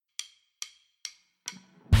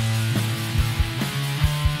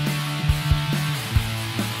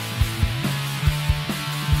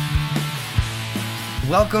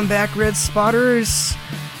Welcome back, Red Spotters,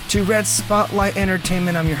 to Red Spotlight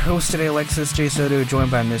Entertainment. I'm your host today, Alexis J. Soto,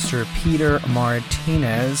 joined by Mr. Peter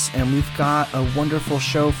Martinez, and we've got a wonderful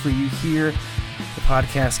show for you here. The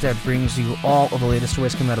podcast that brings you all of the latest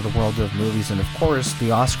stories coming out of the world of movies, and of course, the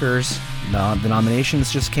Oscars. The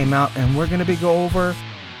nominations just came out, and we're going to go over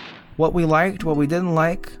what we liked, what we didn't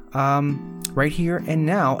like, right here and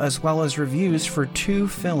now, as well as reviews for two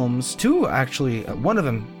films. One of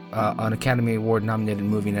them an Academy Award nominated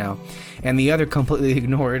movie now, and the other completely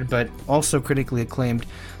ignored, but also critically acclaimed.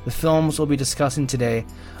 The films we'll be discussing today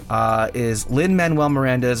is Lin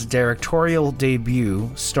Manuel-Miranda's directorial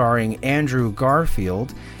debut starring Andrew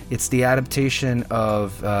Garfield. It's the adaptation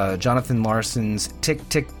of Jonathan Larson's Tick,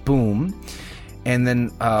 Tick, Boom, and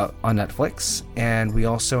then on Netflix. And we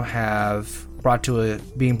also have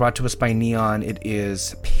being brought to us by Neon, it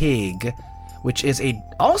is Pig, which is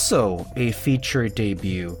also a feature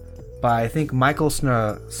debut by, I think, Michael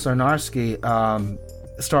Sarnowski,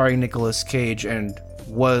 starring Nicolas Cage, and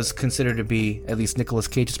was considered to be, at least Nicolas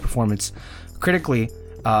Cage's performance, critically,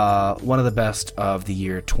 one of the best of the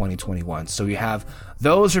year 2021. So you have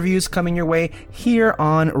those reviews coming your way here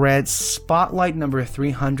on Red Spotlight number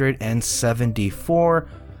 374.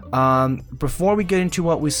 Before we get into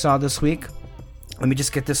what we saw this week, let me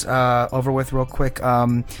just get this over with real quick.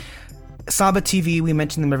 Saba TV, we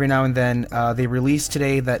mention them every now and then. They released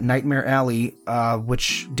today that Nightmare Alley,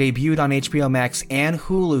 which debuted on HBO Max and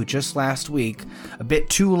Hulu just last week. A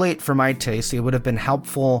bit too late for my taste. It would have been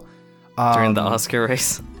helpful during the Oscar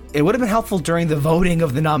race. It would have been helpful during the voting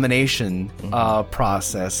of the nomination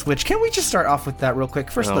process. Which, can we just start off with that real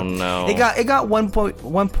quick? First, no. It got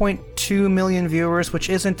 1.2 million viewers,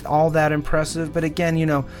 which isn't all that impressive. But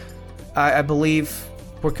again, I believe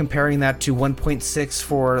we're comparing that to 1.6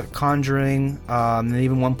 for Conjuring, and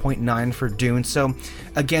even 1.9 for Dune. So,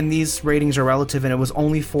 again, these ratings are relative, and it was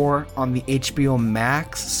only 4 on the HBO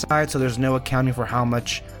Max side, so there's no accounting for how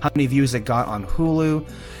many views it got on Hulu.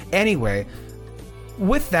 Anyway,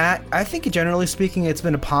 with that, I think generally speaking, it's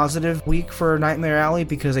been a positive week for Nightmare Alley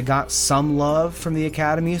because it got some love from the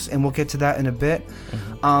Academies, and we'll get to that in a bit.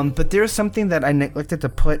 But there's something that I neglected to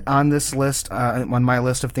put on this list, on my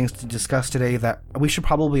list of things to discuss today, that we should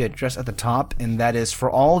probably address at the top, and that is, for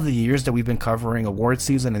all the years that we've been covering award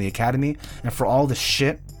season and the Academy, and for all the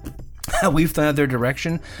shit that we've done in their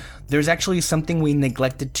direction, there's actually something we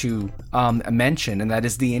neglected to mention, and that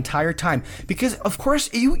is the entire time. Because, of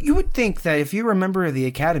course, you would think that if you're a member of the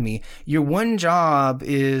Academy, your one job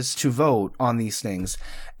is to vote on these things.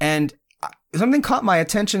 And something caught my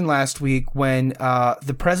attention last week when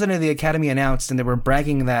the president of the Academy announced, and they were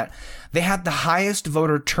bragging that they had the highest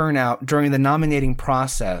voter turnout during the nominating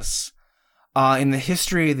process in the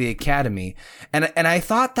history of the Academy. And I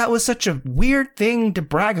thought that was such a weird thing to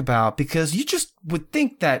brag about, because you just would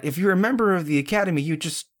think that if you're a member of the Academy,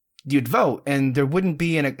 you'd vote, and there wouldn't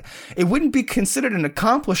be it wouldn't be considered an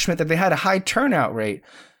accomplishment that they had a high turnout rate.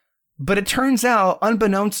 But it turns out,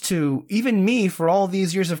 unbeknownst to even me, for all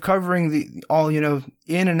these years of covering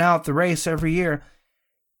in and out the race every year,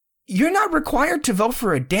 you're not required to vote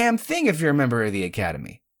for a damn thing if you're a member of the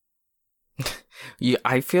Academy.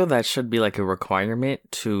 I feel that should be like a requirement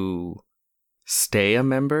to stay a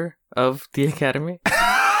member of the Academy.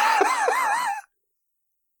 I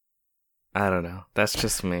don't know. That's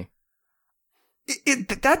just me.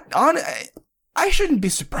 I shouldn't be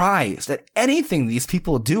surprised at anything these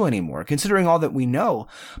people do anymore, considering all that we know.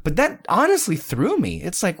 But that honestly threw me.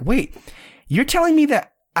 It's like, wait, you're telling me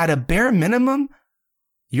that at a bare minimum,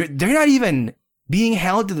 they're not even being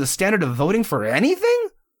held to the standard of voting for anything?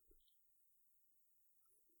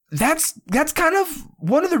 That's kind of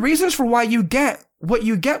one of the reasons for why you get what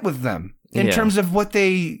you get with them in terms of what they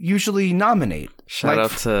usually nominate. Shout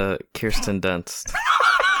out to Kirsten Dunst.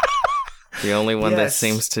 The only one that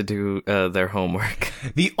seems to do their homework.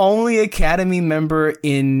 The only Academy member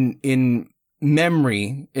in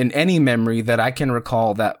any memory that I can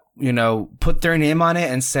recall that, put their name on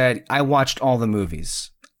it and said, I watched all the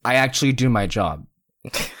movies. I actually do my job.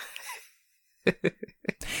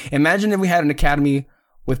 Imagine if we had an Academy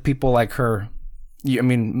with people like her.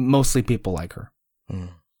 Mostly people like her. Mm.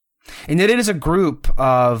 And it is a group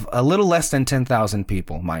of a little less than 10,000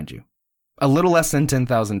 people, mind you. A little less than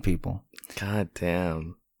 10,000 people. God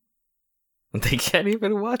damn. They can't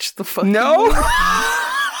even watch the fucking No? movie.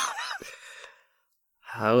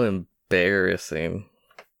 How embarrassing.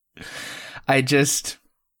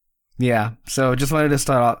 So just wanted to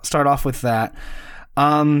start off with that.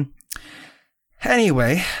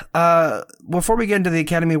 Anyway, before we get into the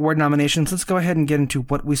Academy Award nominations, let's go ahead and get into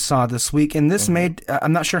what we saw this week. And this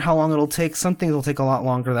I'm not sure how long it'll take. Some things will take a lot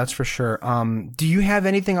longer, that's for sure. Do you have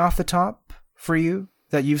anything off the top for you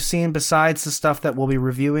that you've seen besides the stuff that we'll be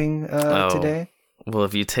reviewing today? Well,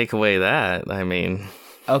 if you take away that, I mean...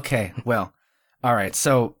 Okay, well, all right.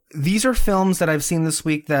 So these are films that I've seen this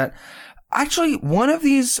week that... Actually, one of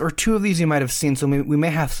these or two of these you might have seen, so we may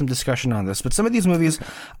have some discussion on this. But some of these movies,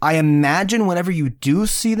 I imagine whenever you do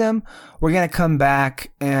see them, we're going to come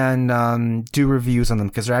back and do reviews on them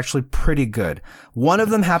because they're actually pretty good. One of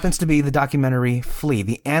them happens to be the documentary Flea,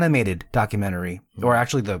 the animated documentary, or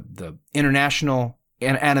actually the international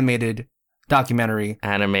animated documentary.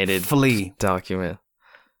 Animated Flea. Document.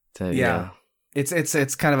 Yeah.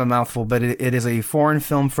 It's kind of a mouthful, but it is a foreign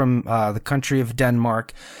film from the country of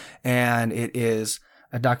Denmark. And it is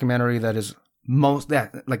a documentary that is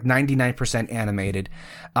like 99% animated.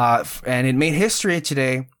 And it made history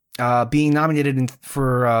today, being nominated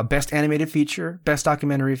for Best Animated Feature, Best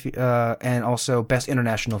Documentary, and also Best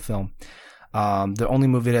International Film. The only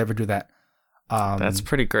movie to ever do that. That's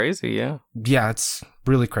pretty crazy, yeah. Yeah, it's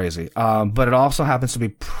really crazy. But it also happens to be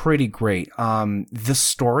pretty great. The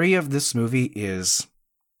story of this movie is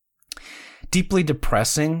deeply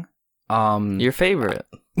depressing. Your favorite.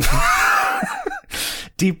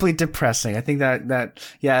 Deeply depressing. I think that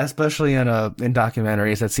yeah, especially in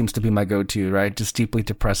documentaries, that seems to be my go-to, right? Just deeply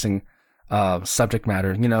depressing subject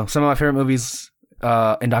matter. You know, some of my favorite movies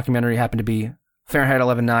in documentary happen to be Fahrenheit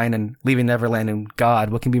 11/9 and Leaving Neverland, and God,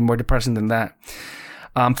 what can be more depressing than that?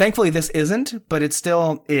 Thankfully this isn't, but it's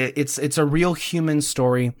still it's a real human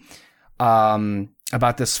story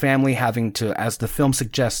about this family having to, as the film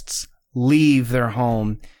suggests, leave their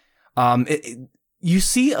home. You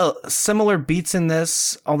see similar beats in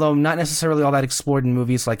this, although not necessarily all that explored in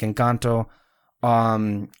movies like Encanto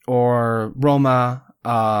or Roma,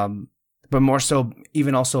 but more so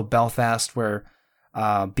even also Belfast, where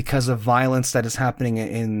because of violence that is happening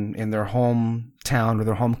in their hometown or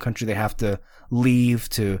their home country, they have to leave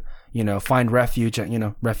to, find refuge,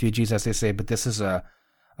 refugees, as they say. But this is a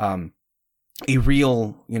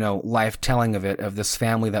real, life telling of this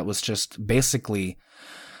family that was just basically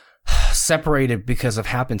separated because of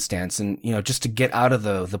happenstance, and just to get out of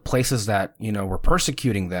the places that were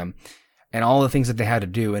persecuting them and all the things that they had to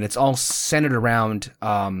do. And it's all centered around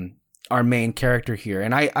our main character here.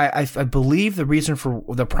 And I believe the reason for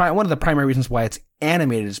one of the primary reasons why it's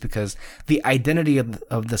animated is because the identity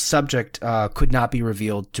of the subject could not be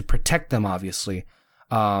revealed to protect them, obviously,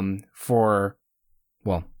 for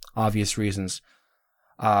obvious reasons.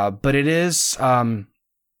 But it is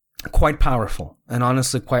quite powerful and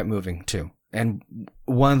honestly quite moving too, and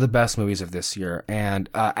one of the best movies of this year. And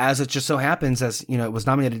as it just so happens, as it was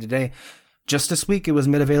nominated today, just this week it was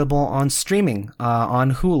made available on streaming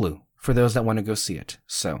on Hulu for those that want to go see it.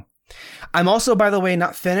 So I'm also, by the way,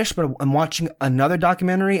 not finished, but I'm watching another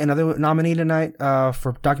documentary, another nominee tonight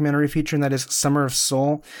for documentary feature, and that is Summer of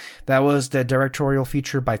Soul. That was the directorial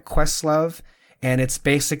feature by Questlove. And it's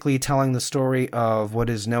basically telling the story of what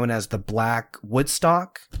is known as the Black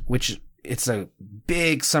Woodstock, which it's a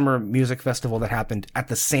big summer music festival that happened at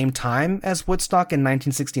the same time as Woodstock in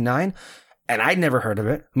 1969. And I'd never heard of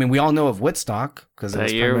it. I mean, we all know of Woodstock because it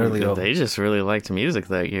was primarily they just really liked music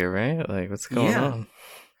that year, right? Like, what's going on?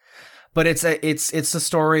 But it's a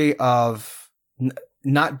story of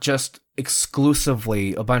not just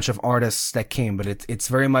exclusively a bunch of artists that came, but it's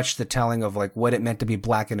very much the telling of like what it meant to be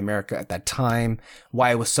Black in America at that time,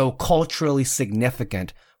 why it was so culturally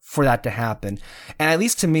significant for that to happen. And at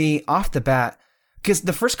least to me, off the bat, because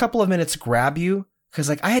the first couple of minutes grab you, because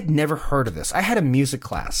like I had never heard of this. I had a music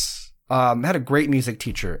class. I had a great music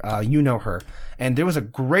teacher. You know her. And there was a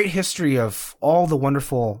great history of all the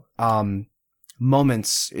wonderful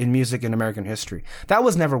moments in music in American history. That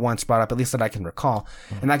was never once brought up, at least that I can recall.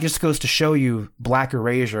 And that just goes to show you Black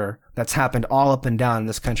erasure that's happened all up and down in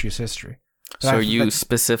this country's history. So are you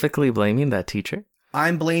specifically blaming that teacher?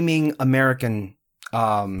 I'm blaming American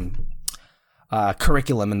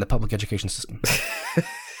curriculum in the public education system.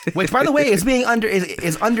 Which, by the way, is being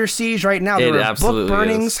under siege right now. There are book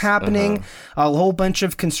burnings happening. A whole bunch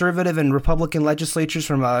of conservative and Republican legislatures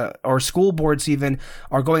from or school boards even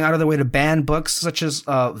are going out of their way to ban books such as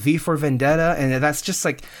V for Vendetta, and that's just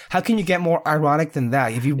like, how can you get more ironic than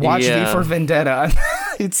that? If you watch V for Vendetta,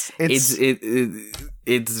 it's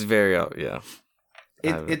very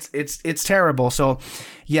It's terrible. So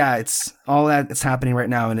yeah, it's all that's happening right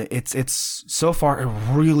now, and it's so far a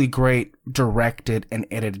really great directed and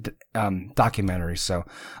edited documentary. So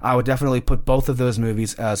I would definitely put both of those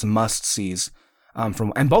movies as must sees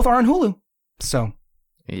and both are on Hulu. So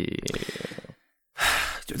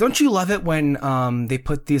Don't you love it when they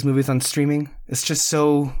put these movies on streaming? It's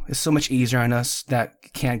so much easier on us that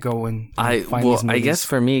can't go and find these movies. I guess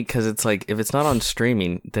for me, because it's like, if it's not on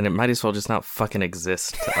streaming, then it might as well just not fucking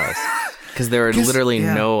exist to us. Because there are literally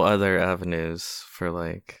no other avenues for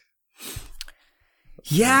like...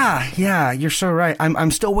 Yeah, you're so right.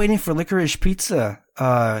 I'm still waiting for Licorice Pizza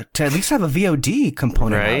to at least have a VOD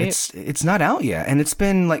component. Right? It's not out yet, and it's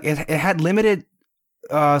been like it had limited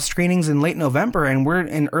screenings in late November, and we're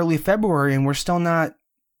in early February, and we're still not,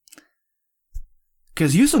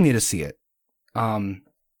 because you still need to see it, and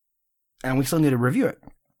we still need to review it.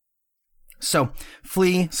 So,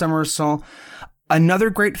 Flea, Summer of Soul, another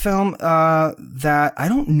great film that I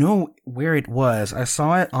don't know where it was. I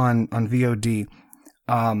saw it on VOD.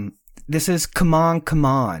 This is Come On, Come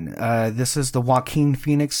On. This is the Joaquin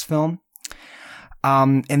Phoenix film.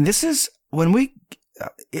 And this is when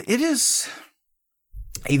it is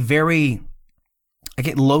a very,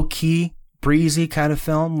 low-key, breezy kind of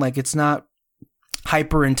film. Like, it's not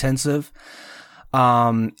hyper intensive.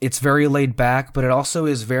 It's very laid back, but it also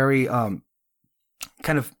is very, kind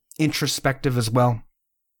of introspective as well.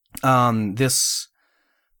 This,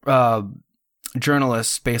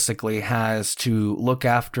 journalist basically has to look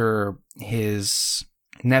after his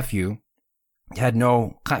nephew. He had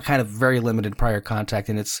no kind of very limited prior contact,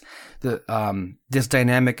 and it's this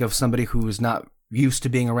dynamic of somebody who's not used to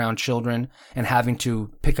being around children and having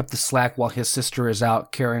to pick up the slack while his sister is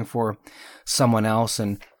out caring for someone else,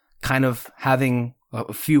 and kind of having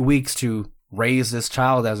a few weeks to raise this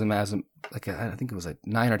child as like I think it was a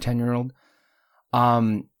 9 or 10-year-old.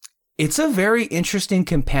 It's a very interesting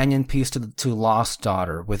companion piece to Lost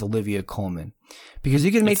Daughter with Olivia Colman, because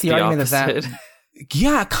you can make the argument that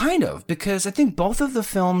yeah, kind of, because I think both of the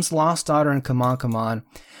films, Lost Daughter and Come On, Come On,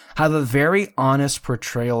 have a very honest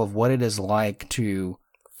portrayal of what it is like to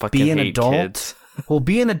be an adult. Well,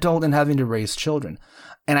 be an adult and having to raise children.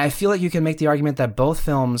 And I feel like you can make the argument that both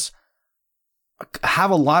films have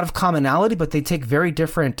a lot of commonality, but they take very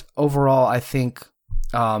different overall, I think,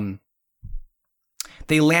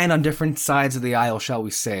 they land on different sides of the aisle, shall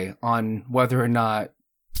we say, on whether or not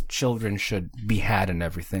children should be had and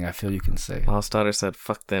everything, I feel you can say. Lost Daughter said,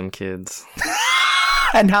 fuck them kids.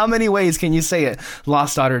 And how many ways can you say it?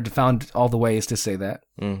 Lost Daughter found all the ways to say that.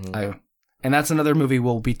 Mm-hmm. And that's another movie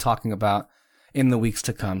we'll be talking about in the weeks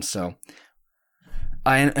to come. So,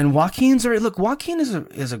 and Joaquin's Joaquin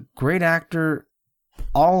is a great actor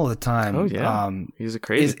all the time. Oh yeah, he's a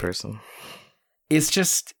crazy person. It's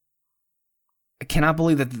just, I cannot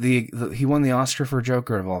believe that he won the Oscar for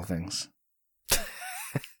Joker of all things.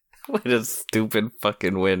 What a stupid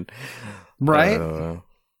fucking win, right?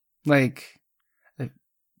 Like,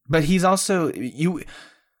 but he's also he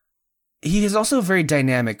is also a very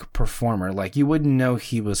dynamic performer. Like, you wouldn't know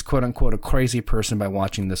he was quote unquote a crazy person by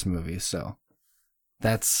watching this movie. So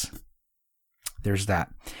there's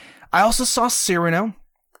that. I also saw Cyrano.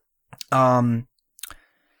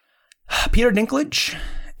 Peter Dinklage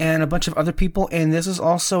and a bunch of other people, and this is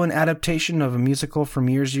also an adaptation of a musical from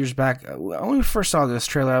years back. When we first saw this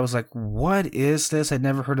trailer, I was like, what is this? I'd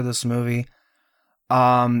never heard of this movie.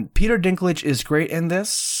 Peter Dinklage is great in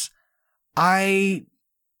this. I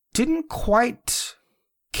didn't quite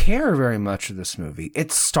care very much for this movie.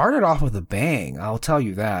 It started off with a bang, I'll tell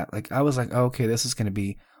you that. Like, I was like, okay, this is going to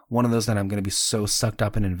be one of those that I'm going to be so sucked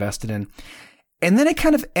up and invested in. And then it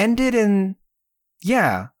kind of ended in,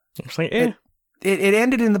 yeah. It's like, eh. It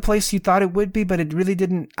ended in the place you thought it would be, but it really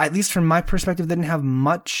didn't, at least from my perspective, didn't have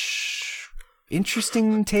much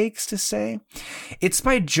interesting takes to say. It's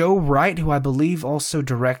by Joe Wright, who I believe also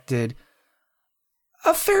directed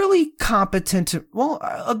a fairly competent,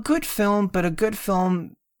 a good film, but a good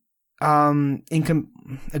film in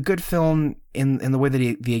the way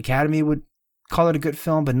that the Academy would call it a good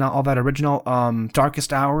film, but not all that original.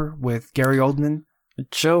 Darkest Hour with Gary Oldman.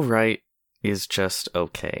 Joe Wright is just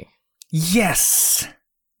okay. Yes.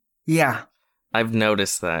 Yeah. I've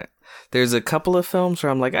noticed that. There's a couple of films where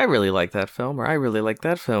I'm like, I really like that film, or I really like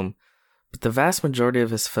that film. But the vast majority of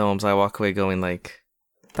his films, I walk away going like,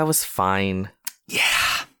 that was fine.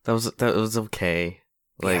 Yeah. That was okay.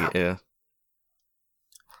 Like, yeah.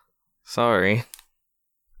 Sorry.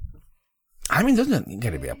 I mean, doesn't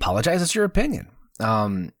gotta be apologize. It's your opinion.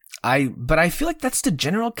 But I feel like that's the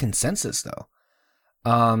general consensus,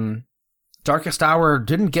 though. Darkest Hour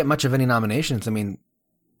didn't get much of any nominations. I mean,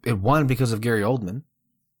 it won because of Gary Oldman.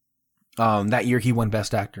 That year he won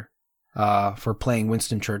Best Actor for playing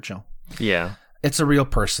Winston Churchill. Yeah. It's a real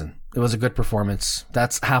person. It was a good performance.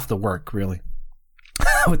 That's half the work, really,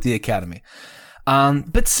 with the Academy.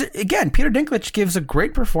 Again, Peter Dinklage gives a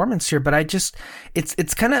great performance here, but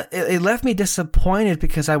it's kind of, it left me disappointed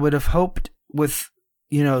because I would have hoped with,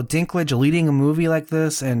 Dinklage leading a movie like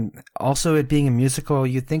this and also it being a musical,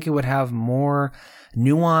 you'd think it would have more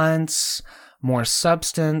nuance, more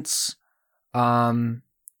substance.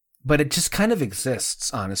 But it just kind of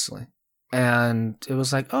exists, honestly. And it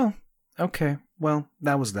was like, oh, okay, well,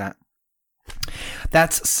 that was that.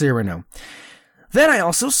 That's Cyrano. Then I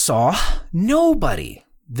also saw Nobody.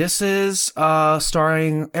 This is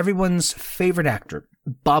starring everyone's favorite actor,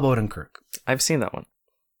 Bob Odenkirk. I've seen that one.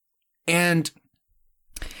 And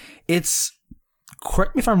it's,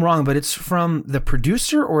 correct me if I'm wrong, but it's from the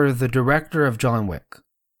producer or the director of John Wick?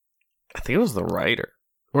 I think it was the writer.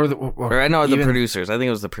 Or I know the producers. I think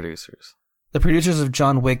it was the producers. The producers of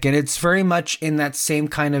John Wick, and it's very much in that same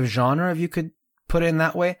kind of genre, if you could put it in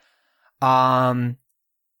that way.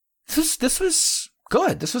 This was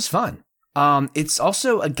good. This was fun. It's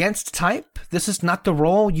also against type. This is not the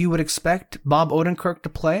role you would expect Bob Odenkirk to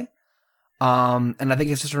play. And I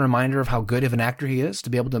think it's just a reminder of how good of an actor he is to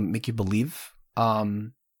be able to make you believe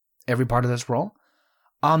every part of this role.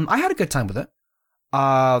 I had a good time with it.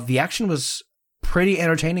 The action was pretty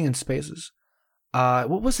entertaining in spaces.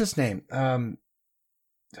 What was his name?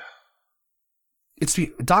 It's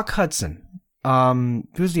Doc Hudson.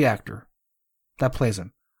 Who's the actor that plays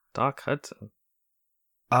him? Doc Hudson.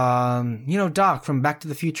 Doc from Back to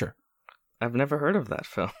the Future. I've never heard of that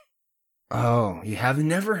film. Oh, you have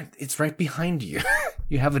never? It's right behind you.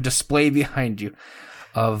 You have a display behind you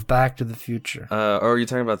of Back to the Future. Or are you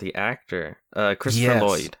talking about the actor? Christopher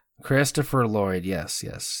Lloyd. Christopher Lloyd, yes.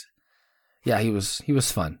 Yeah, he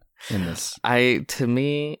was fun in this. To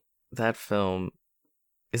me, that film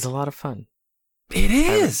is a lot of fun. It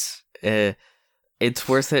is. It's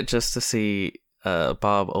worth it just to see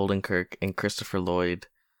Bob Odenkirk and Christopher Lloyd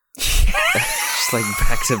just like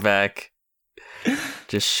back to back,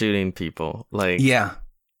 just shooting people. Like, yeah.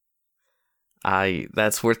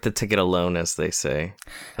 That's worth the ticket alone, as they say.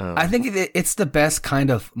 I think it's the best kind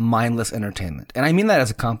of mindless entertainment, and I mean that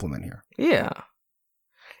as a compliment here. Yeah.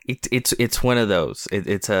 It's one of those. I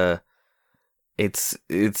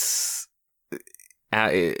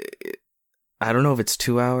don't know if it's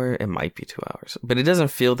 2 hours. It might be 2 hours, but it doesn't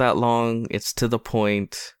feel that long. It's to the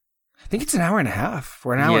point. I think it's an hour and a half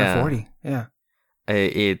or an hour and 40. Yeah.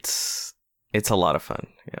 It's a lot of fun.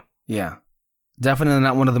 Yeah. Yeah. Definitely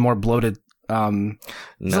not one of the more bloated.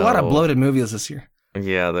 There's a lot of bloated movies this year.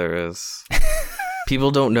 Yeah, there is.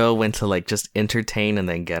 People don't know when to like just entertain and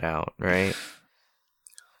then get out, right?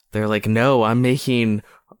 They're like, no, I'm making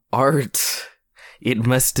art. It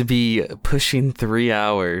must be pushing 3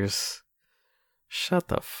 hours. Shut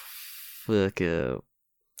the fuck up.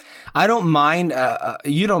 I don't mind.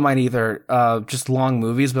 You don't mind either. Just long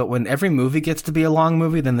movies, but when every movie gets to be a long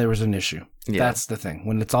movie, then there was an issue. Yeah. That's the thing.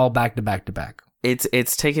 When it's all back to back to back.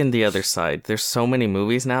 It's taken the other side. There's so many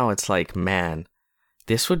movies now. It's like, man,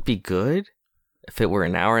 this would be good if it were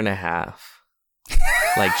an hour and a half.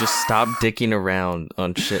 Like, just stop dicking around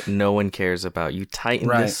on shit no one cares about. You tighten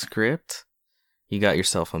the script, you got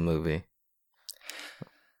yourself a movie.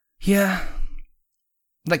 Yeah.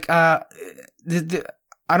 Like, I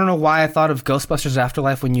don't know why I thought of Ghostbusters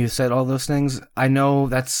Afterlife when you said all those things. I know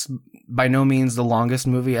that's by no means the longest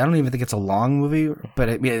movie. I don't even think it's a long movie, but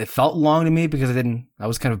it felt long to me because I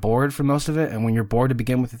was kind of bored for most of it. And when you're bored to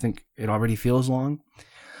begin with, I think it already feels long.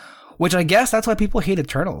 Which I guess that's why people hate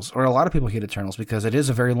Eternals, or a lot of people hate Eternals, because it is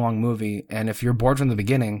a very long movie. And if you're bored from the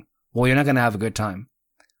beginning, well, you're not going to have a good time.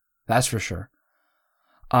 That's for sure.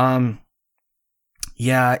 Yeah,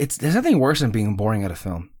 there's nothing worse than being boring at a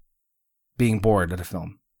film. Being bored at a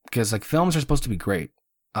film. Because, like, films are supposed to be great.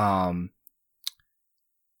 Like,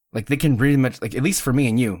 they can really much, like, at least for me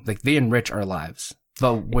and you, like, they enrich our lives.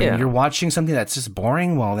 But when you're watching something that's just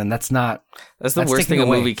boring, well, then that's the worst thing a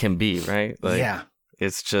movie can be, right? Like, yeah.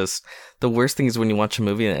 It's just, the worst thing is when you watch a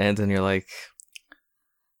movie and it ends and you're like,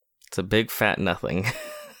 it's a big fat nothing.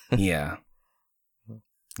 Yeah.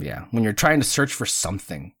 Yeah. When you're trying to search for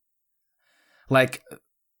something. Like,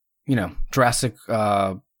 Jurassic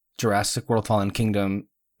World Fallen Kingdom,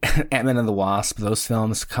 Ant-Man and the Wasp, those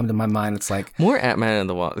films come to my mind. It's like... More Ant-Man and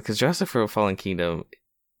the Wasp, because Jurassic World Fallen Kingdom,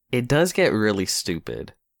 it does get really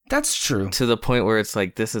stupid. That's true. To the point where it's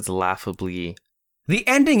like, this is laughably... The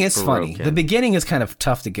ending is broken. Funny. The beginning is kind of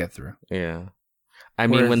tough to get through. Yeah. I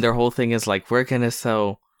mean, when their whole thing is like, we're going to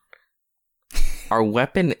sell... Our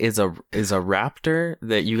weapon is a raptor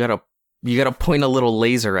that you gotta point a little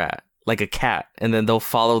laser at, like a cat, and then they'll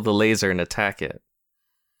follow the laser and attack it.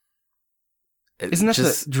 Isn't that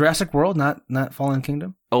the Jurassic World, not Fallen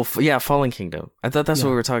Kingdom? Oh, yeah, Fallen Kingdom. I thought that's what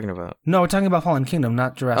we were talking about. No, we're talking about Fallen Kingdom,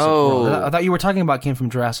 not Jurassic World. I thought you were talking about came from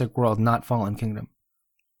Jurassic World, not Fallen Kingdom.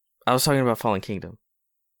 I was talking about Fallen Kingdom.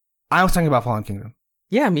 I was talking about Fallen Kingdom.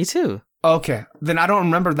 Yeah, me too. Okay, then I don't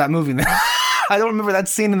remember that movie. I don't remember that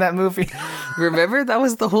scene in that movie. Remember, that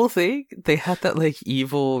was the whole thing? They had that, like,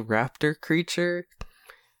 evil raptor creature.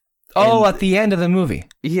 Oh, at the end of the movie.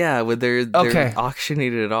 Yeah, when they're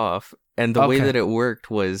auctioning it off. And the way that it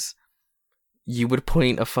worked was you would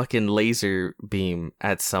point a fucking laser beam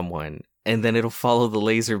at someone, and then it'll follow the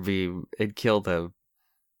laser beam and kill them.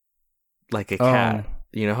 Like a cat.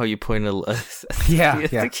 You know how you point yeah.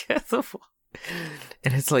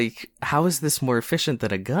 And it's like, how is this more efficient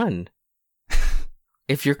than a gun?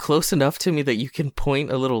 If you're close enough to me that you can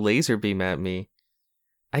point a little laser beam at me,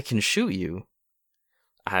 I can shoot you.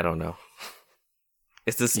 I don't know.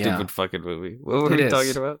 It's a stupid fucking movie. What were we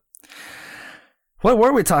talking about? What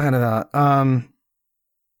were we talking about?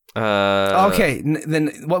 Okay,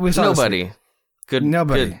 then what we saw. Nobody. Good.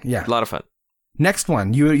 Nobody. Good. Yeah. A lot of fun. Next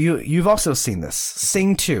one. You've also seen this.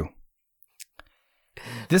 Sing 2.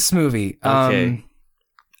 This movie. Okay.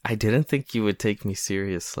 I didn't think you would take me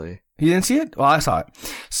seriously. You didn't see it? Well, I saw it.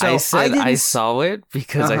 So I said I saw it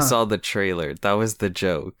because I saw the trailer. That was the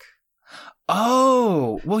joke.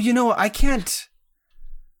 Oh, well, you know, I can't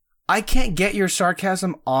get your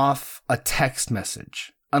sarcasm off a text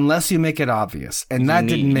message unless you make it obvious, and that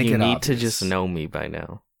didn't make it obvious. You need to just know me by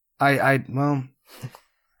now.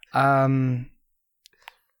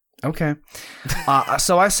 Okay.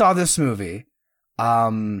 So I saw this movie.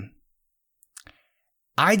 I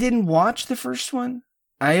didn't watch the first one.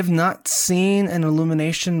 I have not seen an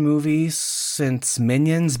Illumination movie since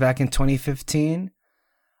Minions back in 2015.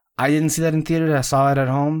 I didn't see that in theater. I saw it at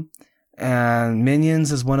home. And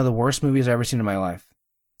Minions is one of the worst movies I've ever seen in my life.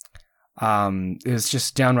 It was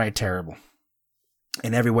just downright terrible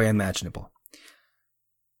in every way imaginable.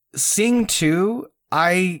 Sing 2,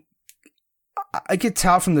 I could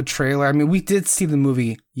tell from the trailer. I mean, we did see the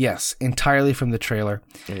movie, yes, entirely from the trailer.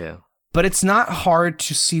 Yeah. But it's not hard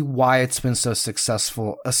to see why it's been so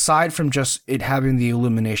successful, aside from just it having the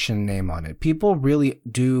Illumination name on it. People really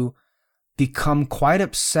do become quite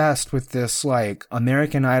obsessed with this, like,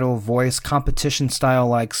 American Idol voice competition style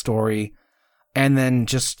like story, and then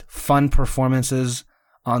just fun performances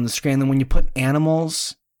on the screen. And when you put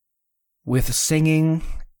animals with singing,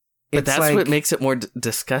 but that's like, what makes it more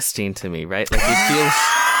disgusting to me, right? Like, it feels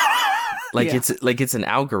it's an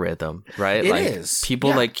algorithm, right? It like, is.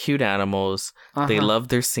 People like cute animals. They love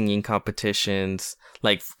their singing competitions.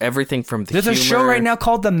 Like, everything from the There's humor. a show right now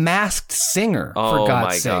called The Masked Singer, for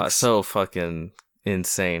God's sakes. God, so fucking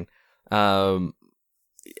insane.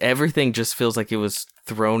 Everything just feels like it was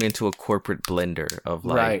thrown into a corporate blender of,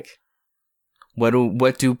 like,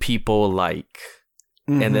 what do people like?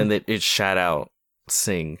 Mm-hmm. And then it shot out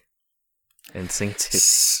Sing. And Sing 2.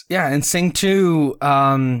 Yeah, and Sing 2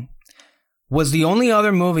 was the only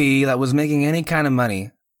other movie that was making any kind of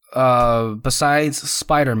money besides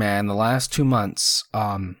Spider-Man the last 2 months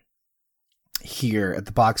here at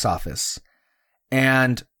the box office.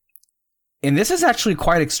 And this is actually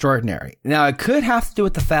quite extraordinary. Now, it could have to do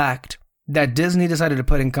with the fact that Disney decided to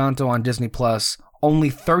put Encanto on Disney Plus only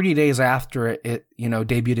 30 days after it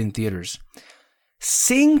debuted in theaters.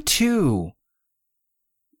 Sing 2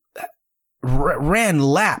 ran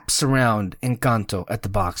laps around Encanto at the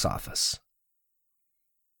box office.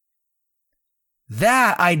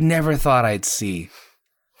 That I'd never thought I'd see.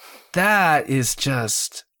 That is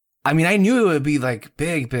just... I mean, I knew it would be, like,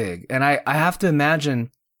 big. And I have to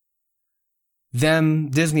imagine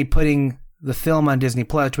Disney putting the film on Disney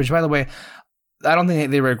Plus, which, by the way, I don't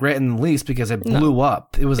think they regret in the least because it blew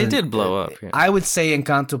up. It did blow up. Yeah. I would say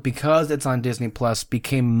Encanto, because it's on Disney Plus,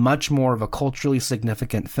 became much more of a culturally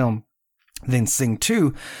significant film than Sing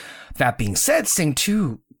 2. That being said, Sing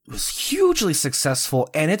 2 was hugely successful,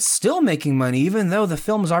 and it's still making money, even though the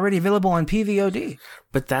film is already available on PVOD.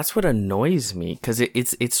 But that's what annoys me, because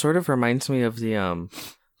it sort of reminds me of the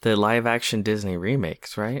live action Disney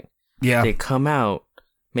remakes, right? Yeah, they come out,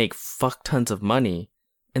 make fuck tons of money,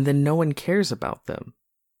 and then no one cares about them,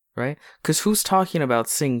 right? Because who's talking about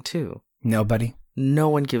Sing 2? Nobody. No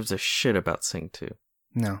one gives a shit about Sing 2.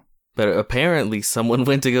 No. But apparently someone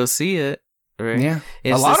went to go see it. Right? Yeah,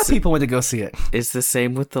 a lot of people went to go see it. It's the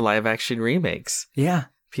same with the live action remakes. Yeah.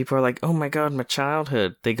 People are like, oh my God, my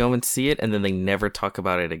childhood. They go and see it, and then they never talk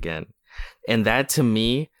about it again. And that, to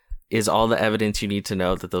me, is all the evidence you need to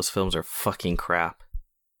know that those films are fucking crap.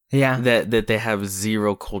 Yeah. That they have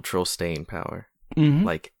zero cultural staying power. Mm-hmm.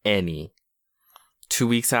 Like, any. 2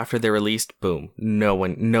 weeks after they're released, boom, no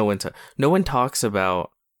one talks about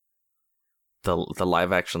the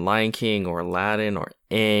live action Lion King or Aladdin or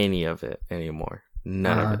any of it anymore.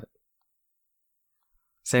 None of it.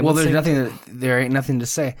 There ain't nothing to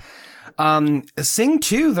say. Sing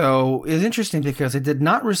 2, though, is interesting because it did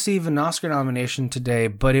not receive an Oscar nomination today,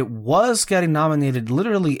 but it was getting nominated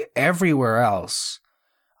literally everywhere else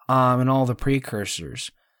in all the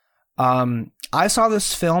precursors. I saw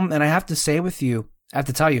this film, and I have to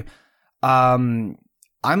tell you, I'm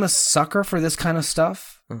a sucker for this kind of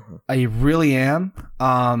stuff. Mm-hmm. I really am.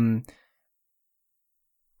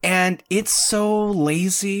 And it's so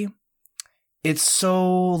lazy. It's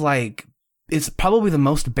so, it's probably the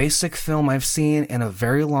most basic film I've seen in a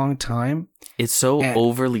very long time. It's so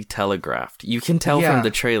overly telegraphed. You can tell from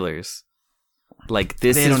the trailers.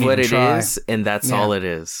 This is what it is, and that's all it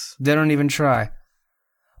is. They don't even try.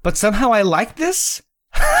 But somehow I like this.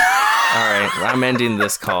 All right, I'm ending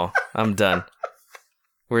this call. I'm done.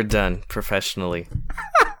 We're done professionally.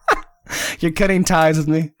 You're cutting ties with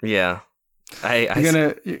me. Yeah.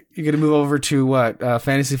 You're gonna move over to what?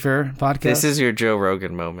 Fantasy Fair podcast? This is your Joe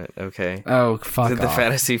Rogan moment, okay? Oh, fuck off. The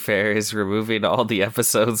Fantasy Fair is removing all the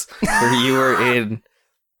episodes where you were in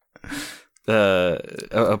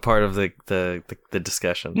a part of the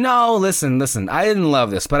discussion. No, listen. I didn't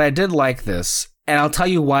love this, but I did like this, and I'll tell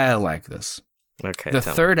you why I like this. Okay. The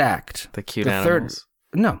third act. The cute animals.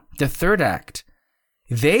 The third act.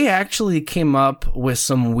 They actually came up with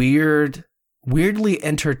some weirdly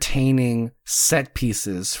entertaining set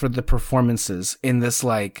pieces for the performances in this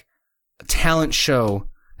talent show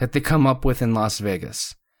that they come up with in Las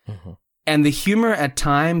Vegas. Mm-hmm. And the humor at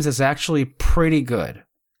times is actually pretty good.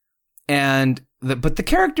 And but the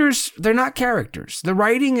characters, they're not characters. The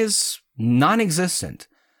writing is non-existent.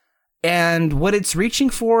 And what it's reaching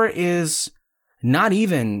for is not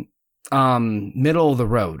even middle of the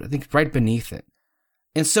road. I think right beneath it.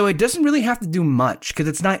 And so it doesn't really have to do much because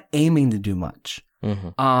it's not aiming to do much. Mm-hmm.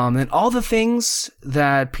 And all the things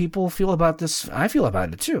that people feel about this, I feel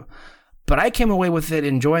about it too. But I came away with it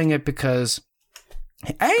enjoying it because,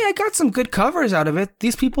 hey, I got some good covers out of it.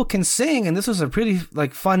 These people can sing, and this was a pretty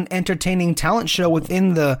fun, entertaining talent show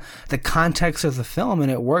within the context of the film,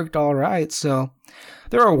 and it worked all right. So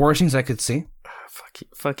there are worse things I could see.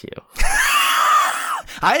 Fuck you.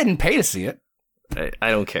 I didn't pay to see it.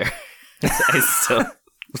 I don't care. I still...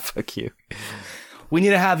 Fuck you. We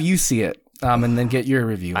need to have you see it, and then get your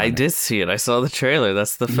review. I did see it. I saw the trailer.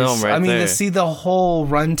 That's the film right there. To see the whole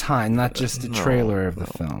runtime, not just the trailer of the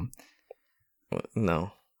film.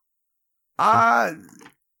 No.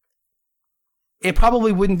 It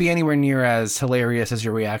probably wouldn't be anywhere near as hilarious as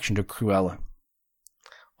your reaction to Cruella.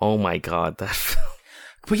 Oh my god, that film.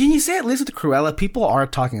 But can you say at least with Cruella, people are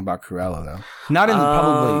talking about Cruella though.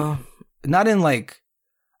 Not in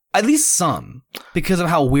at least some, because of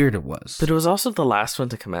how weird it was. But it was also the last one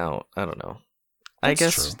to come out. I don't know. I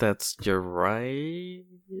guess true. You're right.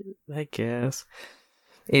 I guess.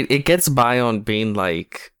 It gets by on being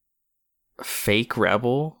fake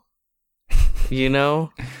rebel. You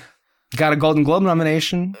know? Got a Golden Globe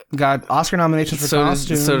nomination. Got Oscar nominations for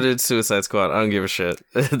costume. So did Suicide Squad. I don't give a shit.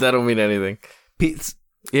 That don't mean anything.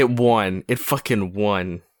 It won. It fucking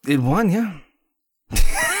won. It won, yeah.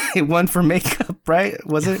 It won for makeup, right?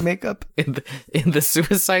 Wasn't it makeup? In the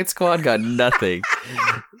Suicide Squad got nothing.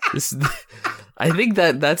 I think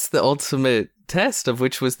that's the ultimate test of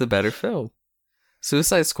which was the better film.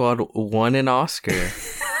 Suicide Squad won an Oscar.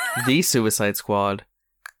 The Suicide Squad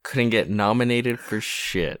couldn't get nominated for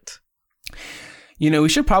shit. We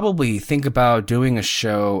should probably think about doing a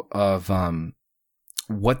show of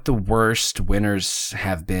what the worst winners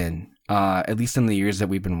have been. At least in the years that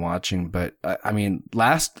we've been watching. But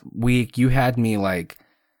last week you had me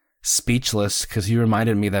speechless because you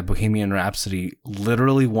reminded me that Bohemian Rhapsody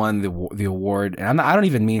literally won the award. And I don't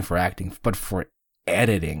even mean for acting, but for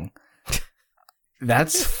editing.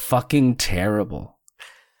 That's fucking terrible.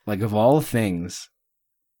 Of all things,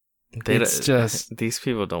 it's just these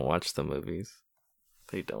people don't watch the movies.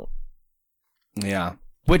 They don't. Yeah.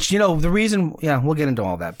 Which the reason. Yeah, we'll get into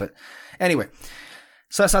all that. But anyway.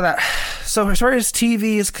 So I saw that. So as far as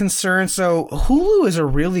TV is concerned, so Hulu is a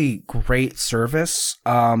really great service.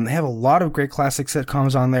 They have a lot of great classic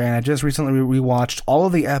sitcoms on there, and I just recently rewatched all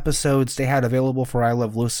of the episodes they had available for I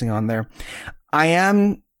Love Lucy on there. I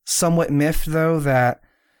am somewhat miffed, though, that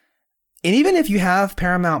and even if you have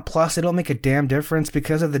Paramount Plus, it don't make a damn difference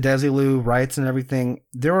because of the Desilu rights and everything.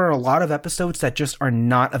 There are a lot of episodes that just are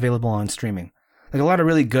not available on streaming. A lot of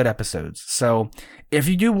really good episodes. So if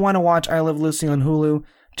you do want to watch I Love Lucy on Hulu,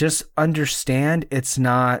 just understand it's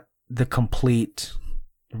not the complete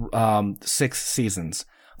 6 seasons.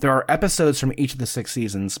 There are episodes from each of the 6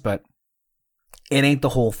 seasons, but it ain't the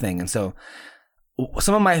whole thing. And so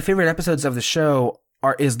some of my favorite episodes of the show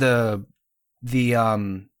is the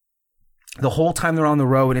whole time they're on the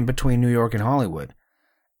road in between New York and Hollywood.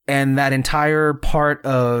 And that entire part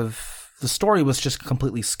of the story was just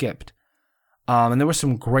completely skipped. And there were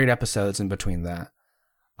some great episodes in between that.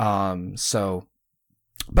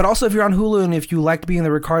 But also if you're on Hulu and if you liked Being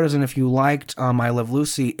the Ricardos and if you liked I Love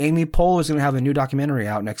Lucy, Amy Poehler is going to have a new documentary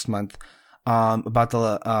out next month about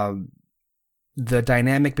the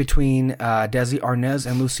dynamic between Desi Arnaz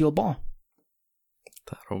and Lucille Ball.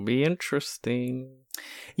 That'll be interesting.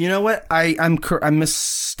 You know what? I'm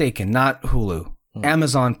mistaken. Not Hulu.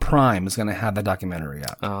 Amazon Prime is going to have that documentary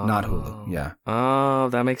out, not Hulu. Yeah. Oh,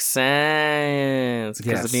 that makes sense.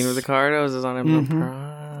 Because the Being with the Ricardos is on Amazon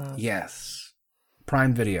Prime. Yes.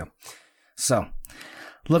 Prime Video. So,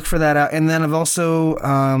 look for that out. And then I've also,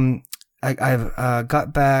 I've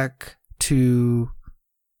got back to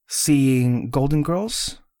seeing Golden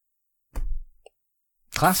Girls.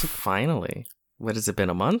 Classic. Finally. What has it been,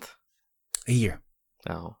 a month? A year.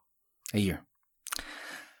 Oh. A year.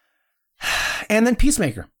 And then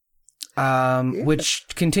Peacemaker, which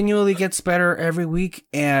continually gets better every week.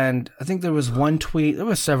 And I think there was one tweet, there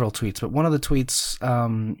were several tweets, but one of the tweets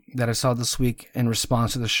that I saw this week in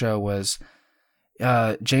response to the show was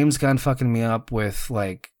James Gunn fucking me up with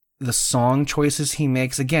like the song choices he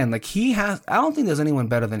makes. Again, like I don't think there's anyone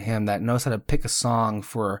better than him that knows how to pick a song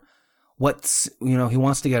for what's, he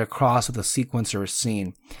wants to get across with a sequence or a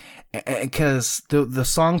scene. Because the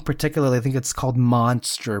song particularly, I think it's called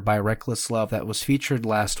Monster by Reckless Love, that was featured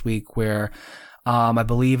last week, where I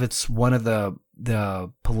believe it's one of the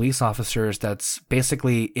police officers that's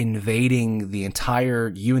basically invading the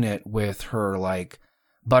entire unit with her like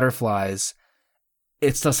butterflies.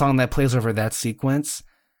 It's the song that plays over that sequence,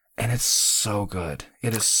 and it's so good.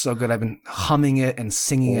 It is so good. I've been humming it and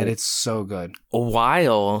singing it. It's so good.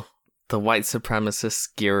 While the white supremacists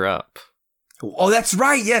gear up. Oh, that's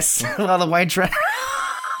right. Yes. All the white trash.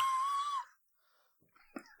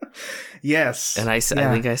 Yes. And I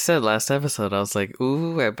think I said last episode, I was like,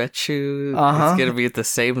 ooh, I bet you it's going to be at the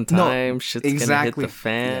same time. Shit's going to hit the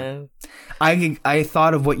fan. Yeah. I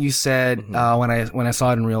thought of what you said when I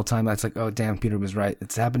saw it in real time. I was like, oh, damn, Peter was right.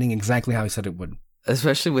 It's happening exactly how he said it would.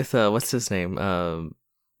 Especially with, what's his name?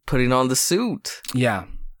 Putting on the suit. Yeah.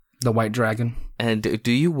 The White Dragon. And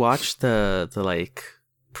do you watch the like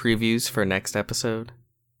previews for next episode?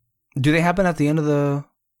 Do they happen at the end of the?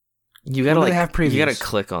 You gotta like have previews? You gotta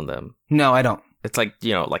click on them. No, I don't. It's like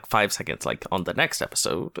like 5 seconds, like on the next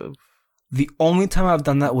episode. The only time I've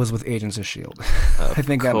done that was with Agents of S.H.I.E.L.D. I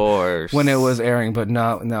think when it was airing, but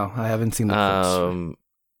no, I haven't seen the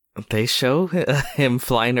clips. They show him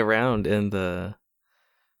flying around in the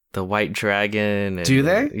White Dragon. And, do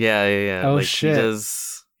they? Yeah. Oh like, shit!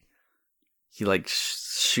 He like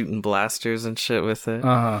shooting blasters and shit with it.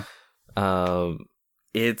 I'm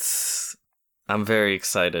very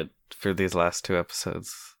excited for these last 2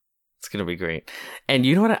 episodes. It's gonna be great. And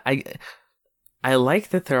you know what? I like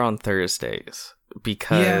that they're on Thursdays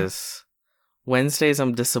because Wednesdays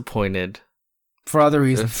I'm disappointed for other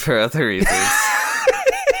reasons.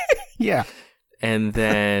 Yeah. And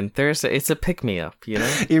then Thursday, it's a pick me up.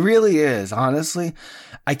 It really is. Honestly,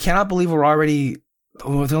 I cannot believe we're already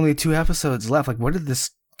with only 2 episodes left. Like, where did this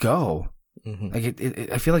go? Like,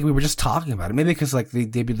 I feel like we were just talking about it. Maybe because like they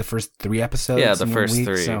debuted the first 3 episodes. Yeah, the in first 1 week,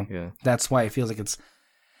 3. So yeah. That's why it feels like it's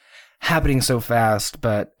happening so fast.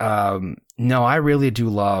 But no, I really do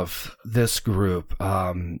love this group.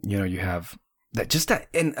 You have that,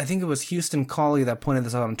 and I think it was Houston Colley that pointed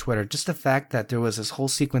this out on Twitter. Just the fact that there was this whole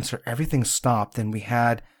sequence where everything stopped and we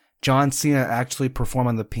had John Cena actually perform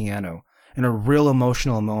on the piano in a real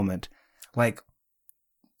emotional moment. Like,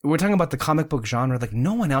 we're talking about the comic book genre. Like,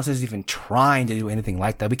 no one else is even trying to do anything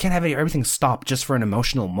like that. We can't have everything stop just for an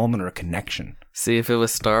emotional moment or a connection. See, if it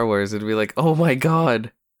was Star Wars, it'd be like, oh my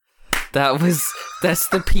god, that's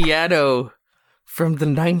the piano from the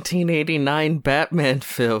 1989 Batman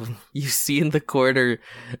film you see in the corner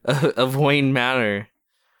of Wayne Manor.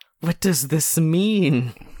 What does this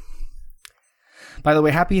mean? By the way,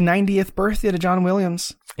 happy 90th birthday to John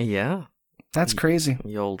Williams. Yeah. That's crazy.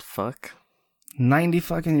 You old fuck. 90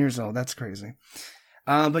 fucking years old. That's crazy.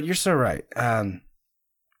 But you're so right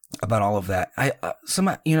about all of that.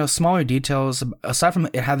 Some smaller details aside from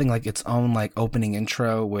it having like its own like opening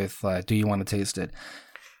intro with "Do you want to taste it?"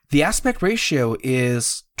 The aspect ratio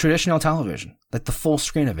is traditional television, like the full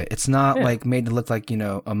screen of it. It's not like made to look like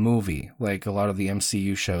a movie, like a lot of the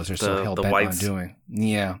MCU shows are so hell bent on doing.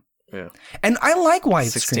 Yeah. Yeah. And I like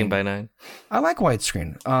widescreen. 16:9. I like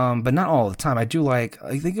widescreen, but not all the time. I do like,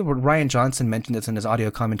 I think Ryan Johnson mentioned this in his audio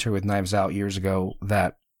commentary with Knives Out years ago,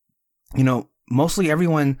 that, you know, mostly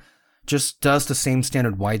everyone just does the same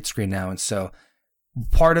standard widescreen now. And so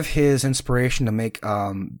part of his inspiration to make,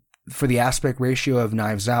 for the aspect ratio of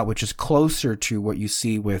Knives Out, which is closer to what you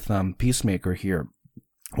see with Peacemaker here,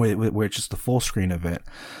 where it's just the full screen of it,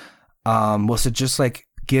 was to just like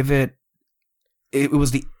give it, it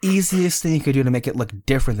was the easiest thing you could do to make it look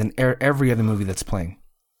different than every other movie that's playing.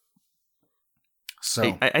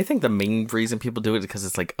 So I think the main reason people do it is because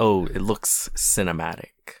it's like, oh, it looks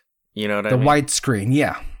cinematic. You know what I mean? The widescreen,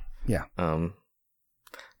 yeah.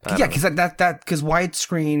 Because because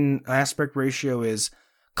widescreen aspect ratio is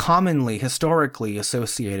commonly, historically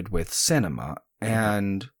associated with cinema,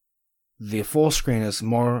 and the full screen is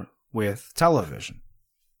more with television.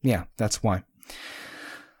 Yeah, that's why.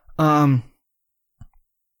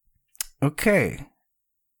 Okay.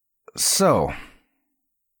 So,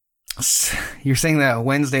 you're saying that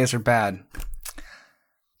Wednesdays are bad.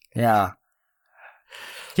 Yeah.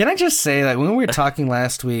 Can I just say that when we were talking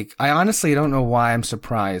last week, I honestly don't know why I'm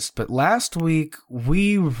surprised, but last week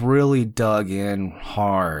we really dug in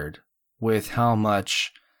hard with how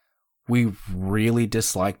much we really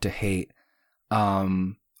dislike to hate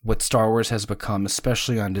what Star Wars has become,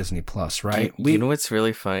 especially on Disney Plus, right? You know what's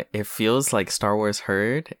really funny? It feels like Star Wars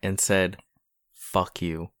heard and said, fuck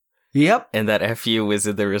you. Yep. And that FU was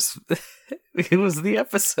in it was the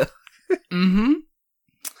episode. Mm-hmm.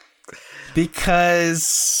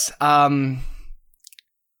 Because,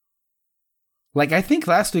 like, I think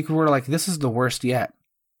last week we were like, this is the worst yet.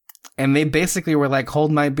 And they basically were like,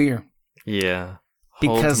 hold my beer. Yeah.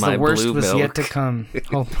 Because the worst was yet to come.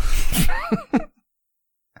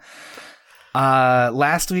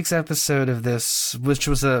 Last week's episode of this, which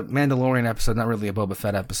was a Mandalorian episode, not really a Boba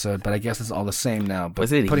Fett episode, but I guess it's all the same now. But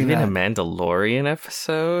was it even a Mandalorian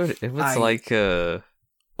episode? It was like a...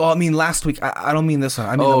 Well, I mean, last week, I don't mean this one.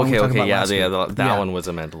 I mean, okay, yeah, that one was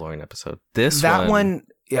a Mandalorian episode. That one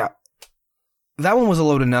was a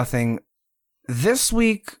load of nothing. This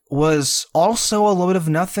week was also a load of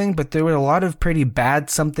nothing, but there were a lot of pretty bad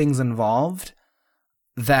somethings involved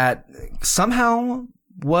that somehow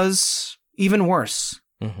was even worse.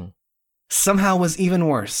 Mm-hmm. Somehow was even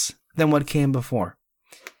worse than what came before.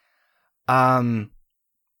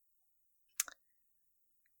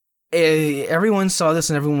 Everyone saw this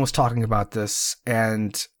and everyone was talking about this,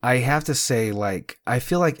 and I have to say, like, I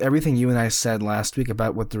feel like everything you and I said last week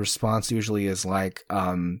about what the response usually is like,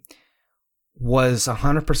 was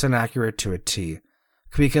 100% accurate to a T,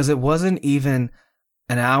 because it wasn't even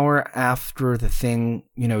an hour after the thing,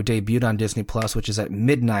 you know, debuted on Disney Plus, which is at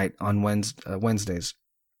midnight on Wednesdays.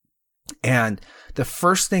 And the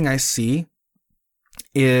first thing I see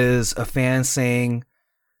is a fan saying,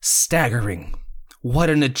 staggering.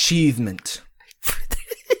 What an achievement.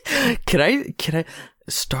 Can I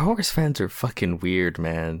Star Wars fans are fucking weird,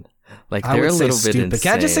 man. Like, they're a little bit stupid. insane.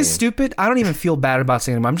 Can I just say stupid? I don't even feel bad about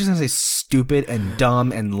saying it. I'm just going to say stupid and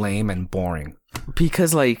dumb and lame and boring.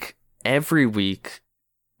 Because, like, every week,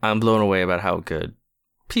 I'm blown away about how good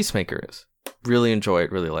Peacemaker is. Really enjoy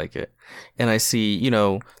it, really like it. And I see, you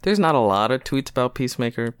know, there's not a lot of tweets about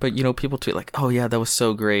Peacemaker, but, you know, people tweet like, oh yeah, that was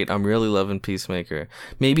so great. I'm really loving Peacemaker.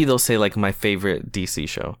 Maybe they'll say like my favorite DC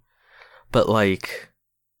show. But like,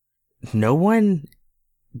 no one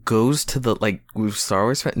goes to the, like, with Star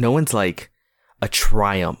Wars fans, no one's like a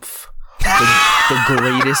triumph. The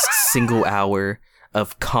greatest single hour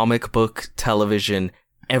of comic book television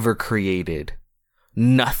ever created.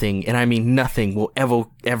 Nothing, and I mean nothing, will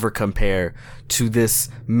ever compare to this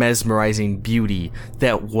mesmerizing beauty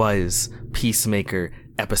that was Peacemaker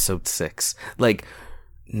episode 6. Like,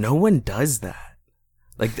 no one does that.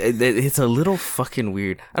 Like, it's a little fucking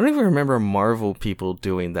weird. I don't even remember Marvel people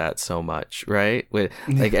doing that so much, right?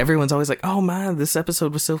 Like, everyone's always like, oh man, this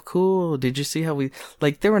episode was so cool. Did you see how we,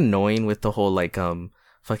 like, they're annoying with the whole, like,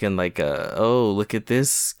 fucking, like, oh, look at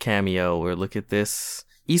this cameo, or look at this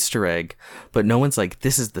Easter egg, but no one's like,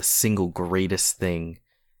 this is the single greatest thing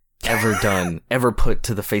ever done, ever put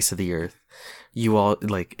to the face of the earth. You all,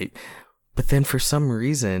 like, it, but then for some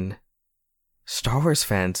reason, Star Wars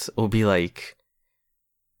fans will be like,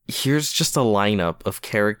 here's just a lineup of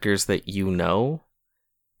characters that you know,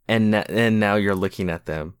 and now you're looking at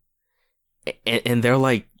them, and they're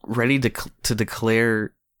like ready to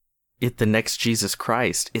declare it the next Jesus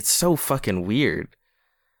Christ. It's so fucking weird.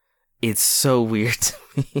 It's so weird to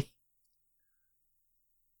me.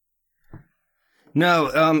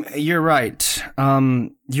 No, you're right.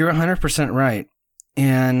 You're 100% right.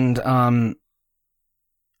 And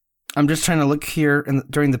I'm just trying to look here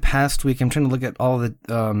during the past week. I'm trying to look at all the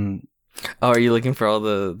Oh, are you looking for all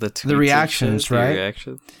the tweets the reactions, and shit? right? The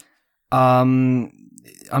reactions?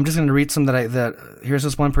 I'm just going to read some that here's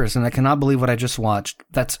this one person. I cannot believe what I just watched.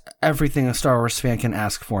 That's everything a Star Wars fan can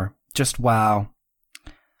ask for. Just wow.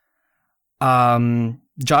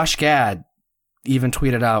 Josh Gad even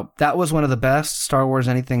tweeted out, that was one of the best Star Wars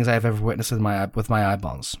anythings I've ever witnessed with my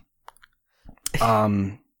eyeballs.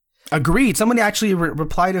 Agreed. Somebody actually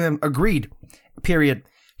replied to him. Agreed. Period.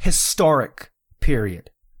 Historic. Period.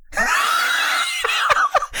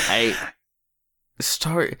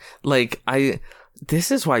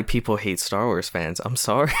 This is why people hate Star Wars fans. I'm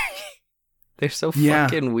sorry. They're so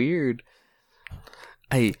fucking weird.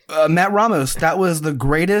 Matt Ramos, that was the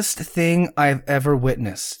greatest thing I've ever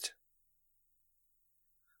witnessed.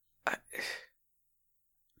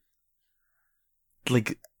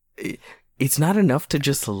 It's not enough to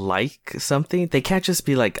just like something. They can't just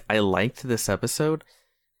be like, I liked this episode.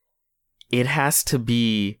 It has to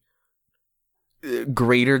be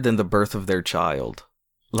greater than the birth of their child.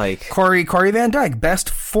 Like Corey Van Dyke, best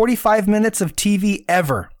 45 minutes of TV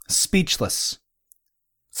ever. Speechless.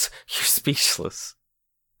 You're speechless.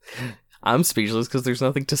 I'm speechless because there's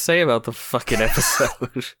nothing to say about the fucking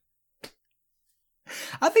episode.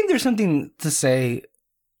 I think there's something to say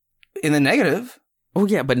in the negative. Oh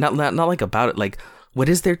yeah, but not like about it. Like, what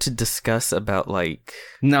is there to discuss about like?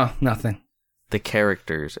 No, nothing. The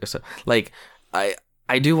characters or so. Like, I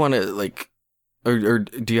do want to like, or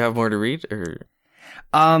do you have more to read or?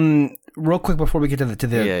 Real quick before we get to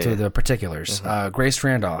the particulars, Grace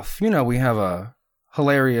Randolph. You know, we have a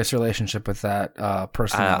hilarious relationship with that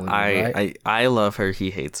personality. Right? I love her.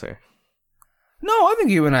 He hates her. No, I think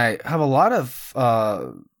you and I have a lot of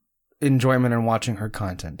enjoyment in watching her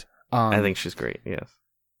content. I think she's great. Yes,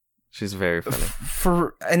 she's very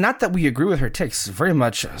funny. And not that we agree with her takes, very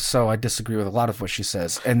much so. I disagree with a lot of what she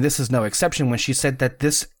says, and this is no exception. When she said that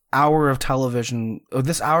this hour of television, or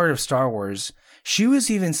this hour of Star Wars, she was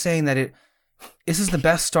even saying that this is the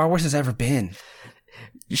best Star Wars has ever been.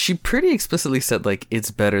 She pretty explicitly said like it's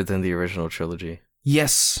better than the original trilogy.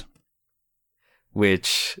 Yes.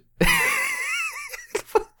 Which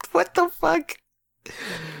what the fuck?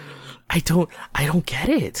 I don't get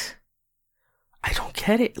it. I don't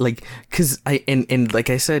get it. Like, cause and like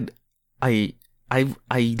I said, I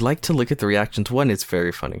like to look at the reactions. One, it's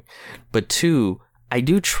very funny. But two, I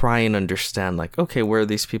do try and understand like, okay, where are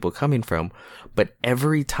these people coming from? But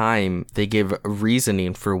every time they give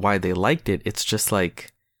reasoning for why they liked it, it's just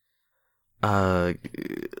like Luke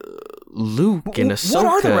and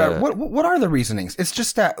Ahsoka. What are the reasonings? It's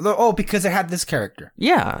just that, because it had this character.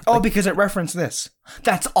 Yeah. Because it referenced this.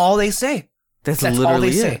 That's all they say. That's literally all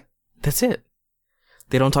they say. That's it.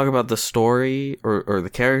 They don't talk about the story or the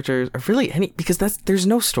characters or really any, because there's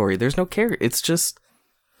no story. There's no character. It's just,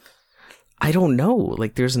 I don't know.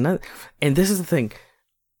 Like there's another, and this is the thing.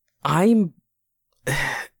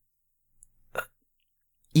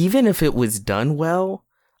 Even if it was done well,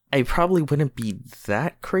 I probably wouldn't be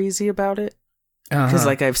that crazy about it. Because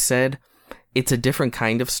like I've said, it's a different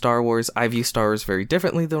kind of Star Wars. I view Star Wars very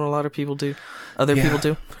differently than a lot of people do. People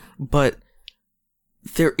do. But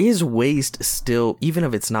there is ways to still, even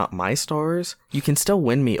if it's not my Star Wars, you can still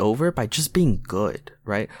win me over by just being good,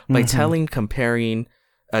 right? By telling, compelling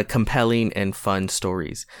and fun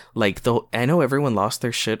stories. Like, I know everyone lost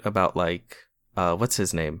their shit about like, what's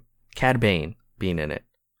his name? Cad Bane being in it.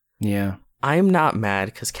 Yeah. I'm not mad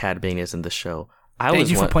because Cad Bane is in the show. Thank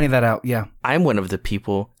you for pointing that out. Yeah. I'm one of the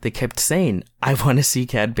people that kept saying, I want to see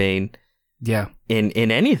Cad Bane. Yeah. In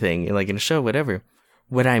anything, like in a show, whatever.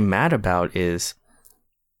 What I'm mad about is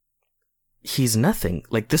he's nothing.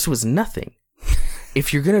 Like, this was nothing.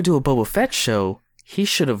 If you're going to do a Boba Fett show, he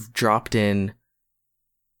should have dropped in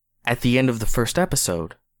at the end of the first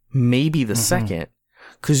episode, maybe the second,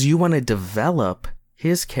 because you want to develop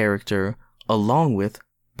his character along with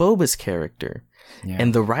Boba's character. Yeah.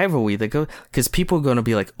 And the rivalry that goes, because people are going to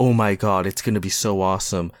be like, oh my god, it's going to be so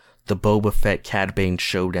awesome. The Boba Fett Cad Bane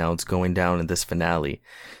showdown's going down in this finale.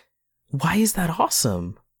 Why is that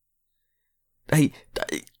awesome?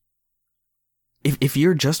 If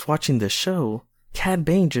you're just watching this show, Cad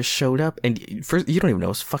Bane just showed up, and first you don't even know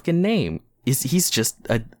his fucking name. He's just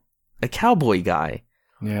a cowboy guy.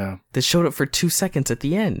 Yeah. That showed up for 2 seconds at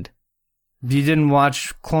the end. If you didn't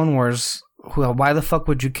watch Clone Wars, why the fuck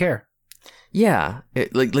would you care? Yeah.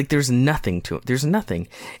 Like there's nothing to it. There's nothing.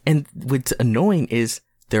 And what's annoying is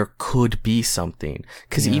there could be something.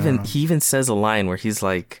 Because he even says a line where he's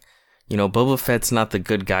like, you know, Boba Fett's not the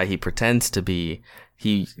good guy he pretends to be.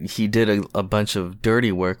 He did a bunch of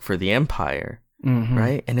dirty work for the Empire.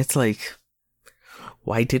 Right? And it's like,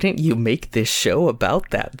 why didn't you make this show about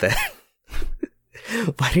that then?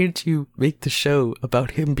 Why didn't you make the show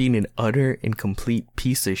about him being an utter and complete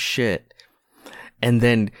piece of shit? And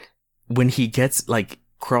then when he gets, like,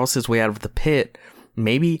 crawls his way out of the pit,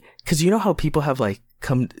 maybe, because you know how people have, like,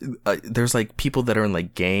 there's, like, people that are in,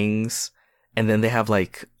 like, gangs, and then they have,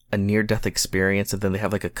 like, a near-death experience, and then they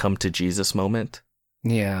have, like, a come-to-Jesus moment?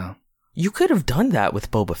 Yeah. You could have done that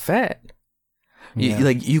with Boba Fett. Yeah.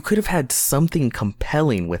 You could have had something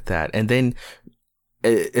compelling with that, and then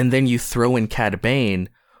you throw in Cad Bane,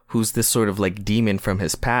 who's this sort of like demon from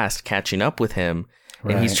his past catching up with him,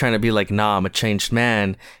 and he's trying to be like, nah, I'm a changed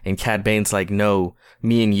man, and Cad Bane's like, no,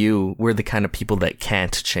 me and you, we're the kind of people that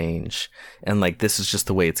can't change, and like this is just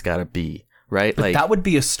the way it's gotta be, right? But like that would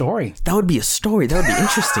be a story. That would be a story. That would be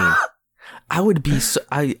interesting. I would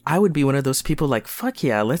be one of those people like, fuck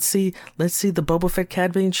yeah, let's see the Boba Fett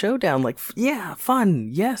Cad Bane showdown. Like, yeah, fun.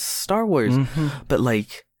 Yes, Star Wars. Mm-hmm. But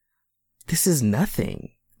like, this is nothing.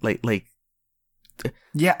 Like.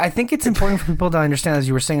 Yeah, I think it's important for people to understand, as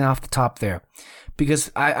you were saying off the top there,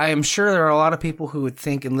 because I am sure there are a lot of people who would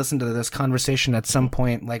think and listen to this conversation at some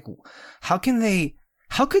point, like, how could they,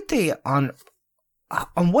 on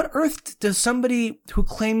what earth does somebody who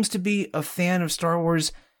claims to be a fan of Star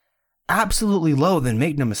Wars absolutely loathe, and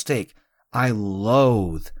make no mistake, I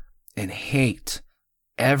loathe and hate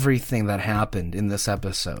everything that happened in this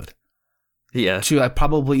episode. Yeah. To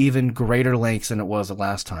probably even greater lengths than it was the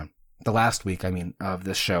last week, of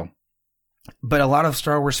this show. But a lot of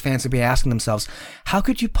Star Wars fans would be asking themselves, how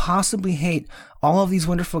could you possibly hate all of these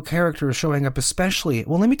wonderful characters showing up, especially,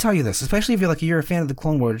 well, let me tell you this, especially if you're a fan of the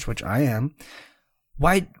Clone Wars, which I am,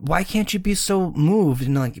 why can't you be so moved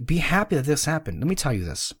and like be happy that this happened? Let me tell you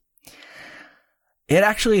this. It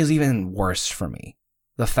actually is even worse for me,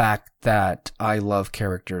 the fact that I love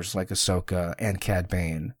characters like Ahsoka and Cad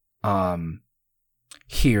Bane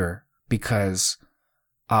here, because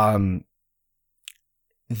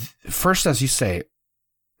first, as you say,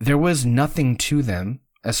 there was nothing to them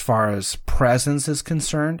as far as presence is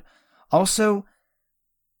concerned. Also,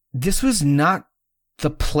 this was not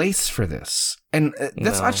the place for this. And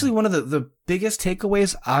that's actually one of the biggest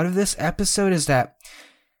takeaways out of this episode, is that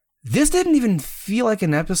this didn't even feel like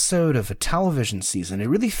an episode of a television season. It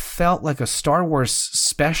really felt like a Star Wars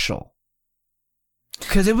special.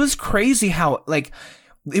 Because it was crazy how, like,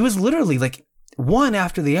 it was literally like one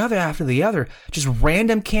after the other, just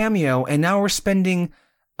random cameo, and now we're spending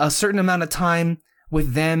a certain amount of time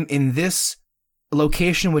with them in this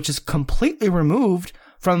location, which is completely removed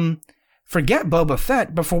from, forget Boba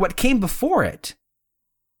Fett, but for what came before it.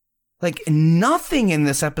 Like, nothing in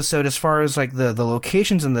this episode, as far as like the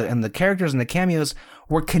locations and the characters and the cameos,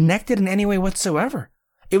 were connected in any way whatsoever.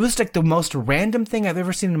 It was like the most random thing I've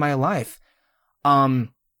ever seen in my life. And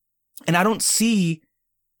I don't see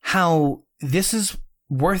how this is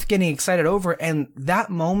worth getting excited over. And that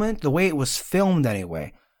moment, the way it was filmed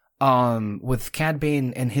anyway, with Cad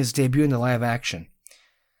Bane and his debut in the live action,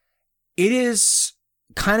 it is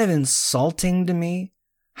kind of insulting to me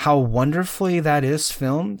how wonderfully that is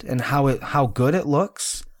filmed and how good it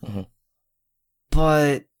looks. Mm-hmm.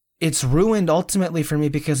 But it's ruined ultimately for me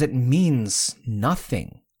because it means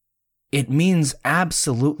nothing. It means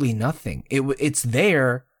absolutely nothing. It's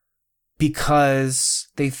there because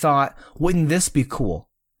they thought, wouldn't this be cool?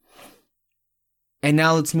 And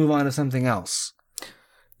now let's move on to something else.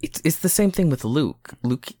 It's the same thing with Luke.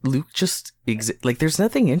 Luke just like, there's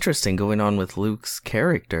nothing interesting going on with Luke's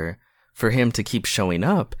character for him to keep showing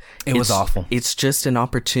up. It was awful. It's just an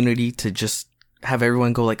opportunity to just have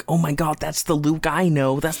everyone go like, oh my God, that's the Luke I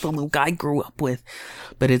know. That's the Luke I grew up with.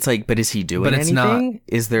 But it's like, but is he doing anything? Not.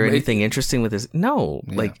 Is there anything interesting with his? No,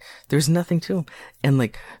 yeah. Like, there's nothing to him. And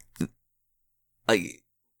like,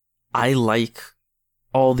 I like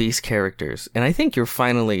all these characters, and I think you're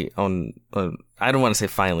finally on I don't want to say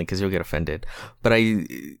finally because you'll get offended, but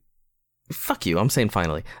fuck you, I'm saying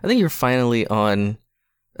finally. I think you're finally on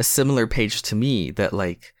a similar page to me, that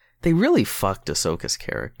like, they really fucked Ahsoka's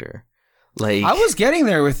character. Like, I was getting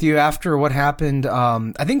there with you after what happened.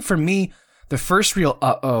 I think for me, the first real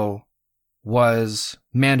was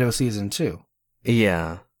Mando season 2.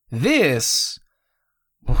 Yeah. This,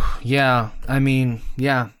 yeah, I mean,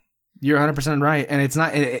 yeah, you're 100% right. And it's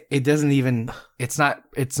not, it doesn't even, it's not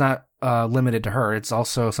limited to her. It's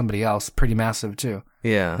also somebody else pretty massive too.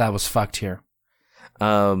 Yeah. That was fucked here.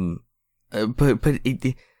 But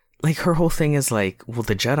it, like, her whole thing is like, well,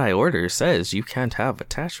 the Jedi Order says you can't have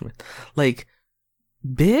attachment. Like,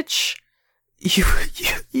 bitch,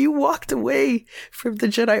 you walked away from the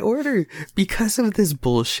Jedi Order because of this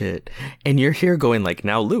bullshit, and you're here going like,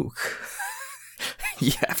 now Luke,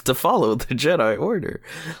 You have to follow the Jedi Order.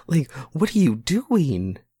 Like, what are you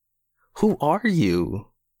doing? Who are you?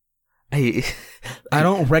 I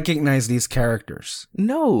don't recognize these characters.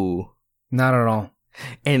 No. Not at all.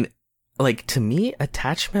 And, like, to me,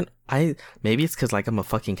 attachment, maybe it's because, like, I'm a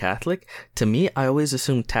fucking Catholic. To me, I always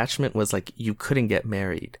assumed attachment was, like, you couldn't get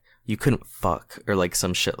married. You couldn't fuck, or, like,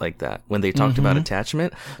 some shit like that when they talked about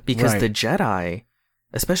attachment. Because the Jedi,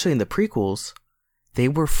 especially in the prequels, they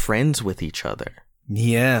were friends with each other.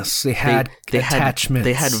 Yes, they had attachments.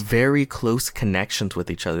 They had very close connections with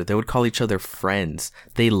each other. They would call each other friends.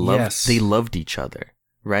 They loved each other,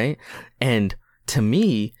 right? And to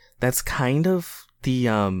me, that's kind of the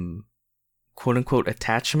quote unquote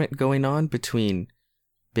attachment going on between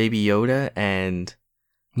Baby Yoda and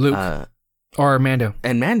Luke or Mando.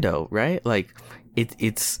 And Mando, right? Like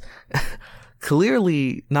it's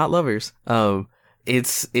clearly not lovers.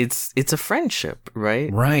 It's a friendship,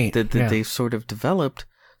 right? Right. That they've sort of developed.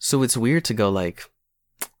 So it's weird to go like,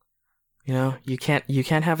 you know, you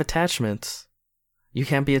can't have attachments. You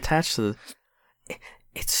can't be attached to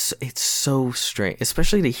it's so strange,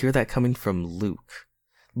 especially to hear that coming from Luke.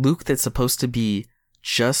 Luke that's supposed to be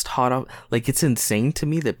just hot off. Like, it's insane to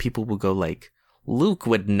me that people will go like, Luke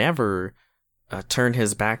would never turn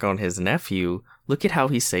his back on his nephew. Look at how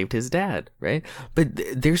he saved his dad, right? But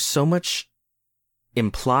there's so much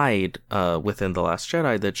implied within The Last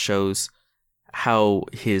Jedi that shows how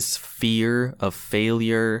his fear of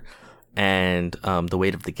failure and the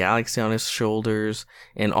weight of the galaxy on his shoulders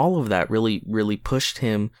and all of that really, really pushed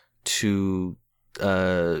him to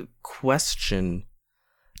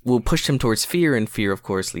pushed him towards fear, and fear, of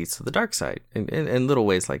course, leads to the dark side in little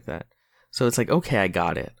ways like that. So it's like, okay, I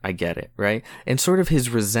got it. I get it, right? And sort of his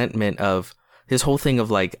resentment of his whole thing of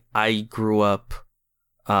like, I grew up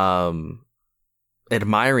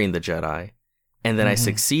admiring the Jedi, and then I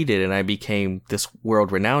succeeded and I became this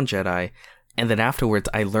world-renowned Jedi, and then afterwards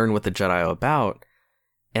I learned what the Jedi are about,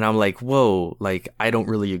 and I'm like, whoa, like, I don't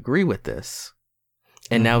really agree with this.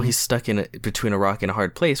 And now he's stuck between a rock and a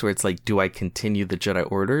hard place where it's like, do I continue the Jedi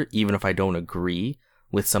Order even if I don't agree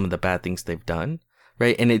with some of the bad things they've done,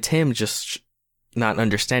 right? And it's him just not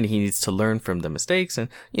understanding he needs to learn from the mistakes and,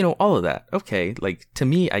 you know, all of that. Okay, like, to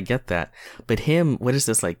me, I get that. But him, what is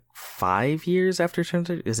this, like 5 years after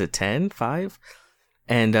turn? Is it 10? 5?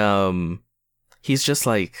 And he's just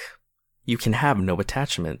like, you can have no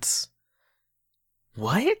attachments.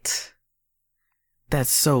 What?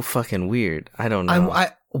 That's so fucking weird. I don't know.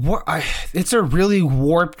 It's a really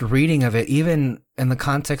warped reading of it, even in the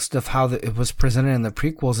context of how it was presented in the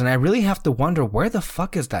prequels. And I really have to wonder, where the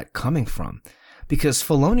fuck is that coming from? Because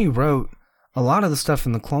Filoni wrote a lot of the stuff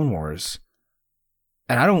in the Clone Wars,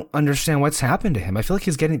 and I don't understand what's happened to him. I feel like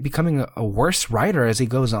he's becoming a worse writer as he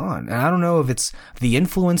goes on. And I don't know if it's the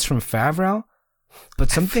influence from Favreau, but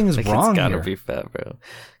something is wrong here. It's gotta be Favreau,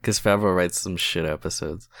 because Favreau writes some shit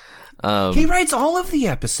episodes. He writes all of the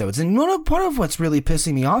episodes, and part of what's really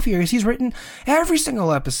pissing me off here is he's written every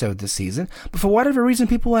single episode this season, but for whatever reason,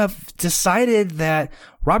 people have decided that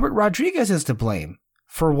Robert Rodriguez is to blame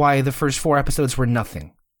for why the first 4 episodes were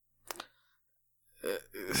nothing.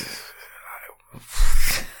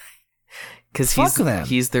 Because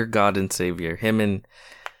he's their god and savior. Him and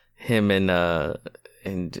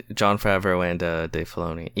Jon Favreau and Dave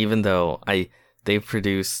Filoni. Even though they've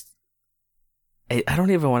produced, I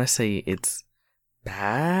don't even want to say it's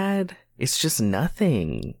bad. It's just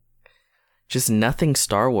nothing. Just nothing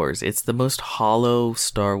Star Wars. It's the most hollow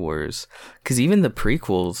Star Wars. Because even the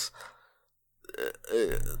prequels,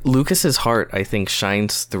 Lucas's heart, I think,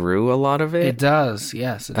 shines through a lot of it. It does.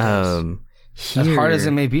 Yes, it does. As hard as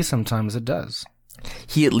it may be sometimes, it does.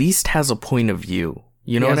 He at least has a point of view.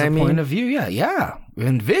 You know what I mean? Point of view, yeah.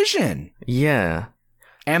 And vision. Yeah.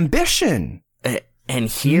 Ambition. And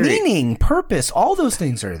here, meaning, purpose, all those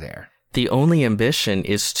things are there. The only ambition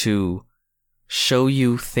is to show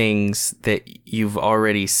you things that you've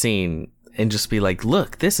already seen and just be like,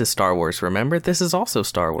 look, this is Star Wars, remember? This is also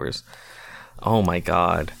Star Wars. Oh my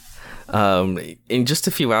God. In just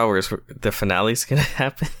a few hours, the finale's going to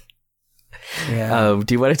happen. Yeah.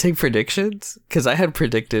 Do you want to take predictions? Because I had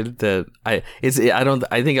predicted that I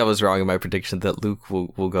think I was wrong in my prediction that Luke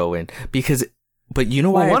will go in, but you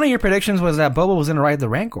know why? Well, one of your predictions was that Boba was going to ride the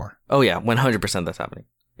Rancor. Oh yeah, 100% that's happening.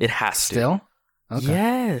 It has to. Still? Okay.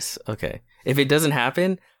 Yes. Okay. If it doesn't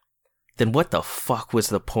happen, then what the fuck was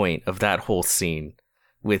the point of that whole scene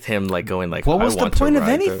with him like going like, what was the point of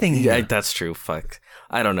anything here? Yeah, that's true. Fuck.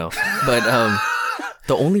 I don't know. But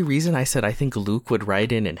the only reason I said I think Luke would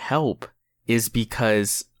ride in and help is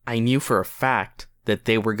because I knew for a fact that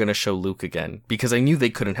they were going to show Luke again, because I knew they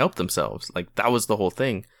couldn't help themselves. Like, that was the whole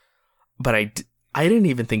thing. But I didn't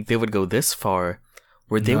even think they would go this far,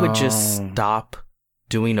 where they would just stop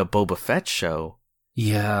doing a Boba Fett show.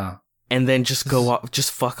 Yeah. And then just go off,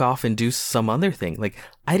 just fuck off and do some other thing. Like,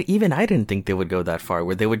 I didn't think they would go that far,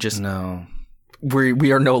 where they would just... No.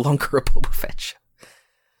 We are no longer a Boba Fett show.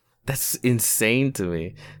 That's insane to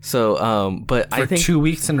me. So, but I think... For 2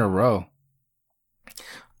 weeks in a row.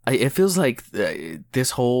 It feels like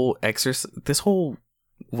this whole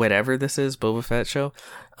whatever this is, Boba Fett show,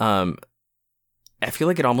 I feel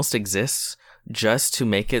like it almost exists just to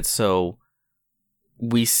make it so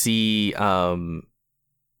we see the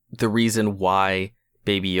reason why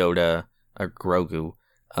Baby Yoda or Grogu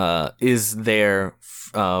is there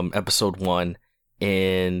episode 1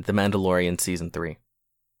 in The Mandalorian season 3.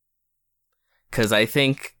 Because I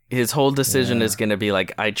think his whole decision is going to be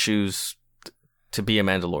like, I choose to be a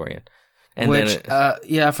Mandalorian. And which,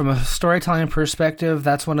 then from a storytelling perspective,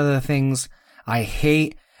 that's one of the things I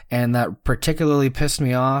hate and that particularly pissed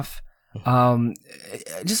me off.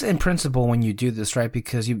 Just in principle when you do this, right?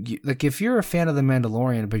 Because you like, if you're a fan of The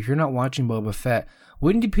Mandalorian, but you're not watching Boba Fett,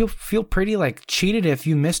 wouldn't you feel pretty like cheated if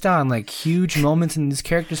you missed out on like huge moments in these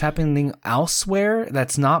characters happening elsewhere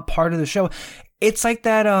that's not part of the show? It's like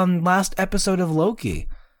that last episode of Loki.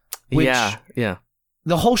 Which yeah.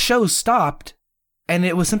 The whole show stopped and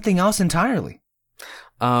it was something else entirely.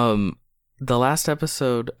 The last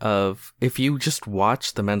episode of, if you just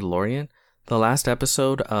watch The Mandalorian, the last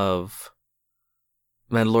episode of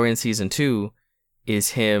Mandalorian season 2 is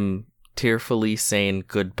him tearfully saying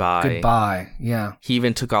goodbye. Goodbye, yeah. He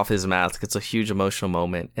even took off his mask. It's a huge emotional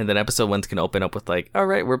moment. And then episode 1's can open up with like, all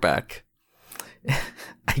right, we're back.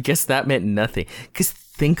 I guess that meant nothing. Because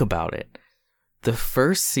think about it. The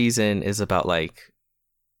first season is about like,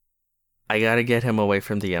 I gotta get him away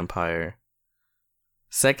from the Empire.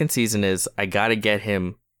 Second season is, I gotta get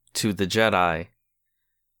him to the Jedi.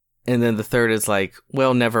 And then the third is like,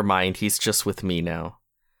 well, never mind. He's just with me now.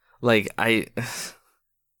 Like,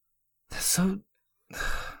 So...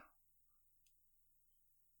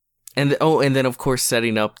 And then of course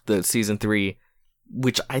setting up the season 3,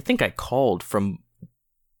 which I think I called from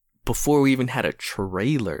before we even had a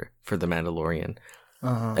trailer for The Mandalorian,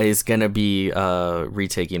 is gonna be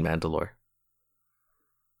retaking Mandalore.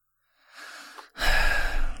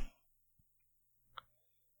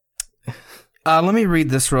 Let me read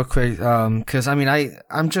this real quick, because I mean,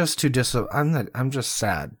 I'm just too I'm just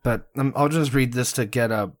sad, but I'll just read this to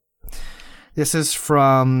get up. This is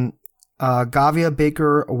from Gavia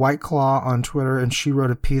Baker Whiteclaw on Twitter, and she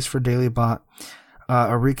wrote a piece for DailyBot,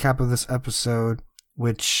 a recap of this episode,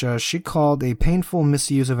 which she called a painful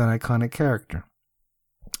misuse of an iconic character.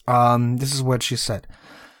 This is what she said.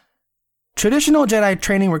 Traditional Jedi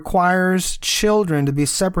training requires children to be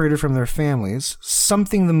separated from their families,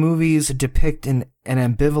 something the movies depict in an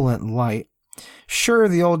ambivalent light. Sure,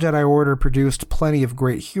 the old Jedi Order produced plenty of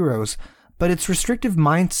great heroes, but its restrictive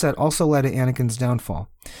mindset also led to Anakin's downfall.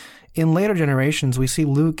 In later generations, we see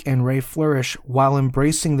Luke and Rey flourish while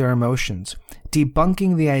embracing their emotions,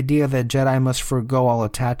 debunking the idea that Jedi must forgo all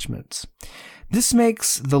attachments. This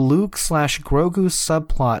makes the Luke/Grogu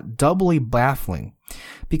subplot doubly baffling,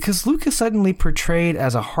 because Luke is suddenly portrayed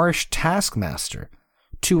as a harsh taskmaster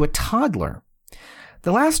to a toddler.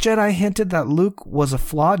 The Last Jedi hinted that Luke was a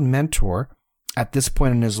flawed mentor at this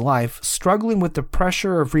point in his life, struggling with the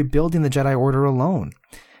pressure of rebuilding the Jedi Order alone.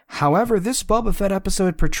 However, this Boba Fett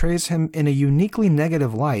episode portrays him in a uniquely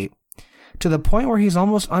negative light, to the point where he's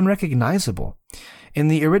almost unrecognizable. In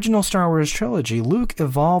the original Star Wars trilogy, Luke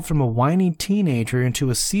evolved from a whiny teenager into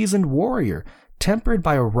a seasoned warrior, tempered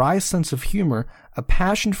by a wry sense of humor, a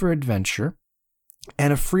passion for adventure,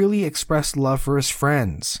 and a freely expressed love for his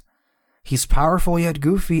friends. He's powerful yet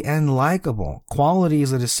goofy and likable,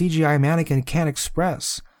 qualities that a CGI mannequin can't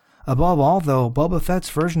express. Above all, though, Boba Fett's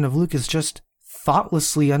version of Luke is just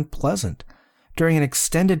thoughtlessly unpleasant. During an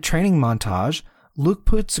extended training montage, Luke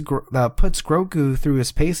puts Grogu through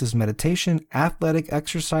his paces: meditation, athletic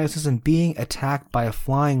exercises, and being attacked by a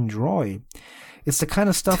flying droid. It's the kind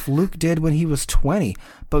of stuff Luke did when he was 20,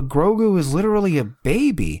 but Grogu is literally a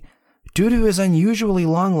baby. Due to his unusually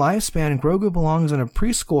long lifespan, Grogu belongs in a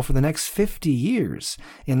preschool for the next 50 years.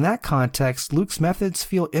 In that context, Luke's methods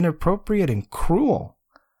feel inappropriate and cruel.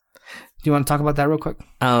 Do you want to talk about that real quick?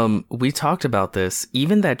 We talked about this.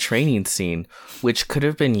 Even that training scene, which could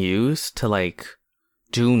have been used to like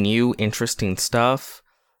do new interesting stuff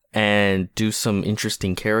and do some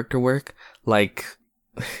interesting character work. Like,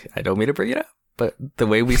 I don't mean to bring it up, but the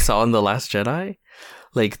way we saw in The Last Jedi,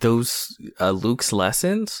 like those Luke's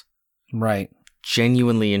lessons, right?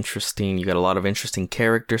 Genuinely interesting. You got a lot of interesting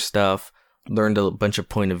character stuff. learned a bunch of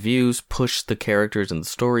point of views, pushed the characters and the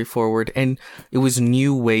story forward, and it was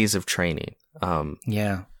new ways of training.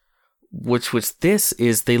 Which was this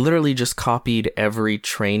is they literally just copied every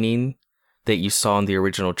training that you saw in the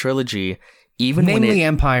original trilogy, even mainly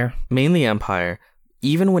Empire,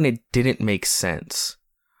 even when it didn't make sense.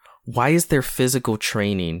 Why is there physical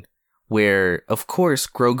training where, of course,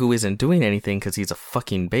 Grogu isn't doing anything because he's a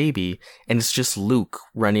fucking baby, and it's just Luke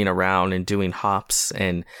running around and doing hops,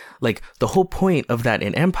 and like the whole point of that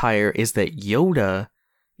in Empire is that Yoda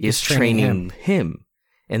is training him,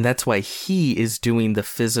 and that's why he is doing the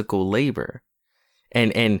physical labor.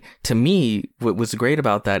 And to me, what was great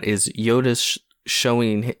about that is Yoda's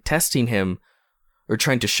testing him, or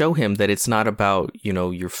trying to show him that it's not about, you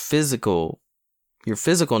know, your physicalness.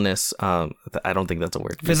 I don't think that's a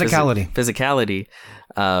word. Physicality.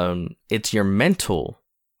 It's your mental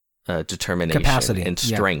determination, capacity, and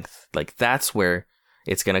strength. Yeah. Like that's where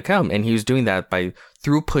it's gonna come. And he was doing that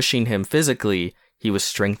through pushing him physically. He was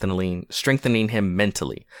strengthening him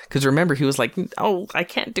mentally. Because remember, he was like, "Oh, I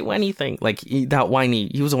can't do anything." Like he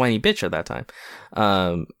was a whiny bitch at that time.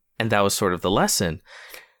 And that was sort of the lesson.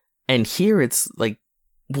 And here it's like,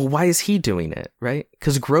 well, why is he doing it, right?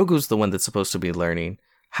 Because Grogu's the one that's supposed to be learning.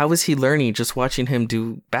 How is he learning just watching him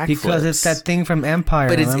do backflips? Because it's that thing from Empire.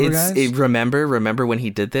 But remember when he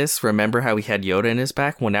did this? Remember how he had Yoda in his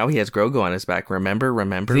back? Well, now he has Grogu on his back. Remember.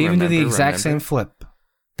 They even do the exact same flip.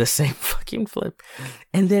 The same fucking flip.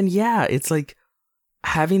 And then, it's like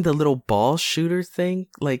having the little ball shooter thing.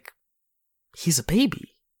 Like, he's a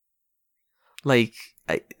baby. Like,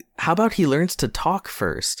 how about he learns to talk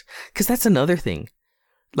first? Because that's another thing.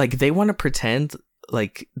 Like, they want to pretend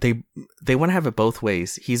like they want to have it both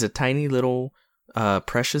ways. He's a tiny little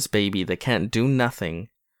precious baby that can't do nothing,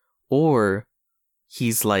 or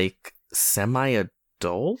he's like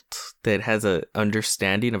semi-adult that has a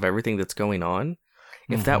understanding of everything that's going on.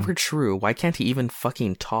 If that were true, why can't he even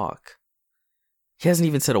fucking talk? He hasn't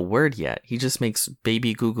even said a word yet. He just makes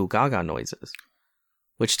baby goo goo gaga noises,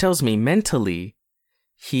 which tells me mentally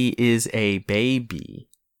he is a baby.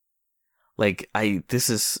 Like,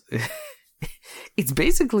 it's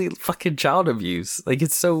basically fucking child abuse. Like,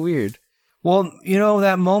 it's so weird. Well, you know,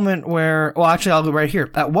 that moment where, well, actually, I'll go right here.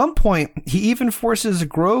 At one point, he even forces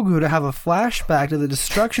Grogu to have a flashback to the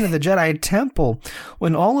destruction of the Jedi Temple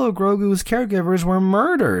when all of Grogu's caregivers were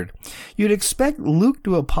murdered. You'd expect Luke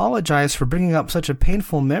to apologize for bringing up such a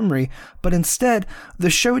painful memory, but instead, the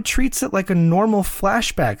show treats it like a normal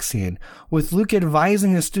flashback scene, with Luke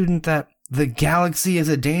advising a student that the galaxy is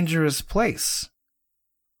a dangerous place.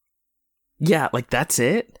 Yeah, like that's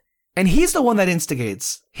it. And he's the one that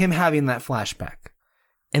instigates him having that flashback.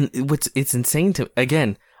 And it's insane to,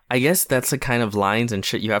 again, I guess that's the kind of lines and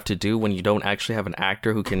shit you have to do when you don't actually have an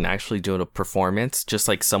actor who can actually do a performance, just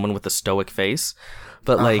like someone with a stoic face.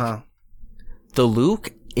 But like the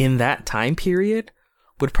Luke in that time period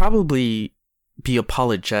would probably be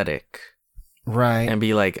apologetic. Right. And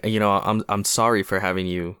be like, you know, I'm sorry for having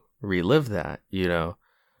you relive that, you know.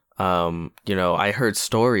 I heard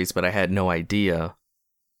stories, but I had no idea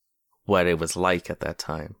what it was like at that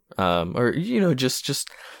time. Or, you know, just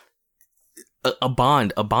a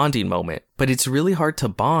bonding moment. But it's really hard to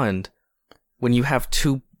bond when you have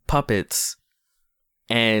two puppets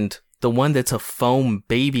and the one that's a foam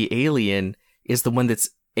baby alien is the one that's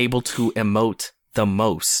able to emote the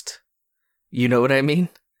most. You know what I mean?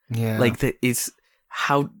 Yeah. Like,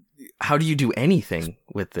 how do you do anything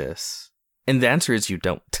with this? And the answer is you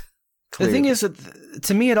don't. Clearly. The thing is that,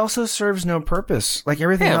 to me, it also serves no purpose. Like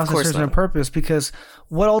everything else, it serves no purpose, because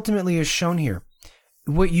what ultimately is shown here,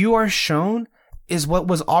 what you are shown is what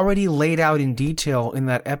was already laid out in detail in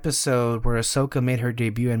that episode where Ahsoka made her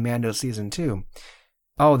debut in Mando Season 2.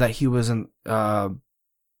 Oh, that he was on the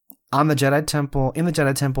Jedi Temple,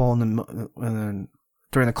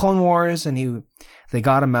 during the Clone Wars, and they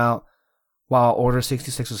got him out while Order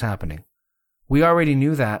 66 was happening. We already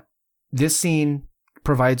knew that. This scene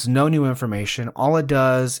provides no new information. All it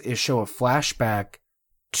does is show a flashback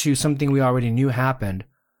to something we already knew happened.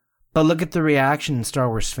 But look at the reaction in Star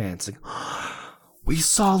Wars fans. Like, we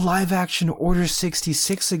saw live action Order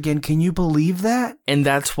 66 again. Can you believe that? And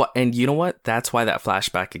you know what? That's why that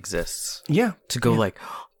flashback exists. Yeah. To go like,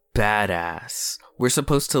 badass. We're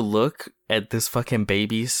supposed to look at this fucking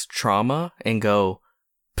baby's trauma and go,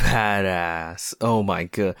 badass. Oh my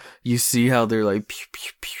god. You see how they're like pew,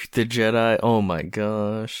 pew, pew, the Jedi? Oh my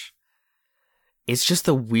gosh. It's just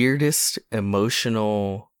the weirdest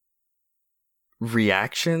emotional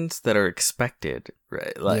reactions that are expected,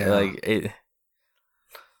 right? Like it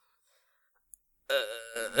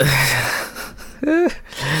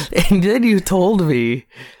and then you told me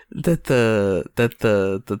that the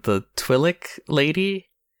Twi'lek lady,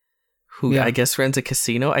 who I guess runs a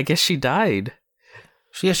casino, I guess she died.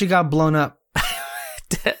 She got blown up.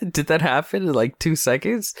 Did that happen in like 2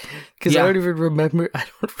 seconds? Because I don't even remember. I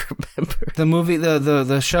don't remember. The movie,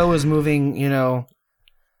 the show is moving,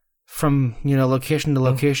 from location to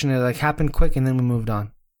location. It like happened quick, and then we moved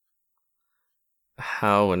on.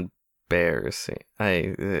 How embarrassing!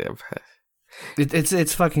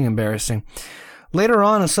 It's fucking embarrassing. Later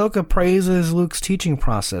on, Ahsoka praises Luke's teaching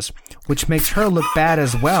process, which makes her look bad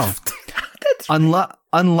as well.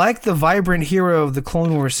 Unlike the vibrant hero of the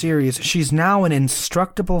Clone Wars series, she's now an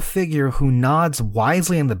instructable figure who nods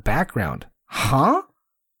wisely in the background. Huh?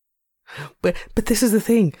 But this is the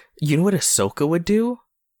thing. You know what Ahsoka would do?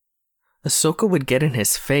 Ahsoka would get in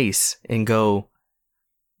his face and go,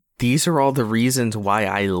 "These are all the reasons why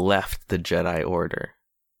I left the Jedi Order.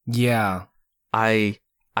 Yeah. I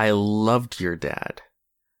loved your dad.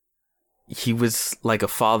 He was like a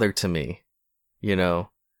father to me,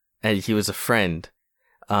 and he was a friend.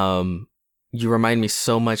 You remind me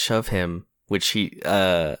so much of him," which she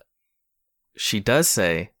does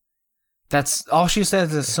say. That's all she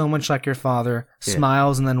says is "so much like your father,"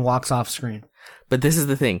 smiles, and then walks off screen. But this is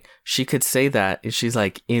the thing. She could say that. She's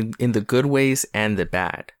like, in the good ways and the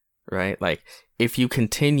bad, right? Like, if you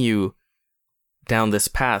continue down this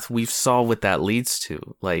path, we saw what that leads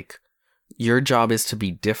to. Like, your job is to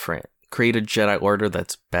be different. Create a Jedi Order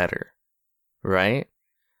that's better, right?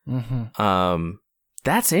 Mm-hmm.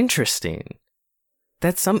 That's interesting.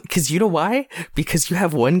 That's because you know why? Because you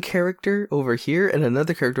have one character over here and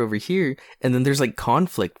another character over here, and then there's like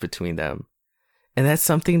conflict between them, and that's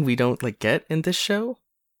something we don't like get in this show.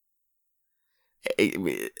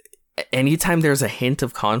 Anytime there's a hint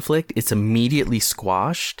of conflict, it's immediately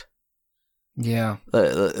squashed. Yeah.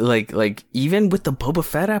 Like even with the Boba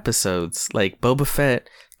Fett episodes, like Boba Fett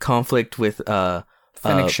conflict with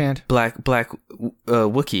Fennec Shand, Black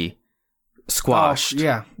Wookiee, squashed.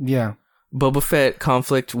 Oh, yeah. Boba Fett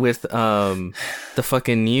conflict with the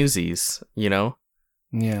fucking Newsies, Yeah.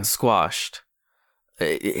 Squashed.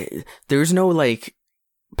 There's no like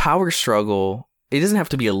power struggle. It doesn't have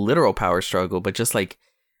to be a literal power struggle, but just like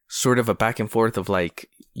sort of a back and forth of like,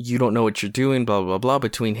 you don't know what you're doing, blah, blah, blah,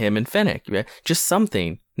 between him and Fennec. Just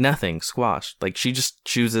something. Nothing. Squashed. Like, she just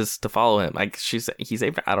chooses to follow him. Like, he's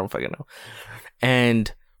I don't fucking know.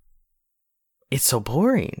 And it's so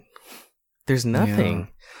boring. There's nothing. Yeah.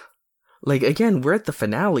 Like, again, we're at the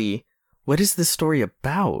finale. What is this story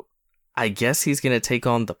about? I guess he's going to take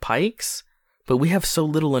on the Pikes, but we have so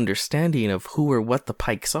little understanding of who or what the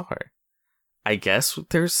Pikes are. I guess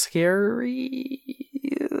they're scary.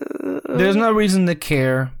 There's no reason to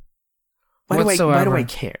care. Why do I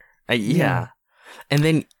care? Yeah. And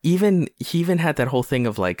then he even had that whole thing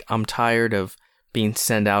of like, I'm tired of being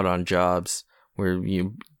sent out on jobs where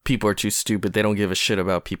people are too stupid. They don't give a shit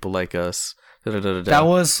about people like us. That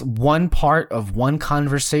was one part of one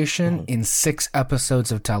conversation in 6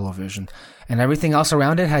 episodes of television, and everything else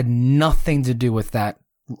around it had nothing to do with that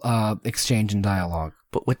exchange and dialogue.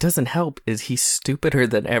 But what doesn't help is he's stupider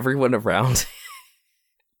than everyone around.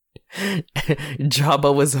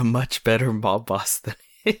 Jabba was a much better mob boss than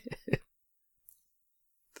him.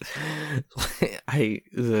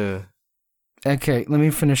 Okay, let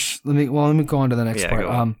me finish. Let me go on to the next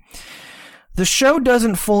part. The show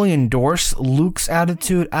doesn't fully endorse Luke's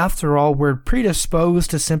attitude. After all, we're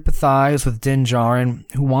predisposed to sympathize with Din Djarin,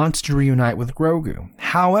 who wants to reunite with Grogu.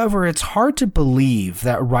 However, it's hard to believe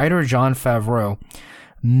that writer Jon Favreau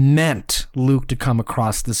meant Luke to come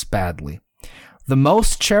across this badly. The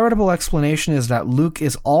most charitable explanation is that Luke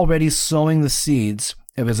is already sowing the seeds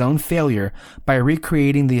of his own failure by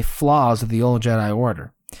recreating the flaws of the old Jedi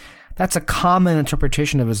Order. That's a common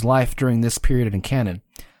interpretation of his life during this period in canon.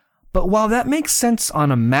 But while that makes sense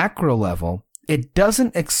on a macro level, it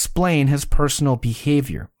doesn't explain his personal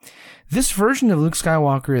behavior. This version of Luke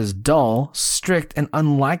Skywalker is dull, strict, and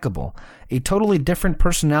unlikable, a totally different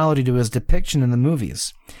personality to his depiction in the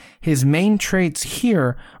movies. His main traits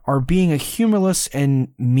here are being a humorless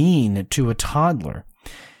and mean to a toddler.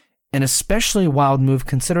 An especially wild move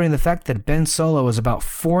considering the fact that Ben Solo is about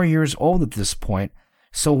 4 years old at this point.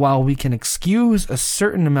 So while we can excuse a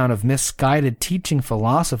certain amount of misguided teaching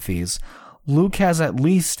philosophies, Luke has at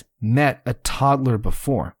least met a toddler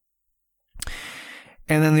before.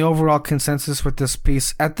 And then the overall consensus with this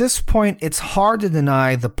piece. At this point, it's hard to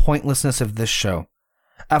deny the pointlessness of this show.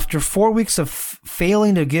 After 4 weeks of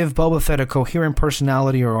failing to give Boba Fett a coherent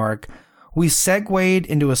personality or arc, we segued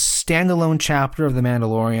into a standalone chapter of The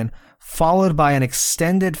Mandalorian, followed by an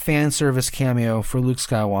extended fan service cameo for Luke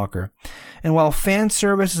Skywalker. And while fan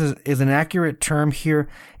service is an accurate term here,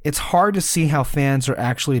 it's hard to see how fans are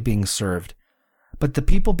actually being served. But the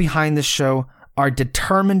people behind this show are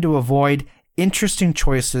determined to avoid interesting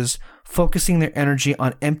choices, focusing their energy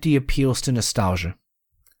on empty appeals to nostalgia.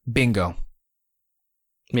 Bingo.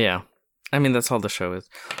 Yeah. I mean, that's all the show is.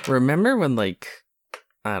 Remember when, like,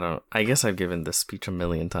 I guess I've given this speech a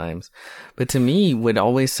million times, but to me, what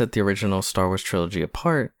always set the original Star Wars trilogy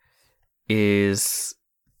apart is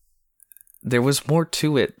there was more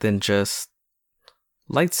to it than just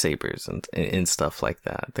lightsabers and stuff like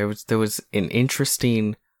that. There was an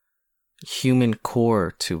interesting human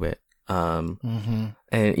core to it. And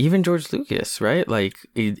even George Lucas, right? Like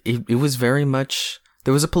it was very much,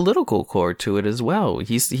 there was a political core to it as well.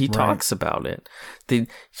 He right. talks about it.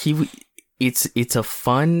 It's a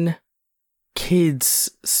fun kids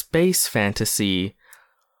space fantasy,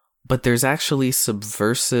 but there's actually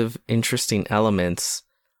subversive, interesting elements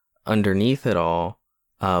underneath it all.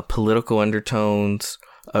 Political undertones,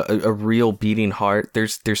 a real beating heart.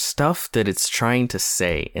 There's stuff that it's trying to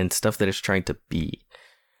say and stuff that it's trying to be.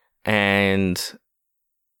 And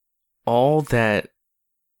all that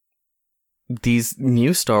these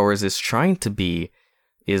new Star Wars is trying to be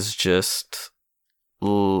is just,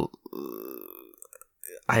 I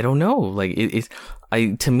don't know. Like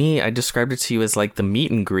to me, I described it to you as like the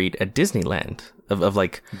meet and greet at Disneyland of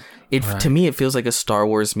like it. Right. To me, it feels like a Star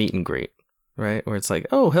Wars meet and greet, right? Where it's like,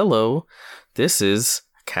 oh, hello, this is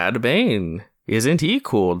Cad Bane. Isn't he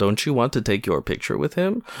cool? Don't you want to take your picture with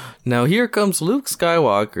him? Now here comes Luke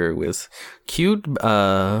Skywalker with cute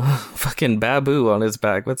fucking Babu on his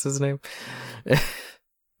back. What's his name?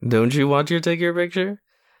 Don't you want to take your picture?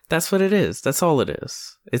 That's what it is. That's all it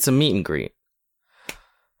is. It's a meet and greet.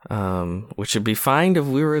 Which would be fine if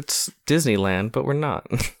we were at Disneyland, but we're not.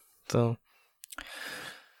 So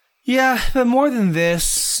yeah, but more than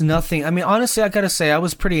this, nothing. I mean, honestly, I gotta say, I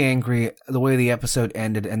was pretty angry the way the episode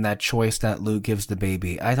ended and that choice that Luke gives the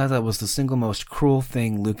baby. I thought that was the single most cruel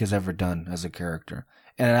thing Luke has ever done as a character.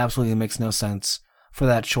 And it absolutely makes no sense for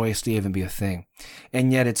that choice to even be a thing.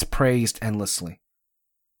 And yet it's praised endlessly.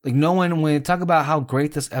 Like, no one, when they talk about how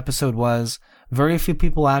great this episode was, very few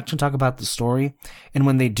people actually talk about the story. And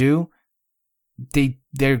when they do,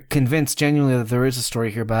 they're convinced genuinely that there is a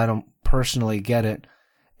story here, but I don't personally get it.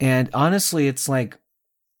 And honestly, it's like,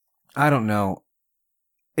 I don't know.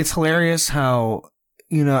 It's hilarious how,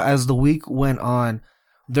 as the week went on,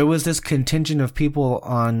 there was this contingent of people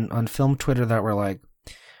on film Twitter that were like,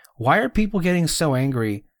 why are people getting so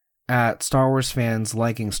angry at Star Wars fans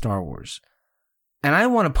liking Star Wars? And I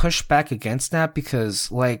want to push back against that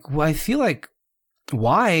because, like, I feel like the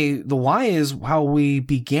why is how we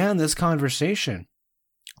began this conversation.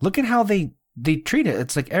 Look at how they treat it.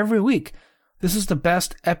 It's like every week, this is the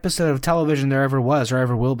best episode of television there ever was or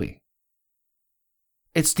ever will be.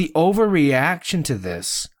 It's the overreaction to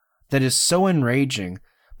this that is so enraging,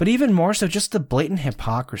 but even more so just the blatant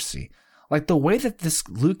hypocrisy. Like the way that this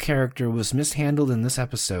Luke character was mishandled in this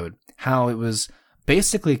episode, how it was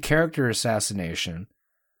basically character assassination.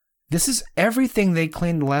 This is everything they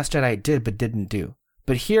claimed The Last Jedi did but didn't do.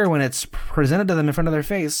 But here, when it's presented to them in front of their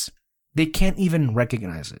face, they can't even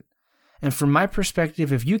recognize it. And from my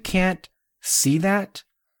perspective, if you can't see that,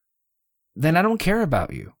 then I don't care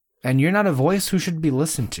about you. And you're not a voice who should be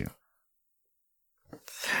listened to.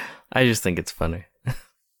 I just think it's funny.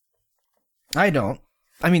 I don't.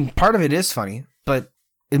 I mean, part of it is funny, but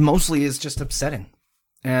it mostly is just upsetting.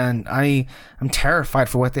 And I'm terrified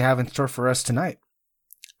for what they have in store for us tonight.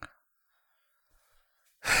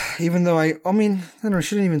 Even though I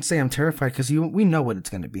shouldn't even say I'm terrified because we know what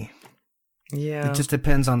it's going to be. Yeah. It just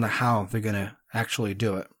depends on the how they're going to actually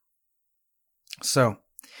do it. So,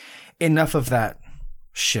 enough of that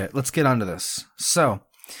shit. Let's get on to this. So,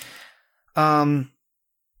 the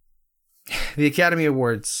Academy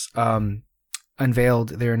Awards unveiled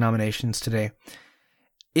their nominations today.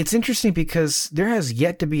 It's interesting because there has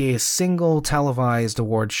yet to be a single televised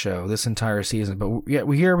award show this entire season, but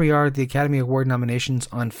here we are at the Academy Award nominations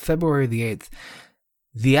on February the 8th.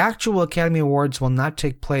 The actual Academy Awards will not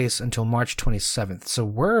take place until March 27th, so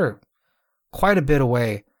we're quite a bit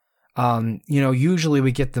away. Usually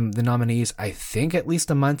we get the nominees, I think, at least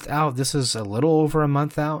a month out. This is a little over a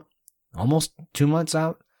month out, almost 2 months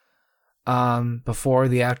out, before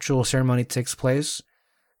the actual ceremony takes place.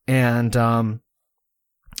 And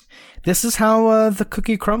this is how the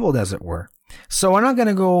cookie crumbled, as it were. So I'm not going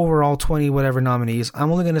to go over all 20 whatever nominees.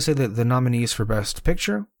 I'm only going to say that the nominees for Best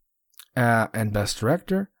Picture and Best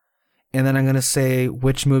Director and then I'm going to say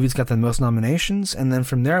which movies got the most nominations, and then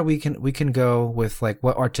from there we can go with like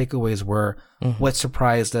what our takeaways were, what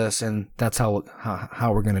surprised us, and that's how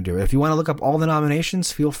we're going to do it. If you want to look up all the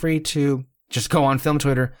nominations, feel free to just go on Film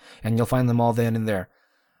Twitter, and you'll find them all then and there.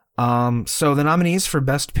 So the nominees for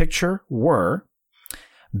Best Picture were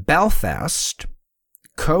Belfast,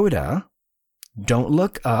 Coda, Don't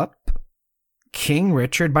Look Up, King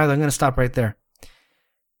Richard. By the way, I'm going to stop right there.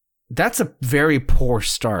 That's a very poor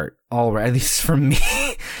start, all right, at least for me.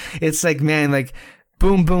 It's like, man, like,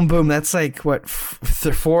 boom, boom, boom. That's like, what,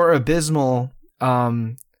 four abysmal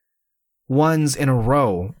ones in a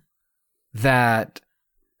row that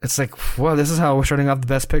it's like, well, this is how we're starting off the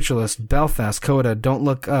Best Picture list. Belfast, Coda, Don't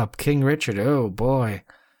Look Up, King Richard. Oh, boy.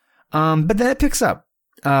 But then it picks up.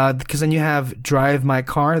 Because then you have Drive My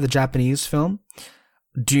Car, the Japanese film,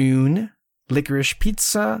 Dune, Licorice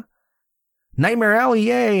Pizza, Nightmare Alley,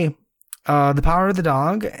 yay, The Power of the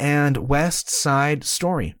Dog, and West Side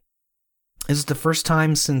Story. This is the first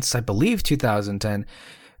time since, I believe, 2010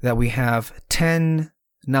 that we have 10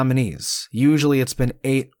 nominees. Usually it's been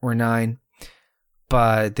 8 or 9.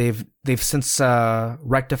 But they've since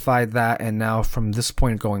rectified that, and now from this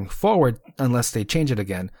point going forward, unless they change it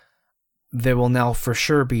again, there will now for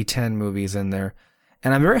sure be 10 movies in there.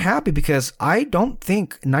 And I'm very happy because I don't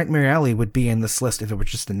think Nightmare Alley would be in this list if it were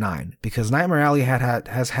just a 9, because Nightmare Alley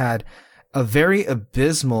has had a very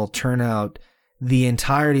abysmal turnout the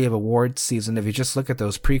entirety of awards season. If you just look at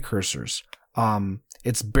those precursors,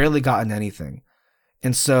 it's barely gotten anything.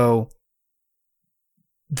 And so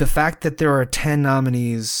the fact that there are 10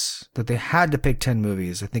 nominees, that they had to pick 10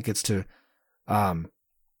 movies, I think it's to,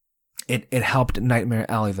 it helped Nightmare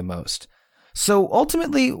Alley the most. So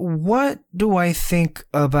ultimately, what do I think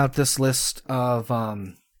about this list of,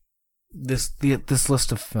 this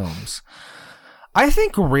list of films? I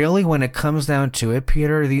think really when it comes down to it,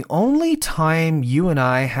 Peter, the only time you and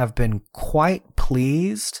I have been quite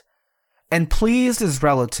pleased, and pleased is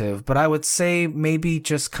relative, but I would say maybe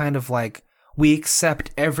just kind of like, we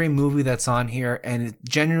accept every movie that's on here, and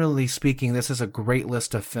generally speaking, this is a great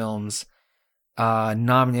list of films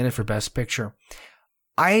nominated for Best Picture.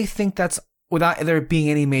 I think that's without there being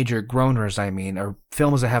any major groaners, or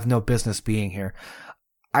films that have no business being here.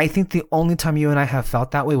 I think the only time you and I have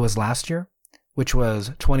felt that way was last year, which was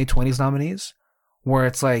 2020's nominees, where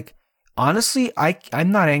it's like, honestly,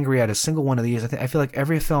 I'm not angry at a single one of these. I feel like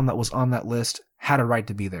every film that was on that list had a right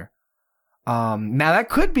to be there. Now that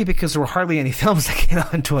could be because there were hardly any films that came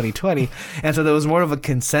out in 2020, and so there was more of a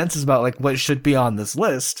consensus about like what should be on this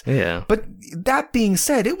list. Yeah. But that being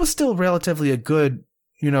said, it was still relatively a good,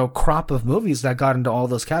 crop of movies that got into all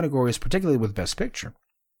those categories, particularly with Best Picture.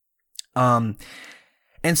 And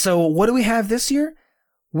so what do we have this year?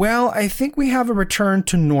 Well, I think we have a return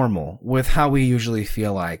to normal with how we usually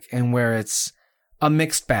feel like, and where it's a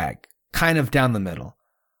mixed bag, kind of down the middle,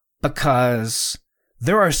 because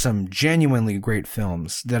there are some genuinely great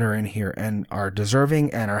films that are in here and are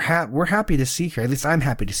deserving and we're happy to see here. At least I'm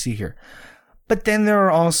happy to see here. But then there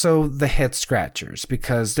are also the head scratchers,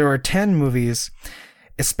 because there are 10 movies,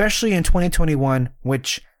 especially in 2021,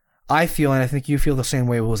 which I feel, and I think you feel the same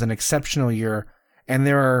way, was an exceptional year. And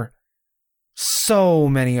there are so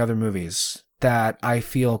many other movies that I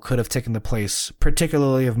feel could have taken the place,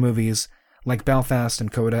 particularly of movies like Belfast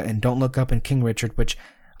and Coda and Don't Look Up and King Richard, which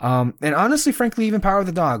and honestly, frankly, even Power of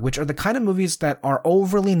the Dog, which are the kind of movies that are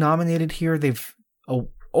overly nominated here. They've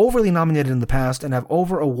overly nominated in the past and have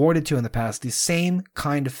over awarded to in the past, the same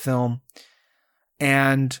kind of film.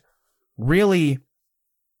 And really,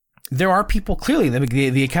 there are people, clearly,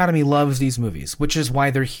 the Academy loves these movies, which is why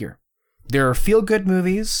they're here. They're feel-good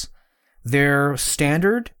movies. They're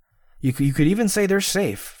standard. You could even say they're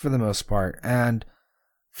safe for the most part. And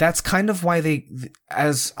that's kind of why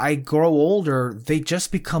as I grow older, they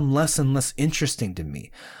just become less and less interesting to me.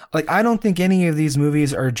 Like, I don't think any of these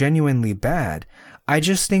movies are genuinely bad. I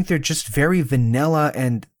just think they're just very vanilla,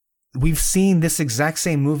 and we've seen this exact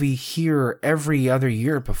same movie here every other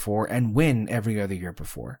year before and win every other year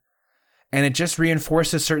before. And it just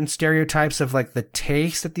reinforces certain stereotypes of like the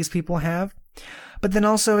taste that these people have. But then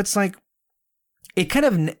also it's like,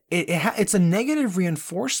 it's a negative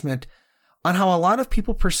reinforcement on how a lot of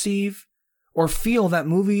people perceive or feel that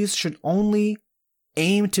movies should only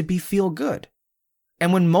aim to be feel good.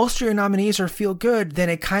 And when most of your nominees are feel good, then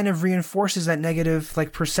it kind of reinforces that negative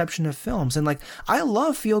like perception of films. And like, I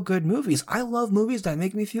love feel good movies. I love movies that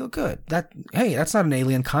make me feel good. That's not an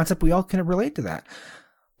alien concept. We all can relate to that.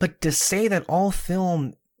 But to say that all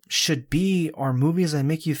film should be or movies that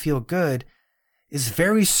make you feel good is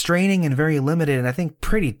very straining and very limited, and I think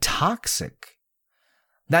pretty toxic.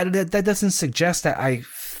 That doesn't suggest that I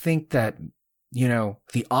think that,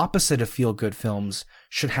 the opposite of feel-good films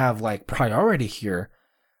should have like priority here,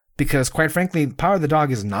 because quite frankly, Power of the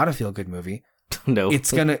Dog is not a feel-good movie. No.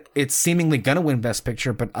 It's seemingly gonna win Best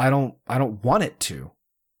Picture, but I don't want it to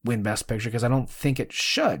win Best Picture because I don't think it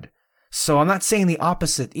should. So I'm not saying the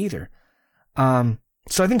opposite either.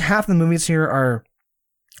 So I think half the movies here are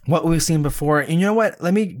what we've seen before. And you know what?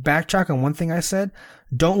 Let me backtrack on one thing I said.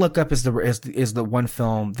 Don't Look Up is the one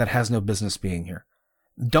film that has no business being here.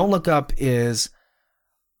 Don't Look Up is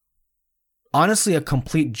honestly a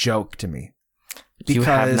complete joke to me. You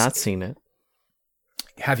have not seen it.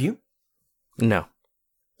 Have you? No.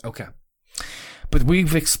 Okay. But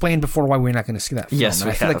we've explained before why we're not going to see that film. Yes, and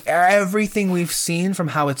we I feel have. like everything we've seen from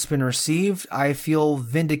how it's been received, I feel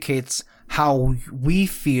vindicates how we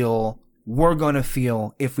feel we're going to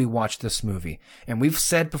feel if we watch this movie. And we've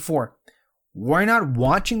said before, we're not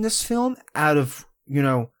watching this film out of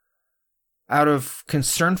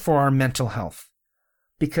concern for our mental health.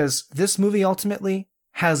 Because this movie ultimately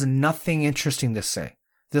has nothing interesting to say.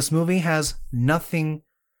 This movie has no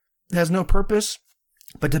purpose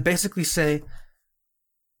but to basically say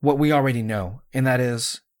what we already know, and that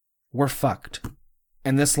is we're fucked.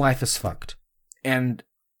 And this life is fucked. And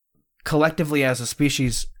collectively as a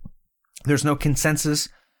species, there's no consensus.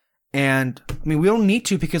 And I mean, we don't need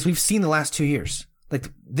to, because we've seen the last 2 years.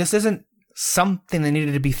 Like, this isn't something that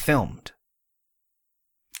needed to be filmed.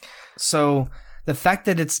 So the fact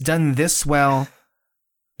that it's done this well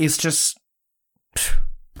is just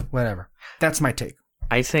whatever. That's my take.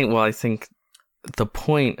 I think the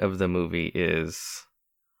point of the movie is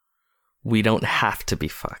we don't have to be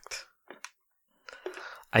fucked.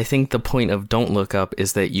 I think the point of Don't Look Up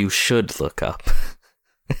is that you should look up.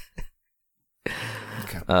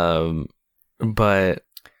 Okay. But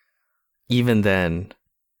even then,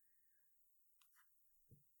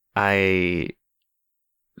 I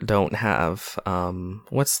don't have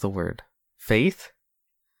what's the word? Faith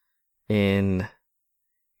in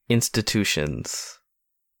institutions.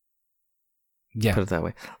 Yeah. Put it that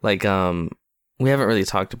way. Like, we haven't really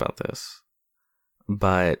talked about this,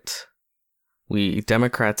 but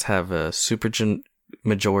Democrats have a super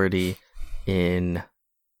majority in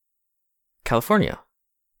California,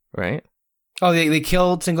 right? Oh, they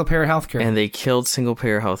killed single-payer healthcare. And they killed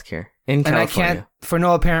single-payer healthcare in California. And I can't, for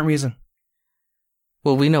no apparent reason.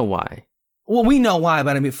 Well, we know why. Well, we know why,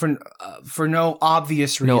 but I mean, for no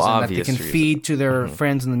obvious reason that they can feed to their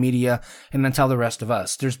friends in the media and then tell the rest of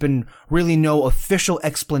us. There's been really no official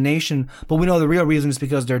explanation, but we know the real reason is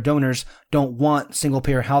because their donors don't want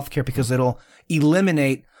single-payer healthcare because it'll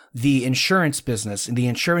eliminate the insurance business and the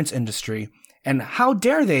insurance industry. And how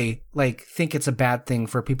dare they think it's a bad thing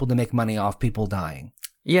for people to make money off people dying?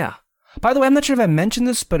 Yeah. By the way, I'm not sure if I mentioned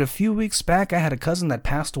this, but a few weeks back, I had a cousin that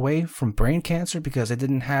passed away from brain cancer because it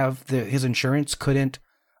didn't have his insurance couldn't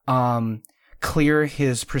clear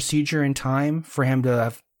his procedure in time for him to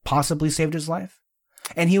have possibly saved his life.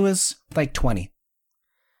 And he was 20.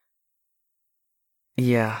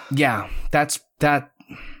 Yeah. Yeah, that's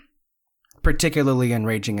particularly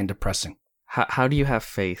enraging and depressing. How do you have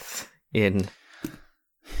faith in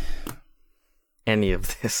any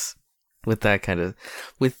of this? With that kind of,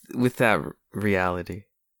 with that reality,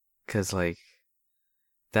 because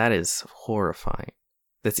that is horrifying.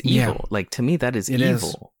 That's evil. Yeah. To me, that is it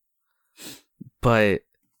evil. But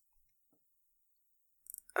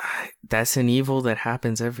that's an evil that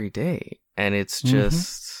happens every day, and it's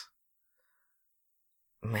just,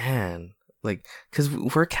 man, because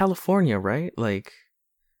we're California, right?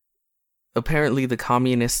 Apparently the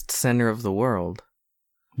communist center of the world.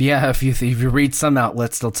 Yeah, if you read some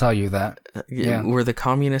outlets, they'll tell you that. Yeah. We're the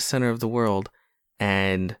communist center of the world,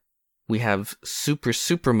 and we have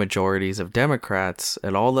super majorities of Democrats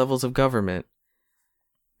at all levels of government,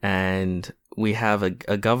 and we have a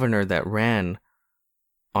governor that ran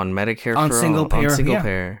on Medicare on for single all, payer, on single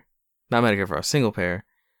payer, not Medicare for all, single payer,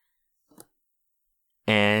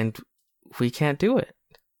 and we can't do it.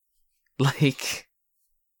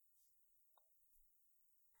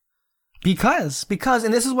 Because,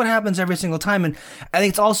 and this is what happens every single time, and I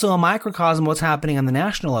think it's also a microcosm of what's happening on the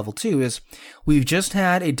national level too, is we've just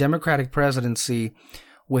had a Democratic presidency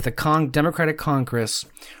with a Democratic Congress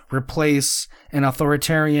replace an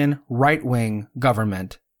authoritarian right-wing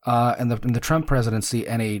government in the Trump presidency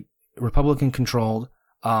and a Republican-controlled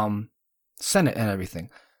Senate and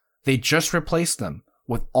everything. They just replaced them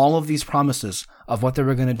with all of these promises of what they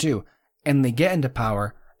were going to do, and they get into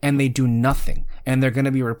power and they do nothing, and they're going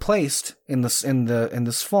to be replaced in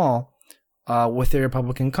this fall with a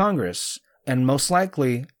Republican Congress and most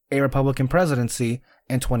likely a Republican presidency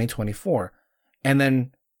in 2024. And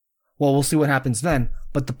then well, we'll see what happens then.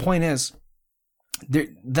 But the point is,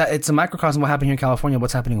 that it's a microcosm of what happened here in California,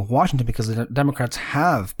 what's happening in Washington, because the Democrats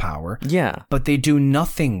have power. Yeah. But they do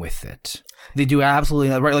nothing with it. They do absolutely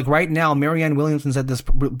right. Like right now, Marianne Williamson said this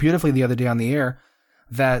beautifully the other day on the air,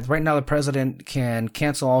 that right now the president can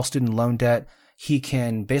cancel all student loan debt. He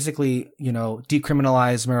can basically,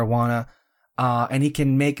 decriminalize marijuana, and he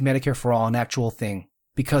can make Medicare for all an actual thing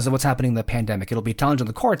because of what's happening in the pandemic. It'll be challenged in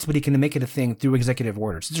the courts, but he can make it a thing through executive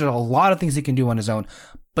orders. There's a lot of things he can do on his own,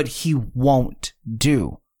 but he won't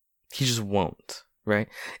do. He just won't, right?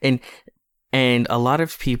 And a lot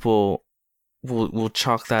of people will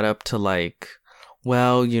chalk that up to like,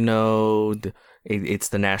 well, it's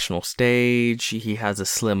the national stage. He has a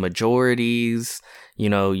slim majorities.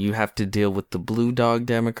 You have to deal with the blue dog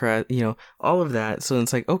Democrat, all of that. So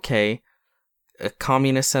it's like, okay, a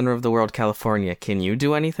communist center of the world, California, can you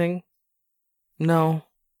do anything? No.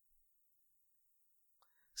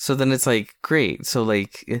 So then it's like, great. So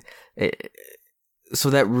like, so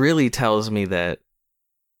that really tells me that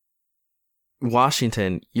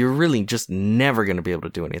Washington, you're really just never going to be able to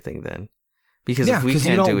do anything then. Because if we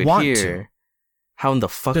can't do it here, how in the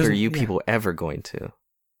fuck are you people ever going to?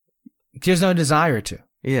 There's no desire to.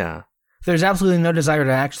 Yeah. There's absolutely no desire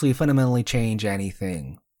to actually fundamentally change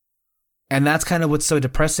anything. And that's kind of what's so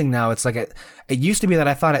depressing now. It's like it used to be that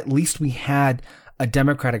I thought at least we had a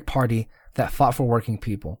Democratic Party that fought for working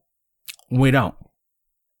people. We don't.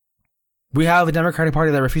 We have a Democratic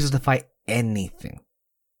Party that refuses to fight anything.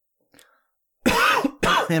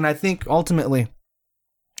 And I think ultimately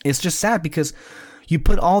it's just sad because you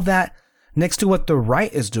put all that next to what the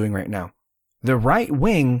right is doing right now. The right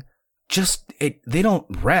wing they don't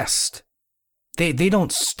rest. They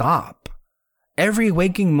don't stop. Every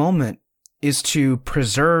waking moment is to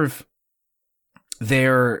preserve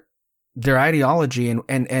their ideology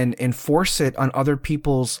and enforce it on other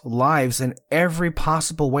people's lives in every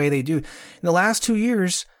possible way they do. In the last 2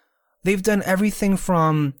 years, they've done everything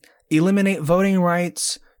from eliminate voting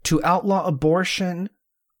rights to outlaw abortion,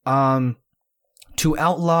 to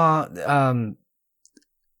outlaw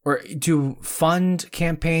or to fund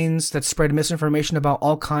campaigns that spread misinformation about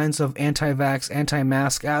all kinds of anti-vax,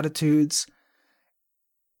 anti-mask attitudes.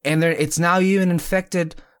 And it's now even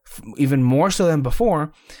infected, even more so than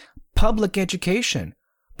before, public education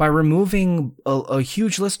by removing a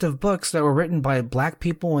huge list of books that were written by Black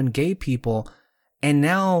people and gay people. And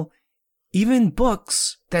now even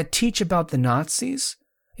books that teach about the Nazis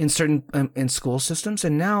in certain in school systems.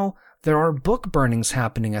 And now there are book burnings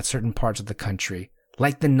happening at certain parts of the country,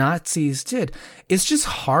 like the Nazis did. It's just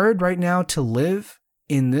hard right now to live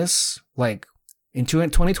in this, like, in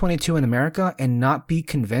 2022 in America and not be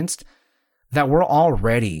convinced that we've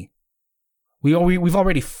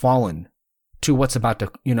already fallen to what's about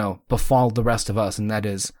to, befall the rest of us, and that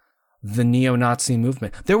is the neo-Nazi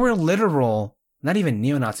movement. There were literal, not even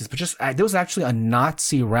neo-Nazis, but just there was actually a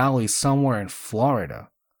Nazi rally somewhere in Florida.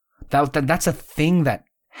 That's a thing that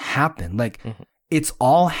happened. Like, It's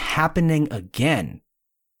all happening again.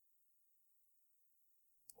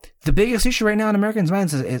 The biggest issue right now in Americans'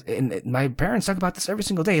 minds is, and my parents talk about this every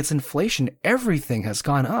single day, it's inflation. Everything has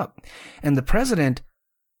gone up. And the president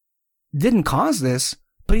didn't cause this,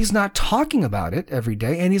 but he's not talking about it every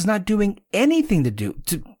day, and he's not doing anything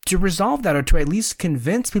to resolve that, or to at least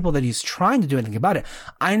convince people that he's trying to do anything about it.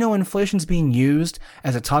 I know inflation's being used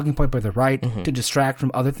as a talking point by the right to distract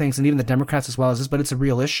from other things, and even the Democrats as well as this, but it's a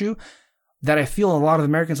real issue that I feel a lot of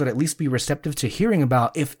Americans would at least be receptive to hearing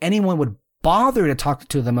about if anyone would bother to talk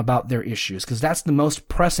to them about their issues, because that's the most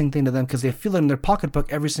pressing thing to them, because they feel it in their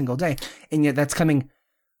pocketbook every single day, and yet it's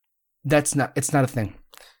not a thing.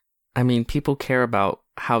 I mean, people care about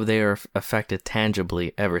how they are affected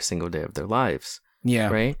tangibly every single day of their lives. Yeah.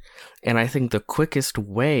 Right? And I think the quickest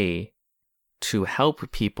way to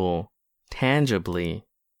help people tangibly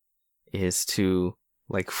is to,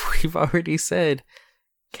 like we've already said,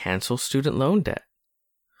 cancel student loan debt.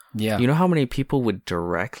 Yeah. You know how many people would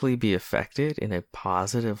directly be affected in a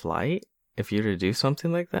positive light if you were to do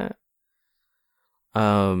something like that?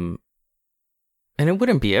 And it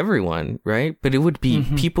wouldn't be everyone, right? But it would be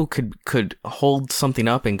people could hold something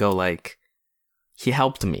up and go like, he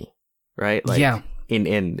helped me, right? Like, yeah.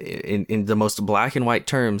 In the most black and white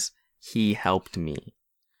terms, he helped me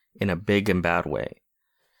in a big and bad way.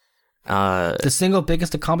 The single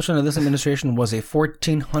biggest accomplishment of this administration was a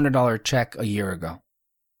 $1,400 check a year ago.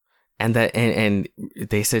 And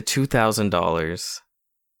they said $2,000,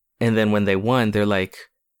 and then when they won, they're like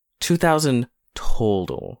 $2,000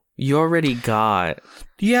 total. You already got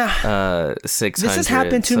 600. This has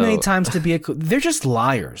happened too many times to be they're just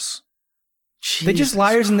liars. Jesus they're just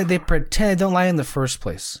liars, and they pretend they don't lie in the first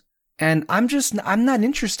place. And I'm not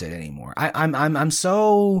interested anymore. I'm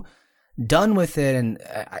so done with it, and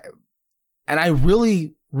I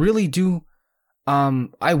really, really do.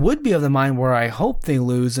 I would be of the mind where I hope they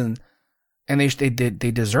lose, and they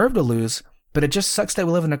deserve to lose. But it just sucks that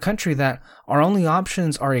we live in a country that our only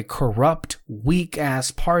options are a corrupt,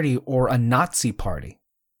 weak-ass party or a Nazi party.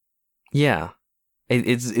 Yeah,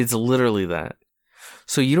 it's literally that.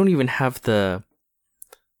 So you don't even have the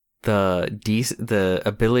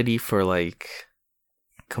ability for like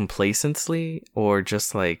complacency, or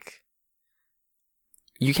just like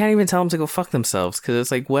you can't even tell them to go fuck themselves, because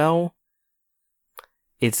it's like, well,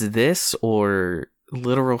 it's this or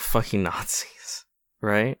literal fucking Nazis,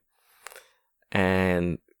 right?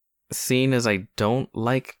 And seeing as I don't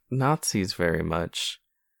like Nazis very much,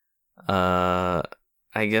 I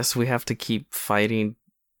guess we have to keep fighting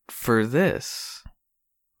for this,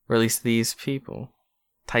 or at least these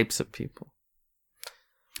types of people.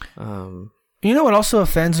 You know what also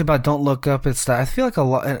offends me about Don't Look Up? It's that I feel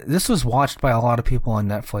like this was watched by a lot of people on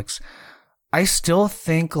Netflix. I still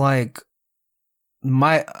think like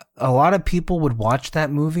a lot of people would watch that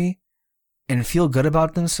movie and feel good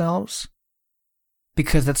about themselves,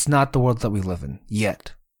 because that's not the world that we live in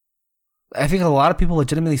yet. I think a lot of people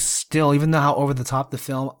legitimately still, even though how over the top the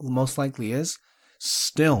film most likely is,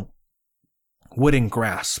 still wouldn't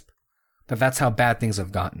grasp that that's how bad things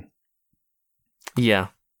have gotten. Yeah.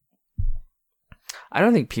 I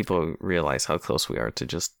don't think people realize how close we are to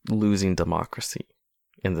just losing democracy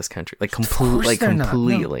in this country. Like completely.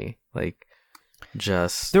 No. Like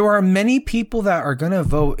just... There are many people that are going to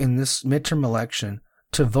vote in this midterm election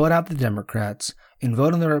to vote out the Democrats and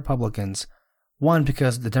vote in the Republicans. One,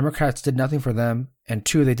 because the Democrats did nothing for them, and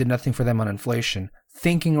two, they did nothing for them on inflation,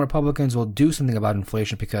 thinking Republicans will do something about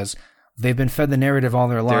inflation because they've been fed the narrative all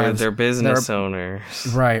their lives. They're business owners.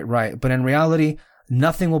 Right. But in reality,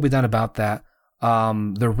 nothing will be done about that.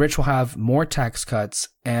 The rich will have more tax cuts,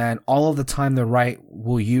 and all of the time the right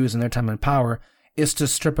will use in their time in power is to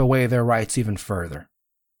strip away their rights even further.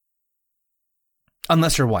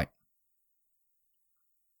 Unless you're white.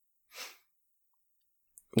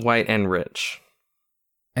 White and rich.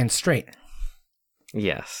 And straight.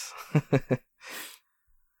 Yes.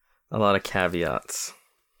 A lot of caveats.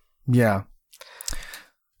 Yeah.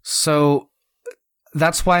 So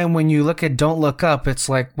that's why when you look at Don't Look Up, it's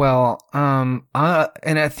like, well, and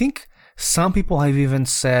I think some people have even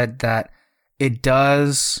said that it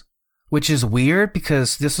does, which is weird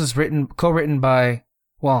because this is co-written by,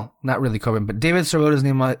 well, not really co-written, but David Sorota's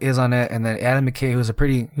name is on it, and then Adam McKay,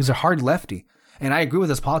 who's a hard lefty. And I agree with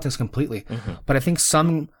his politics completely. Mm-hmm. But I think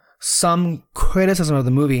some criticism of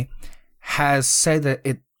the movie has said that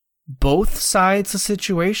it both sides the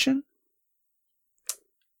situation.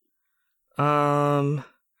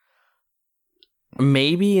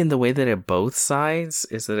 Maybe in the way that it both sides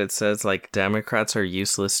is that it says like Democrats are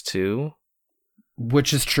useless too.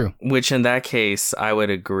 Which is true. Which in that case, I would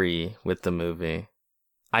agree with the movie.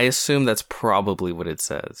 I assume that's probably what it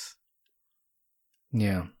says.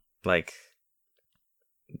 Yeah. Like,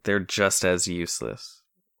 they're just as useless.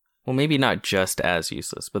 Well, maybe not just as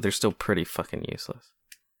useless, but they're still pretty fucking useless.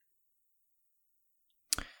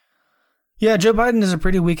 Yeah, Joe Biden is a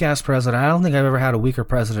pretty weak-ass president. I don't think I've ever had a weaker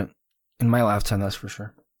president in my lifetime, that's for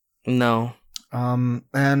sure. No. And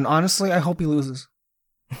honestly, I hope he loses.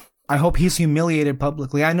 I hope he's humiliated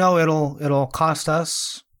publicly. I know it'll cost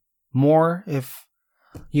us more if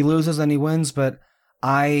he loses than he wins, but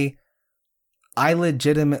I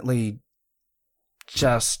legitimately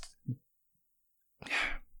I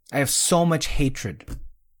have so much hatred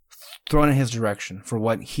thrown in his direction for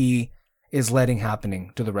what he is letting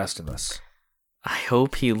happening to the rest of us. I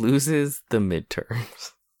hope he loses the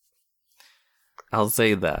midterms. I'll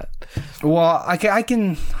say that. Well, I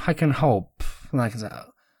can hope.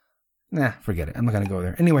 Nah, forget it. I'm not gonna go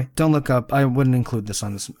there. Anyway, Don't Look Up. I wouldn't include this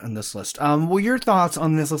on this list. Well, your thoughts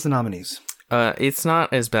on this list of nominees? It's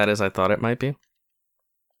not as bad as I thought it might be.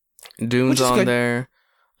 Dune's on there.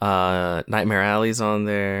 Nightmare Alley's on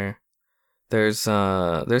there. There's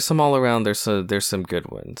some all around. There's some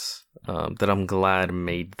good ones that I'm glad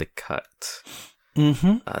made the cut.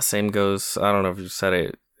 Mm-hmm. Same goes. I don't know if you said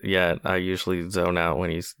it yet. I usually zone out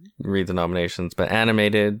when you read the nominations, but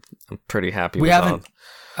animated, I'm pretty happy.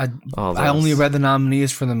 I only read the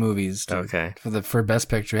nominees for the movies. Okay. For Best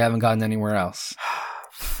Picture, I haven't gotten anywhere else.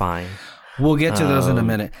 Fine. We'll get to those in a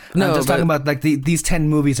minute. No, I'm just talking about like these 10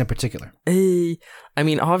 movies in particular. I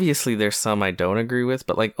mean, obviously there's some I don't agree with,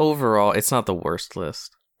 but like overall, it's not the worst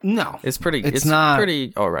list. No, it's pretty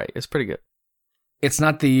all right. It's pretty good. It's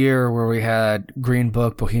not the year where we had Green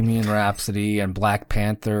Book, Bohemian Rhapsody, and Black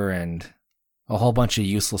Panther, and a whole bunch of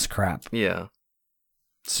useless crap. Yeah.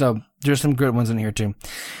 So there's some good ones in here too.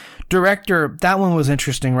 Director, that one was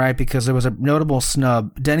interesting, right? Because there was a notable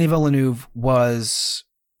snub. Denis Villeneuve was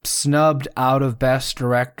snubbed out of Best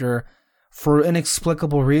Director for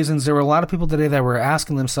inexplicable reasons. There were a lot of people today that were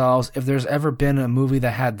asking themselves if there's ever been a movie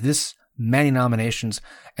that had this many nominations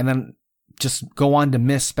and then just go on to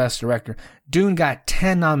miss Best Director. Dune got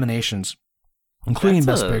 10 nominations, including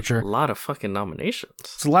Best Picture. A lot of fucking nominations.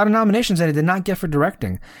 It's a lot of nominations that it did not get for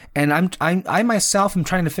directing. And I myself am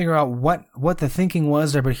trying to figure out what the thinking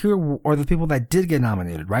was there, but here are the people that did get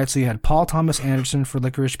nominated, right? So you had Paul Thomas Anderson for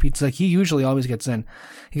Licorice Pizza. He usually always gets in.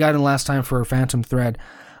 He got in last time for Phantom Thread.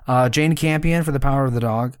 Jane Campion for The Power of the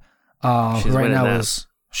Dog. She's right now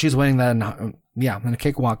she's winning that in a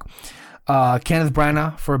cakewalk. Kenneth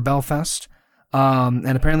Branagh for Belfast. And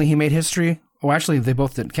apparently he made history. Well, actually, they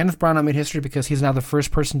both did. Kenneth Branagh made history because he's now the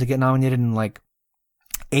first person to get nominated in like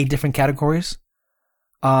 8 different categories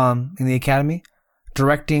in the Academy.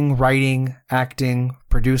 Directing, writing, acting,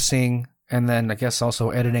 producing, and then I guess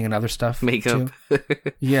also editing and other stuff. Makeup.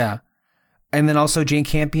 Yeah. And then also Jane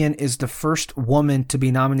Campion is the first woman to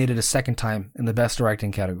be nominated a second time in the Best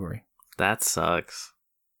Directing category. That sucks.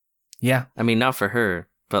 Yeah. I mean, not for her,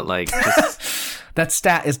 but like... just... that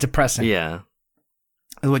stat is depressing. Yeah.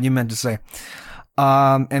 Is what you meant to say.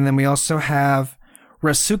 And then we also have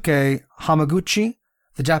Ryosuke Hamaguchi,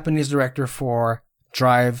 the Japanese director for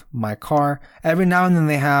Drive My Car. Every now and then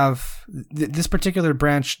they have... this particular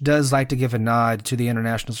branch does like to give a nod to the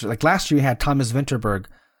international... Like last year we had Thomas Vinterberg,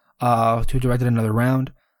 who directed Another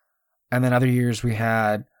Round. And then other years we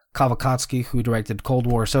had Kawakatsuki, who directed Cold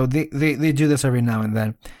War. So they do this every now and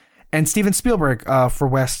then. And Steven Spielberg for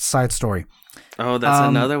West Side Story. Oh, that's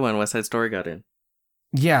another one West Side Story got in.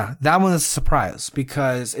 Yeah, that one is a surprise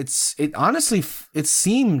because it honestly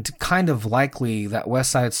seemed kind of likely that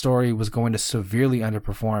West Side Story was going to severely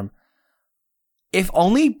underperform. If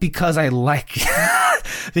only because I like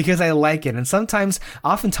because I like it. And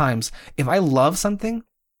oftentimes, if I love something,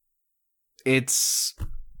 it's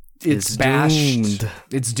bashed. Doomed.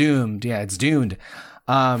 It's doomed. Yeah, it's doomed.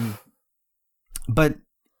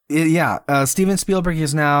 Steven Spielberg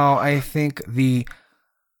is now, I think, the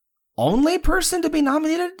only person to be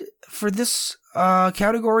nominated for this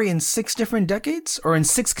category in 6 different decades, or in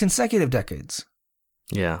 6 consecutive decades.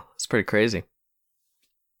 Yeah, it's pretty crazy.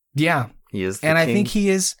 Yeah, he is, and king. I think he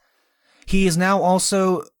is now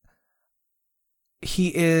also.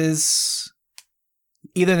 He is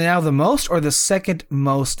either now the most or the second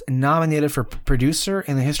most nominated for producer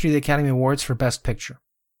in the history of the Academy Awards for Best Picture.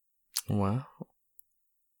 Wow.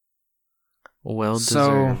 Well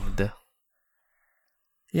deserved. So,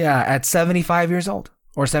 yeah, at 75 years old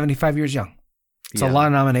or 75 years young. It's a lot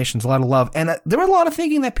of nominations, a lot of love. And there were a lot of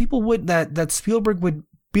thinking that people that Spielberg would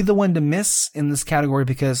be the one to miss in this category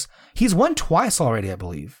because he's won twice already, I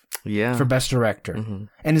believe. Yeah. For Best Director. Mm-hmm.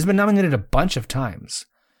 And he's been nominated a bunch of times.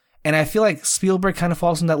 And I feel like Spielberg kind of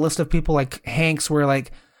falls in that list of people like Hanks where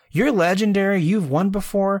like, you're legendary, you've won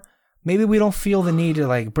before. Maybe we don't feel the need to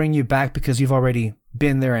like bring you back because you've already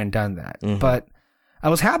been there and done that. Mm-hmm. But I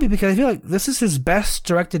was happy because I feel like this is his best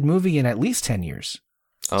directed movie in at least 10 years.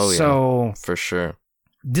 Oh, yeah. So, for sure.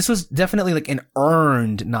 This was definitely like an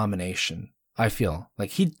earned nomination, I feel.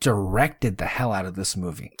 Like he directed the hell out of this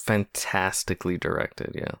movie. Fantastically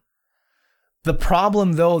directed, yeah. The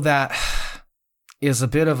problem, though, that is a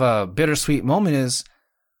bit of a bittersweet moment is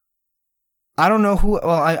I don't know who... Well,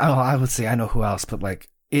 I would say I know who else, but like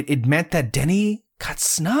it meant that Denis got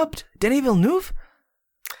snubbed. Denis Villeneuve.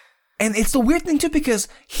 And it's the weird thing, too, because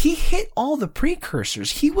he hit all the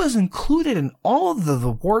precursors. He was included in all the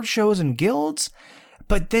award shows and guilds.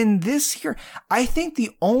 But then this year, I think the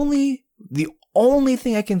only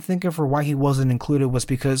thing I can think of for why he wasn't included was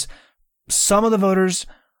because some of the voters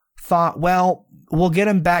thought, well, we'll get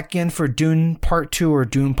him back in for Dune Part 2 or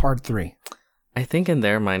Dune Part 3. I think in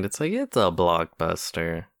their mind, it's like, it's a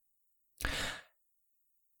blockbuster.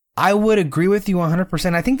 I would agree with you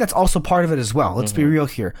 100%. I think that's also part of it as well. Let's be real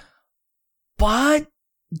here. But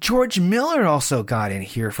George Miller also got in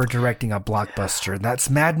here for directing a blockbuster. That's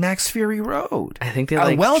Mad Max Fury Road. I think they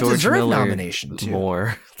like well-deserved George Miller nomination too.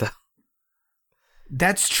 More.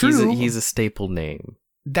 That's true. He's a staple name.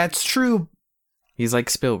 That's true. He's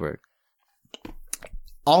like Spielberg.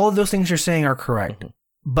 All of those things you're saying are correct. Mm-hmm.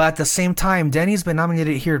 But at the same time, Denny's been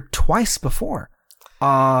nominated here twice before.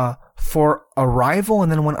 For Arrival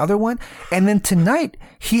and then one other one. And then tonight,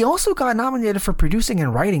 he also got nominated for producing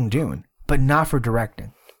and writing Dune, but not for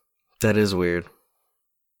directing. That is weird.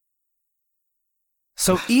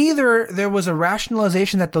 So either there was a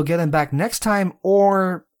rationalization that they'll get him back next time,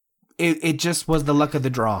 or it just was the luck of the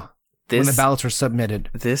draw. when the ballots were submitted.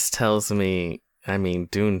 This tells me, I mean,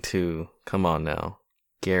 Dune 2, come on now.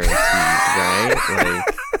 Guaranteed, right?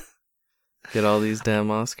 Like, get all these damn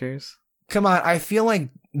Oscars? Come on, I feel like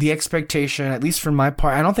the expectation, at least for my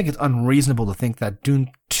part, I don't think it's unreasonable to think that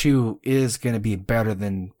Dune 2 is going to be better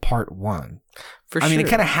than Part 1. For I sure. mean, it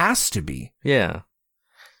kind of has to be. Yeah.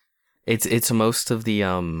 It's most of the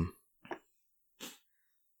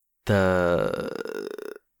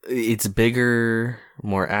it's bigger,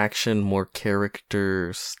 more action, more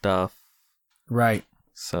character stuff. Right.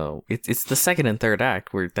 So it's the second and third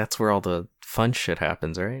act where that's where all the fun shit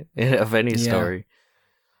happens, right? Of any story.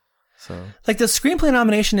 So like the screenplay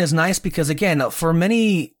nomination is nice because again, for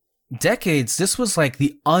many decades, this was like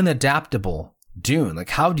the unadaptable Dune.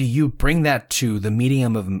 Like, how do you bring that to the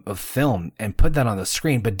medium of film and put that on the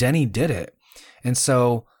screen? But Denny did it, and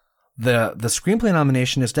so the screenplay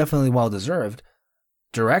nomination is definitely well deserved.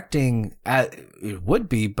 Directing, it would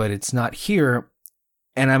be, but it's not here.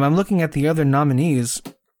 And I'm looking at the other nominees.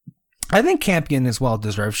 I think Campion is well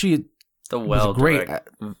deserved. She was great.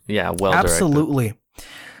 Yeah, well absolutely.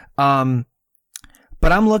 But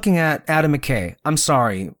I'm looking at Adam McKay. I'm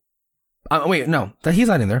sorry. Wait, no, he's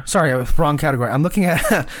not in there. Sorry, I was wrong category. I'm looking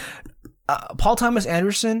at Paul Thomas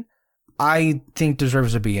Anderson. I think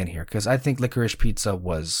deserves to be in here because I think Licorice Pizza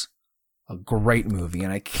was a great movie,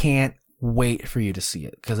 and I can't wait for you to see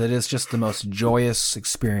it because it is just the most joyous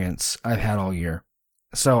experience I've had all year.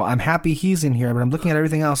 So I'm happy he's in here, but I'm looking at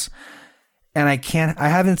everything else, and I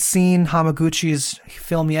haven't seen Hamaguchi's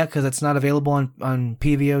film yet because it's not available on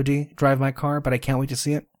PVOD, Drive My Car, but I can't wait to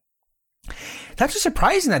see it. It's actually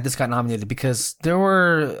surprising that this got nominated because there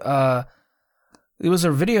was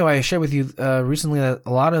a video I shared with you recently that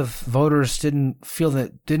a lot of voters didn't feel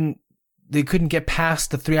they couldn't get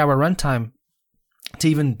past the 3-hour runtime to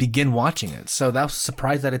even begin watching it. So that was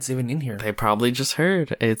surprised that it's even in here. They probably just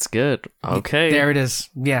heard it's good. Okay. There it is.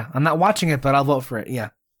 Yeah. I'm not watching it, but I'll vote for it.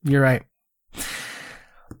 Yeah. You're right.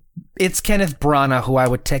 It's Kenneth Branagh who I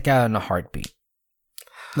would take out in a heartbeat.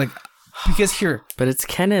 Like, because here. But it's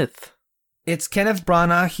Kenneth. It's Kenneth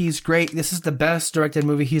Branagh. He's great. This is the best directed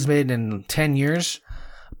movie he's made in 10 years.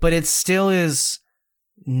 But it still is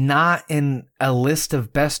not in a list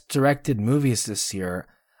of best directed movies this year.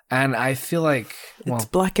 And I feel like, well, it's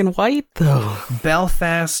black and white though.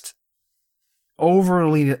 Belfast,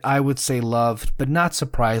 overly, I would say loved, but not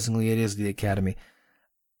surprisingly, it is the Academy.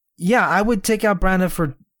 Yeah, I would take out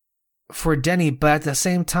Branagh for Denny, but at the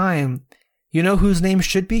same time, you know whose name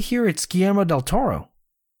should be here? It's Guillermo del Toro.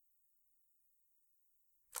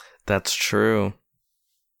 That's true.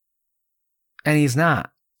 And he's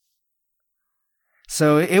not.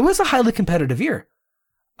 So it was a highly competitive year.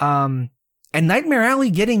 And Nightmare Alley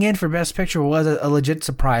getting in for Best Picture was a legit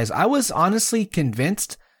surprise. I was honestly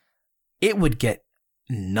convinced it would get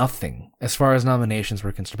nothing as far as nominations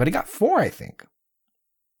were concerned, but it got 4, I think,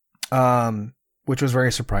 which was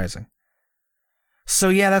very surprising. So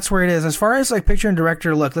yeah, that's where it is. As far as like picture and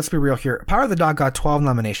director, look, let's be real here. Power of the Dog got 12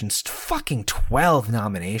 nominations. Fucking 12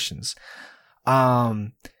 nominations.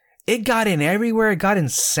 It got in everywhere. It got in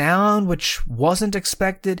sound, which wasn't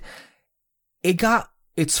expected. It got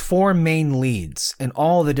its 4 main leads in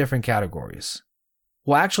all the different categories.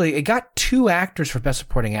 Well, actually, it got 2 actors for Best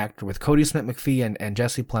Supporting Actor with Cody Smith-McPhee and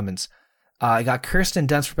Jesse Plemons. It got Kirsten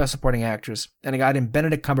Dunst for Best Supporting Actress, and it got in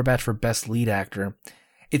Benedict Cumberbatch for Best Lead Actor.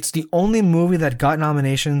 It's the only movie that got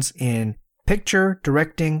nominations in picture,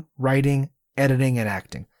 directing, writing, editing, and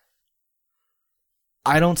acting.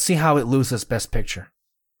 I don't see how it loses Best Picture.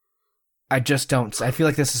 I just don't. I feel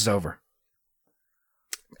like this is over.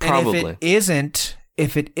 Probably. And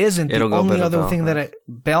if it isn't, it'll the only other Belfast. thing that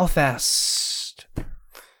Belfast.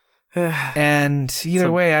 And either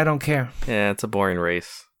way, I don't care. Yeah, it's a boring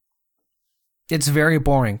race. It's very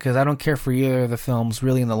boring because I don't care for either of the films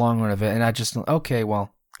really in the long run of it. And I just, okay,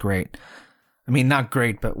 well, great. I mean, not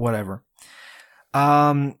great, but whatever.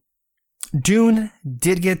 Dune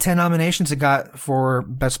did get 10 nominations. It got for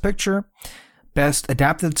Best Picture, Best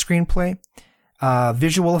Adapted Screenplay,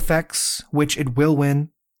 Visual Effects, which it will win,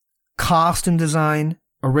 Costume Design,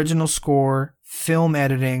 Original Score, Film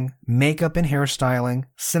Editing, Makeup and Hairstyling,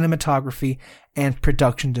 Cinematography, and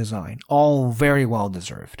Production Design. All very well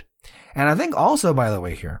deserved. And I think also, by the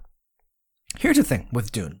way, here's the thing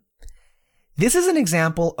with Dune. This is an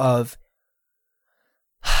example of,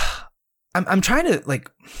 I'm trying to, like,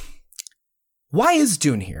 why is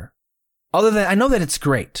Dune here? Other than, I know that it's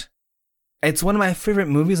great. It's one of my favorite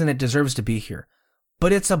movies and it deserves to be here.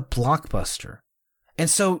 But it's a blockbuster. And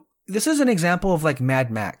so, this is an example of like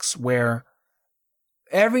Mad Max, where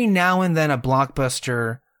every now and then a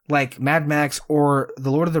blockbuster, like Mad Max or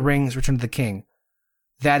The Lord of the Rings, Return of the King,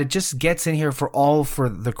 that it just gets in here for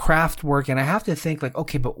the craft work. And I have to think like,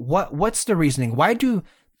 okay, but what's the reasoning?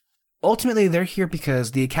 Ultimately they're here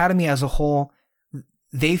because the Academy as a whole,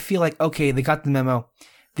 they feel like, okay, they got the memo.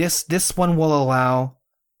 This one will allow.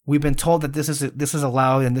 We've been told that this is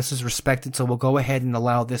allowed and this is respected, so we'll go ahead and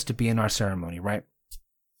allow this to be in our ceremony, right?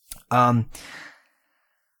 But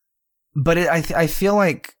I feel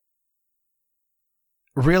like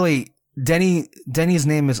really Denny's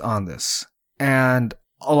name is on this, and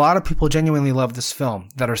a lot of people genuinely love this film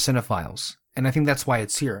that are cinephiles, and I think that's why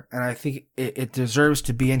it's here, and I think it deserves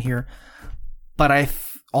to be in here. But I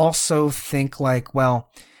also think like, well,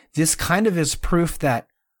 this kind of is proof that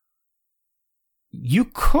you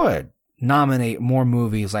could nominate more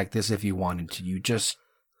movies like this if you wanted to. You just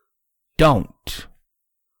don't.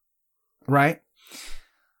 Right?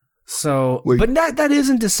 So, wait. But that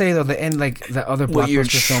isn't to say though the end like the other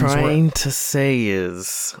blockbuster films. What you're trying to say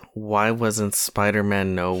is, why wasn't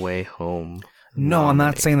Spider-Man No Way Home? No, I'm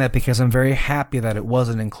not saying that because I'm very happy that it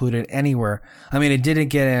wasn't included anywhere. I mean, it didn't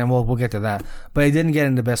get in. Well, we'll get to that, but it didn't get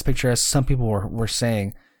into Best Picture as some people were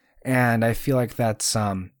saying, and I feel like that's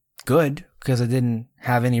good because it didn't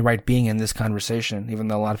have any right being in this conversation. Even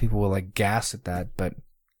though a lot of people will like gas at that, but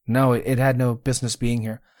no, it had no business being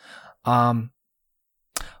here. But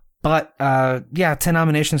yeah, 10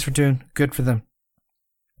 nominations for Dune. Good for them.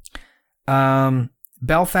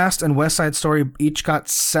 Belfast and West Side Story each got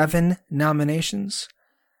 7 nominations.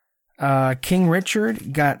 King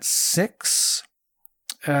Richard got 6.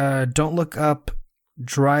 Don't Look Up,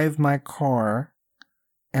 Drive My Car,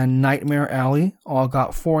 and Nightmare Alley all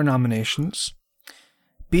got 4 nominations.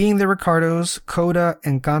 Being the Ricardos, Coda,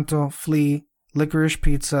 Encanto, Flea, Licorice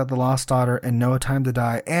Pizza, The Lost Daughter, and No Time to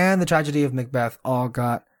Die, and The Tragedy of Macbeth all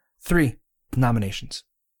got 3 nominations.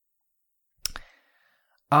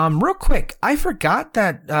 Real quick, I forgot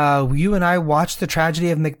that you and I watched The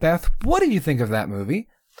Tragedy of Macbeth. What did you think of that movie?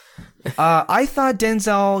 I thought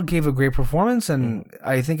Denzel gave a great performance, and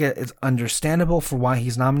I think it's understandable for why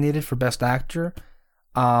he's nominated for Best Actor.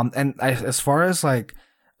 As far as like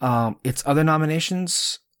its other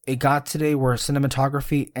nominations, it got today were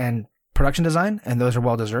cinematography and production design, and those are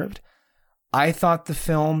well deserved. I thought the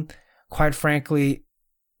film, quite frankly,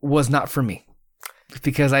 was not for me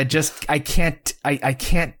because I can't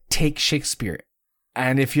take Shakespeare,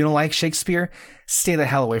 and if you don't like Shakespeare, stay the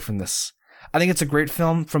hell away from this. I think it's a great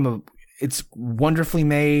film it's wonderfully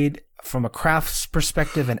made from a crafts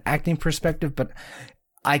perspective and acting perspective, but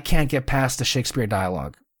I can't get past the Shakespeare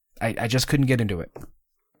dialogue. I just couldn't get into it.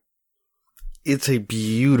 It's a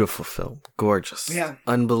beautiful film. Gorgeous. Yeah.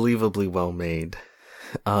 Unbelievably well made.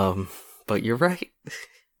 But you're right.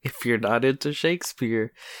 If you're not into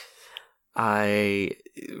Shakespeare, don't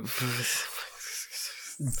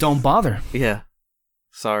bother. Yeah.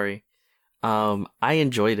 Sorry. I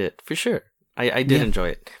enjoyed it for sure. I did enjoy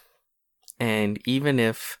it. And even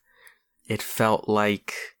if it felt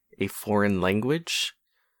like a foreign language,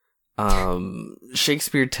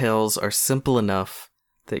 Shakespeare tales are simple enough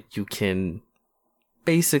that you can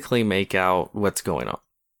basically make out what's going on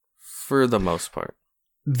for the most part.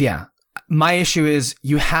 Yeah. My issue is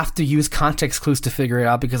you have to use context clues to figure it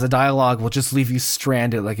out because the dialogue will just leave you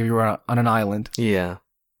stranded like if you were on an island. Yeah.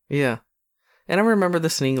 Yeah. And I remember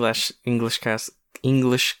this in English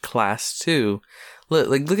class too.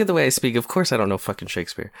 Look at the way I speak. Of course I don't know fucking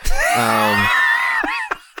Shakespeare.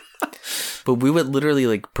 But we would literally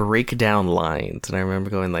like break down lines, and I remember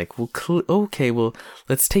going like, well, okay, well,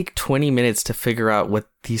 let's take 20 minutes to figure out what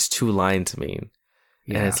these 2 lines mean.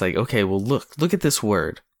 Yeah. And it's like, okay, well, look at this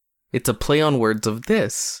word. It's a play on words of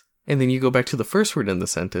this. And then you go back to the first word in the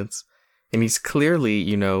sentence, and he's clearly,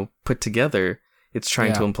 put together. It's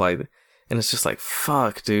trying to imply that. And it's just like,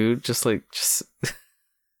 fuck, dude. Just like,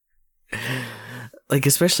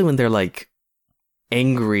 especially when they're like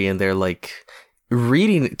angry and they're like,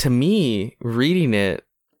 reading it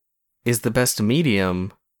is the best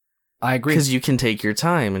medium. I agree. Because you can take your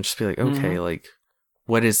time and just be like, okay, like,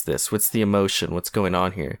 what is this? What's the emotion? What's going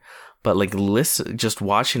on here? But like, just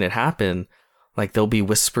watching it happen, like they'll be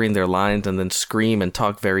whispering their lines and then scream and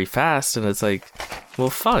talk very fast, and it's like, well,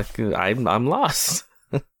 fuck, I'm lost.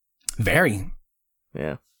 Very.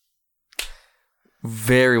 Yeah.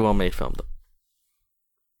 Very well made film, though.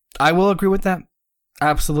 I will agree with that.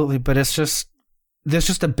 Absolutely, but there's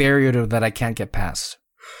just a barrier that I can't get past.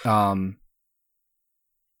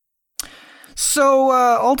 So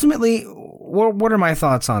ultimately, what are my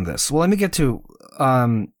thoughts on this? Well, let me get to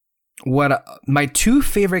what my 2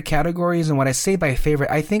 favorite categories, and what I say by favorite,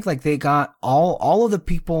 I think like they got all of the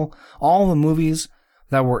people, all the movies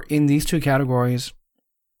that were in these 2 categories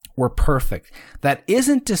were perfect. That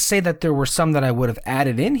isn't to say that there were some that I would have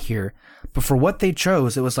added in here, but for what they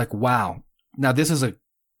chose, it was like, wow. Now this is a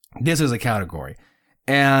category.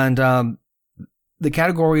 And the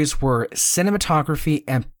categories were cinematography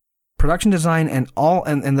and production design,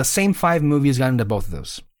 and the same 5 movies got into both of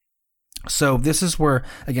those. So this is where,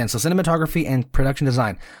 again, so cinematography and production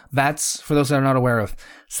design. That's, for those that are not aware of,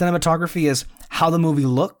 cinematography is how the movie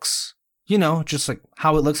looks, just like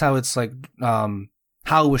how it looks, how it's like,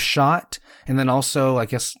 how it was shot. And then also, I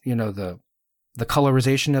guess, the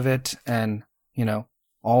colorization of it, and,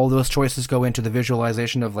 all those choices go into the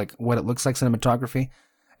visualization of like what it looks like, cinematography.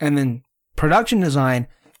 And then production design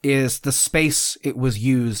is the space it was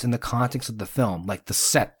used in the context of the film, like the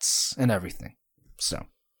sets and everything. So,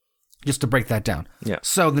 just to break that down. Yeah.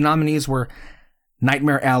 So the nominees were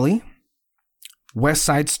Nightmare Alley, West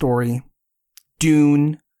Side Story,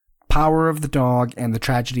 Dune, Power of the Dog, and The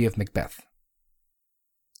Tragedy of Macbeth.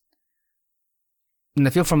 And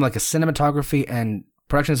I feel from like a cinematography and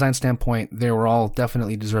production design standpoint, they were all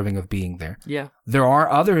definitely deserving of being there. Yeah. There are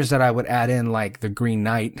others that I would add in, like The Green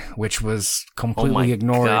Knight, which was completely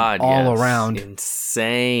ignored all around.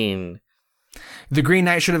 Insane. The Green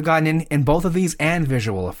Knight should have gotten in both of these and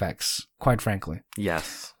visual effects, quite frankly.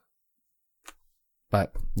 Yes.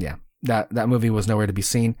 But yeah, that movie was nowhere to be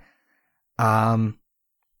seen. Yeah.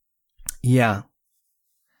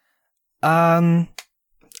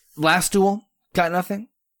 Last Duel got nothing.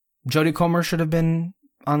 Jodie Comer should have been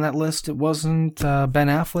on that list. It wasn't. Ben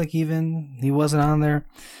Affleck even, he wasn't on there.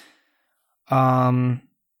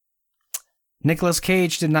 Nicolas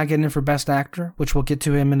Cage did not get in for Best Actor, which we'll get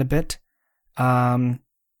to him in a bit. No,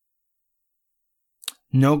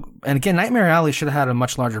 and again, Nightmare Alley should have had a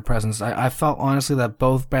much larger presence. I felt honestly that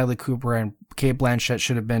both Bradley Cooper and Cate Blanchett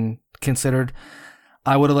should have been considered.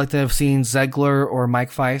 I would have liked to have seen Zegler or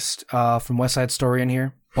Mike Feist from West Side Story in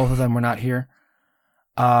here. Both of them were not here.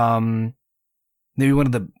 Maybe one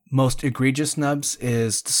of the most egregious snubs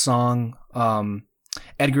is the song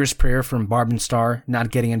Edgar's Prayer from Barb and Star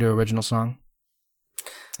not getting into original song.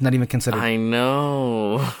 Not even considered. I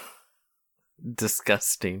know.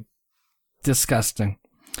 Disgusting. Yeah.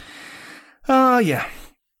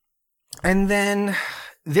 And then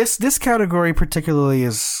this category particularly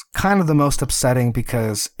is kind of the most upsetting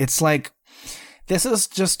because it's like this is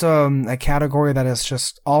just a category that has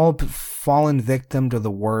just all fallen victim to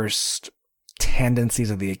the worst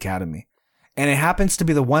tendencies of the Academy. And it happens to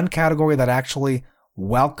be the one category that actually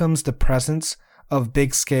welcomes the presence of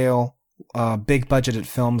big scale, big budgeted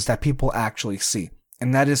films that people actually see.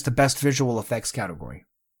 And that is the best visual effects category.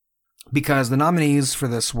 Because the nominees for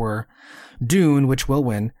this were Dune, which will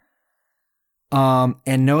win,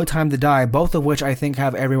 and No Time to Die, both of which I think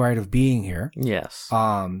have every right of being here. Yes.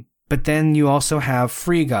 But then you also have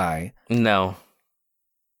Free Guy. No.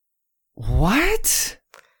 What?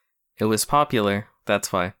 It was popular.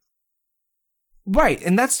 That's why. Right,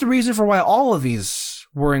 and that's the reason for why all of these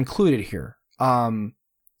were included here.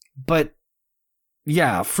 But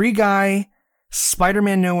yeah, Free Guy,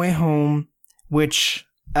 Spider-Man No Way Home, which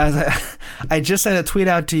as I just sent a tweet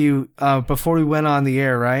out to you before we went on the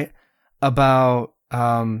air, right? About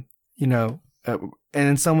and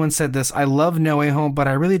then someone said this: I love No Way Home, but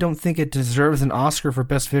I really don't think it deserves an Oscar for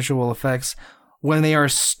best visual effects when they are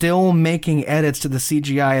still making edits to the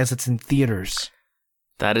CGI as it's in theaters.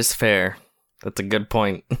 That is fair. That's a good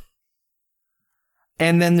point.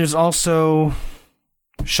 And then there's also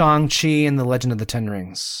Shang-Chi and the Legend of the Ten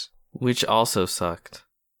Rings, which also sucked.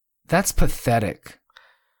 That's pathetic.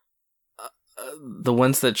 The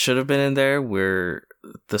ones that should have been in there were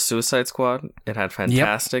the Suicide Squad. It had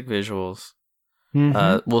fantastic visuals.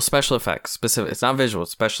 Mm-hmm. Well, special effects. Specific. It's not visuals.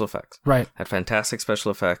 Special effects. Right. Had fantastic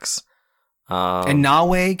special effects. And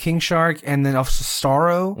Nawe, King Shark, and then also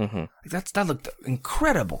Starro. Mm-hmm. That looked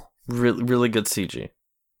incredible. Really, really good CG.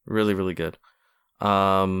 Really, really good.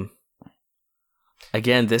 Again,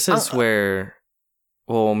 this is where,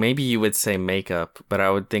 well, maybe you would say makeup, but I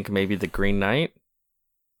would think maybe The Green Knight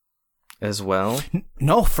as well.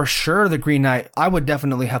 No, for sure, The Green Knight. I would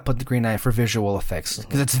definitely have put The Green Knight for visual effects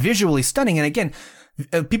because it's visually stunning. And again,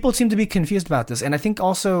 people seem to be confused about this. And I think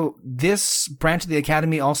also this branch of the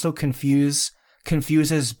Academy also confuses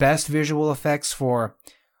best visual effects for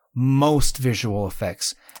most visual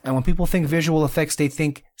effects. And when people think visual effects, they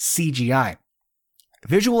think CGI.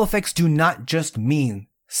 Visual effects do not just mean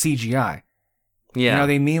CGI. Yeah.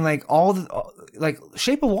 They mean like all the, like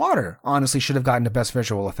Shape of Water honestly should have gotten the best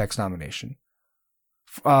visual effects nomination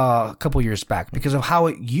a couple years back because of how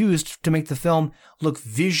it used to make the film look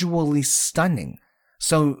visually stunning.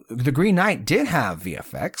 So The Green Knight did have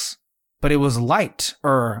VFX, but it was light,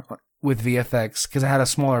 or with VFX because it had a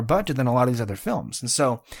smaller budget than a lot of these other films. And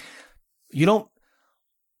so you don't,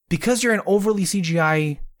 because you're an overly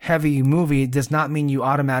CGI heavy movie, does not mean you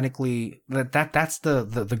automatically that's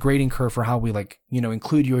the grading curve for how we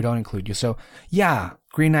include you or don't include you. So yeah,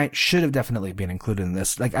 Green Knight should have definitely been included in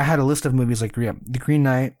this. Like I had a list of movies like The Green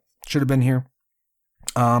Knight should have been here.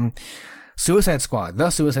 Suicide Squad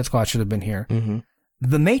should have been here. Mm-hmm.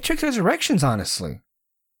 The Matrix Resurrections, honestly,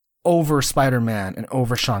 over Spider-Man and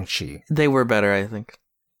over Shang-Chi. They were better, I think.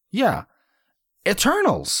 Yeah.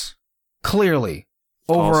 Eternals, clearly,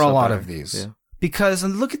 over Also a lot better, of these. yeah. Because,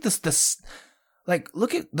 and look at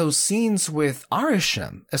look at those scenes with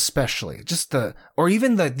Arishem, especially. Or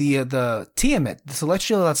even the Tiamat, the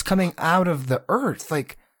celestial that's coming out of the earth.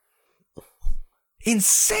 Like,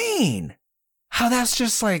 insane. How that's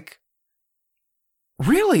just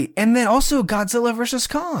really? And then also Godzilla versus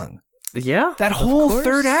Kong. Yeah. That whole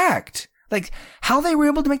third act. Like, how they were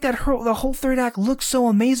able to make the whole third act look so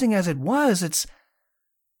amazing as it was. It's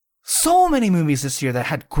so many movies this year that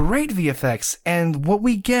had great VFX. And what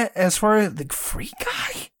we get as far as the Free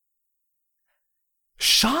Guy?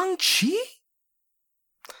 Shang-Chi?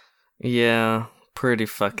 Yeah. Pretty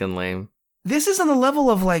fucking lame. This is on the level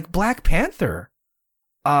of Black Panther.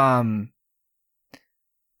 Not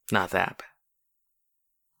that bad.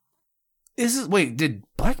 Wait, did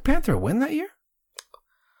Black Panther win that year?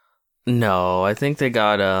 No, I think they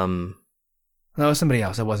got No, it was somebody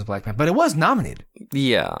else. It wasn't Black Panther, but it was nominated.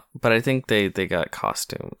 Yeah, but I think they got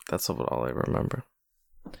costume. That's all I remember.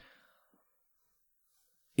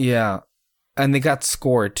 Yeah, and they got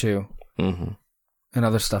score too, mm-hmm. and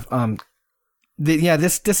other stuff.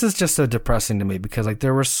 This is just so depressing to me because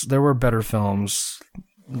there were better films,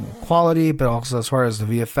 quality, but also as far as the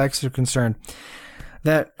VFX are concerned,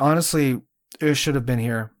 that honestly it should have been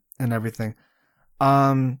here and everything.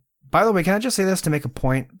 By the way, can I just say this to make a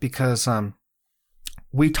point? Because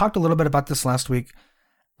we talked a little bit about this last week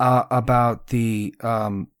about the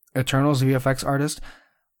Eternals VFX artist,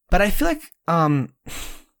 but I feel like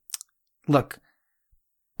look,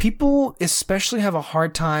 people especially have a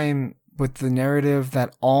hard time with the narrative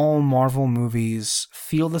that all Marvel movies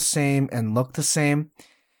feel the same and look the same,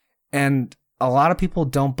 and a lot of people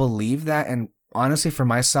don't believe that. And honestly, for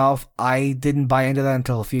myself, I didn't buy into that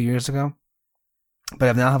until a few years ago. But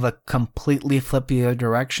I now have a completely flipped the other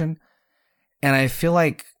direction. And I feel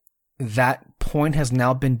like that point has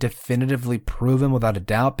now been definitively proven without a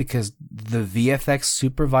doubt because the VFX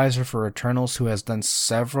supervisor for Eternals, who has done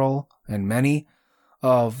several and many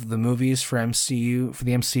of the movies for the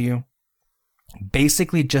MCU,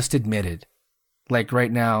 basically just admitted,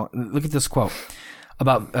 right now, look at this quote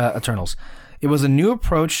about Eternals. It was a new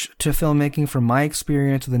approach to filmmaking from my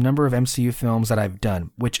experience with a number of MCU films that I've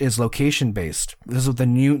done, which is location-based. This is the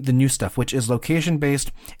new stuff, which is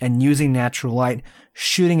location-based and using natural light,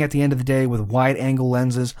 shooting at the end of the day with wide-angle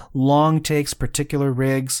lenses, long takes, particular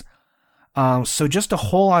rigs. So just a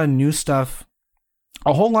whole lot of new stuff,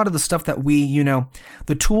 a whole lot of the stuff that we,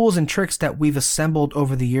 the tools and tricks that we've assembled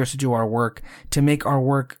over the years to do our work, to make our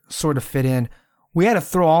work sort of fit in. We had to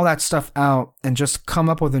throw all that stuff out and just come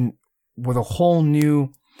up with a whole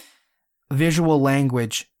new visual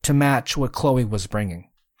language to match what Chloe was bringing.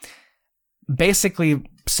 Basically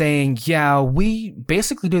saying, yeah, we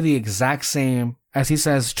basically do the exact same, as he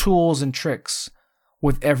says, tools and tricks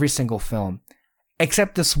with every single film.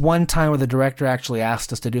 Except this one time where the director actually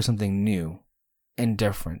asked us to do something new and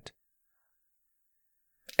different.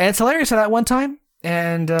 And it's hilarious at that one time.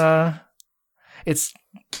 And it's...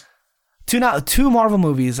 Two Marvel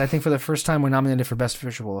movies, I think for the first time, were nominated for Best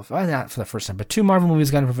Visual Effects. Well, not for the first time, but two Marvel movies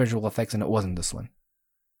got in for visual effects, and it wasn't this one.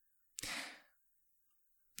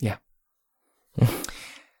 Yeah.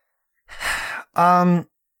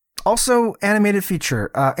 Also, animated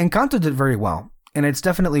feature. Encanto did very well, and it's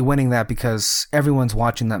definitely winning that because everyone's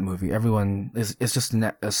watching that movie. Everyone is just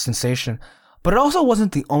a sensation. But it also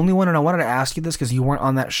wasn't the only one, and I wanted to ask you this because you weren't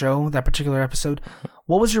on that show, that particular episode.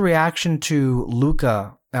 What was your reaction to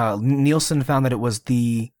Luca? Nielsen found that it was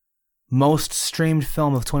the most streamed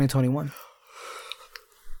film of 2021.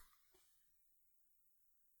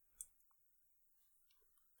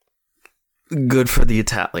 Good for the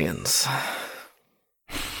Italians.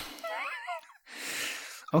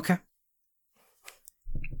 Okay.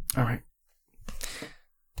 All right.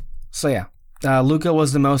 So yeah, Luca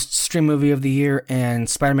was the most streamed movie of the year, and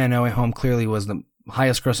Spider-Man No Way Home clearly was the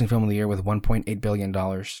highest grossing film of the year with $1.8 billion.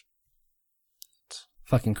 It's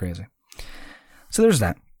fucking crazy. So there's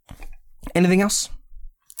that. Anything else?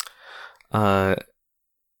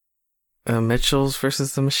 Mitchell's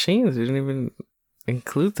versus the Machines. We didn't even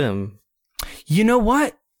include them. You know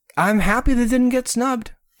what? I'm happy they didn't get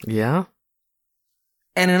snubbed. Yeah.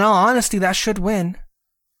 And in all honesty, that should win.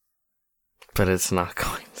 But it's not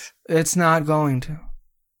going to. It's not going to.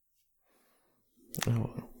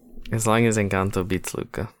 Oh. As long as Encanto beats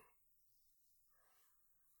Luca.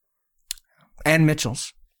 And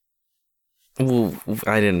Mitchell's. Ooh,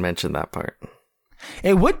 I didn't mention that part.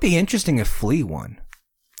 It would be interesting if Flea won.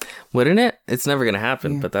 Wouldn't it? It's never going to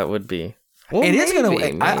happen, but that would be. Well, it is going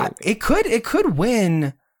to. It could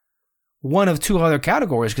win one of two other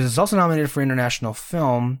categories because it's also nominated for international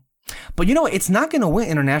film. But you know what? It's not going to win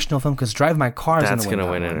international film because Drive My Car is going to win. That's going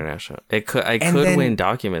to win international. It could win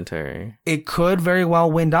documentary. It could very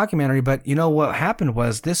well win documentary. But you know what happened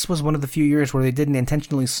was this was one of the few years where they didn't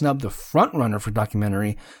intentionally snub the front runner for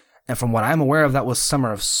documentary. And from what I'm aware of, that was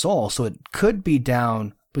Summer of Soul. So it could be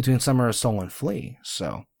down between Summer of Soul and Flea.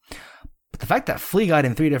 So, but the fact that Flea got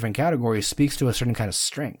in 3 different categories speaks to a certain kind of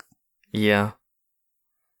strength. Yeah.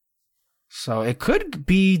 So it could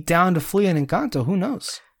be down to Flea and Encanto. Who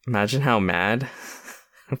knows? Imagine how mad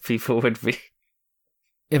people would be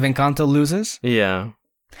if Encanto loses. Yeah.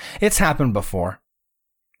 It's happened before,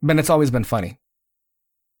 but it's always been funny.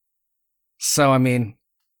 So, I mean,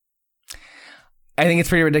 I think it's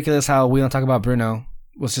pretty ridiculous how We Don't Talk About Bruno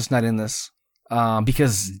was just not in this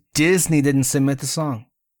because Disney didn't submit the song.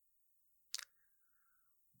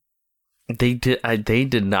 They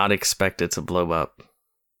did not expect it to blow up.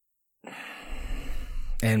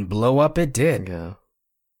 And blow up it did. Yeah.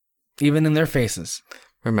 Even in their faces.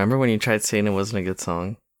 Remember when you tried saying it wasn't a good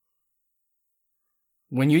song?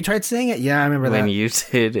 When you tried saying it? Yeah, I remember that. When you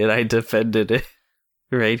did, and I defended it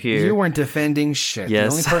right here. You weren't defending shit.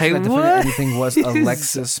 Yes, the only person that defended anything was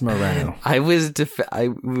Alexis Moreno. I was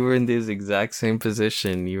we were in this exact same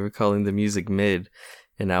position. You were calling the music mid,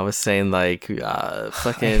 and I was saying like,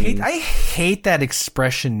 fucking. I hate that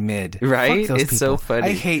expression mid. Right? Fuck those it's people. so funny.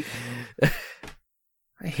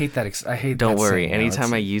 I hate that. I hate. Don't that worry. saying,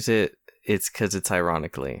 Anytime I use it, it's because it's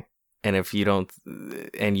ironically. And if you don't,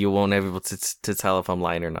 and you won't be able to tell if I'm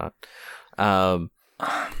lying or not.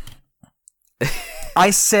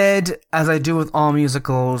 I said, as I do with all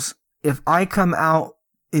musicals, if I come out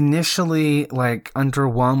initially like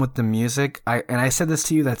underwhelmed with the music, I said this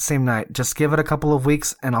to you that same night, just give it a couple of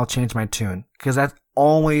weeks and I'll change my tune. Because that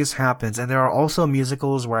always happens. And there are also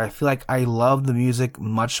musicals where I feel like I love the music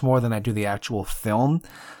much more than I do the actual film.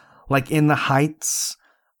 Like In the Heights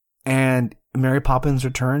and Mary Poppins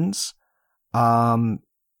Returns. I'm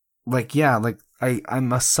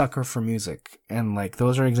a sucker for music. And like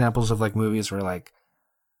those are examples of like movies where like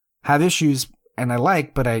have issues and I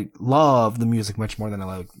like, but I love the music much more than I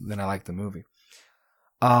like the movie.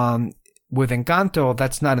 With Encanto,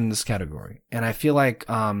 that's not in this category. And I feel like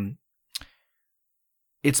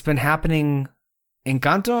it's been happening.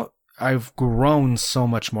 Encanto, I've grown so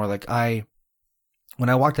much more. Like when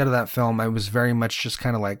I walked out of that film, I was very much just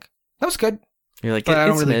kind of like, that was good. You're like, but I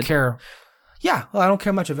don't really mid. care. Yeah, well, I don't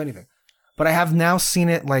care much of anything. But I have now seen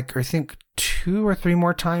it like, I think 2 or 3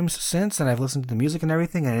 more times since, and I've listened to the music and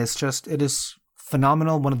everything, and it is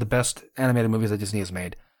phenomenal. One of the best animated movies that Disney has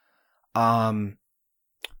made. And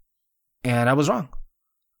I was wrong.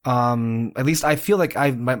 At least I feel like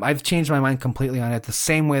I've changed my mind completely on it the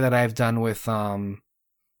same way that I've done with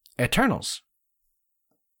Eternals.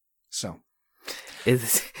 So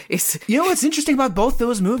it's you know what's interesting about both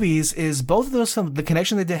those movies is both of those films, the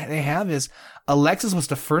connection that they have is Alexis was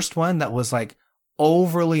the first one that was like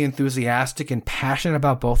overly enthusiastic and passionate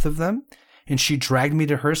about both of them, and she dragged me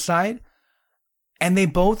to her side. And they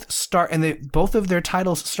both both of their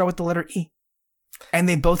titles start with the letter E, and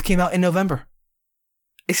they both came out in November.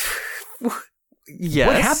 Yes.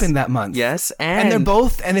 What happened that month? Yes, and they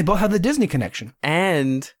both have the Disney connection.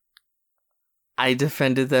 And I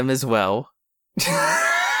defended them as well.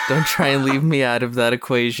 Don't try and leave me out of that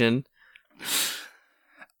equation.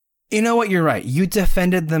 You know what? You're right. You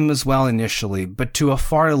defended them as well initially, but to a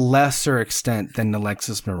far lesser extent than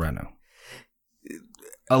Alexis Moreno.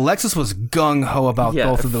 Alexis was gung-ho about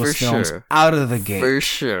both of those films out of the gate. For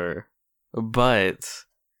sure. But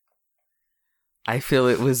I feel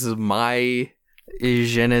it was my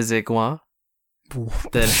je ne sais quoi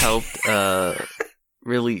that helped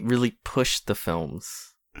really, really push the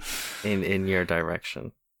films in your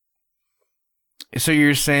direction. So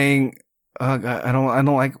you're saying I don't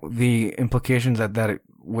like the implications that it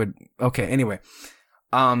would. Okay, anyway.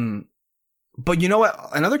 But you know what?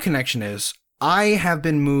 Another connection is I have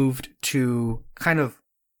been moved to kind of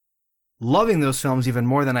loving those films even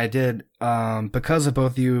more than I did because of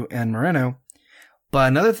both you and Moreno.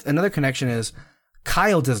 But another connection is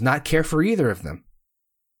Kyle does not care for either of them.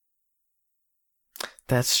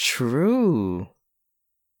 That's true.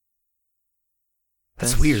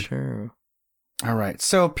 That's weird. True. All right.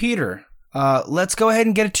 So, Peter, let's go ahead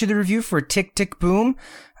and get it to the review for Tick, Tick, Boom.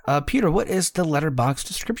 Peter, what is the letterbox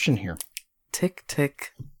description here? Tick,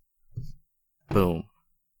 Tick, Boom.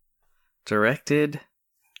 Directed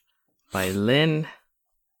by Lin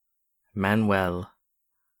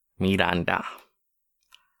Manuel-Miranda.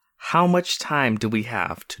 How much time do we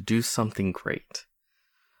have to do something great?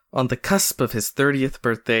 On the cusp of his 30th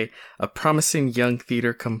birthday, a promising young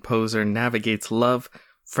theater composer navigates love,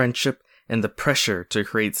 friendship, and the pressure to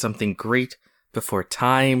create something great before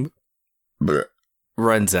time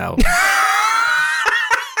runs out.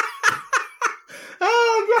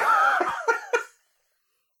 Oh, God.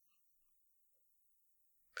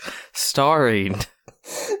 Starring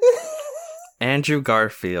Andrew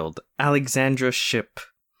Garfield, Alexandra Shipp,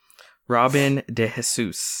 Robin De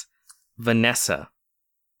Jesus, Vanessa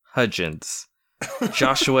Hudgens,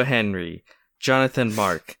 Joshua Henry, Jonathan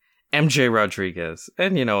Mark, MJ Rodriguez,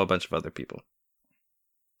 and, a bunch of other people.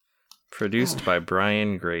 Produced by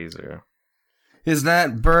Brian Grazer. Is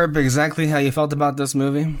that burp exactly how you felt about this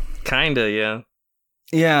movie? Kinda, yeah.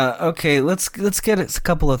 Yeah, okay, let's get a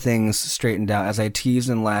couple of things straightened out as I teased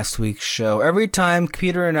in last week's show. Every time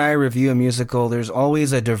Peter and I review a musical, there's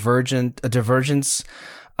always a divergence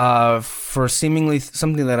for seemingly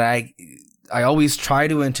something that I always try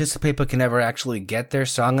to anticipate but can never actually get there.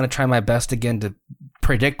 So I'm going to try my best again to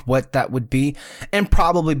predict what that would be and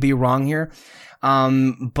probably be wrong here.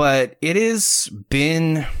 But it has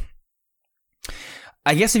been,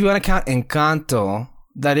 I guess if you want to count Encanto,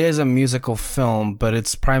 that is a musical film, but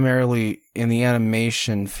it's primarily in the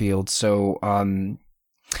animation field. So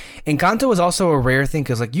Encanto is also a rare thing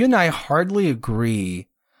because you and I hardly agree.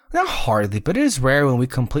 Not hardly, but it is rare when we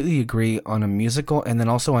completely agree on a musical and then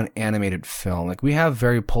also on animated film. We have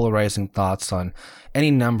very polarizing thoughts on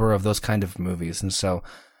any number of those kind of movies. And so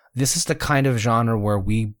this is the kind of genre where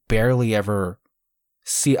we barely ever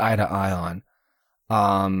see eye to eye on.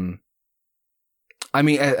 I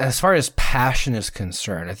mean, as far as passion is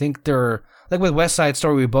concerned, I think with West Side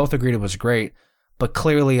Story, we both agreed it was great, but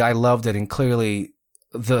clearly I loved it and clearly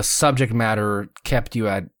the subject matter kept you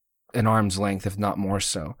at an arm's length, if not more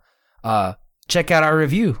so. Check out our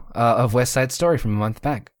review of West Side Story from a month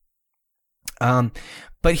back.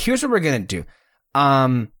 But here's what we're going to do.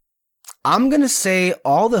 I'm going to say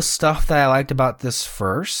all the stuff that I liked about this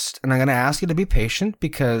first, and I'm going to ask you to be patient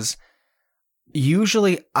because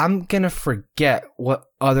usually I'm going to forget what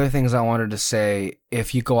other things I wanted to say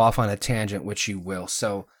if you go off on a tangent, which you will.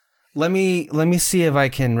 So let me see if I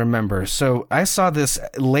can remember. So I saw this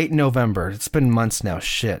late November. It's been months now.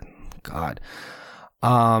 Shit. God.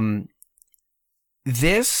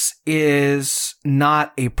 This is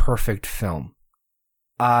not a perfect film.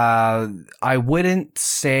 I wouldn't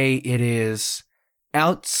say it is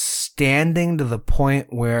outstanding to the point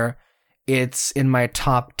where it's in my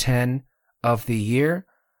top 10 of the year,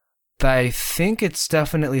 but I think it's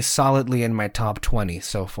definitely solidly in my top 20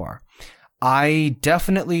 so far. I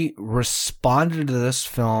definitely responded to this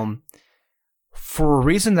film for a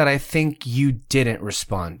reason that I think you didn't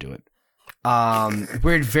respond to it.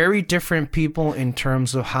 We're very different people in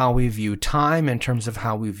terms of how we view time, in terms of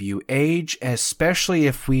how we view age, especially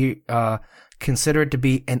if we consider it to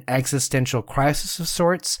be an existential crisis of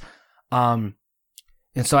sorts.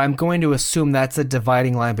 And so I'm going to assume that's a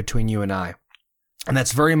dividing line between you and I. And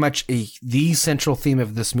that's very much the central theme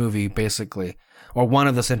of this movie, basically, or one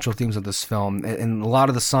of the central themes of this film. And a lot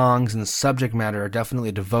of the songs and the subject matter are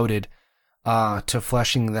definitely devoted to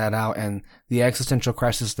fleshing that out and the existential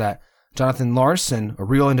crisis that Jonathan Larson, a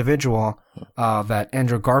real individual that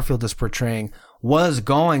Andrew Garfield is portraying, was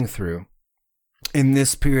going through in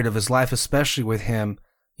this period of his life, especially with him,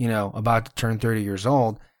 about to turn 30 years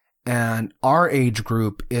old. And our age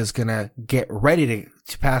group is going to get ready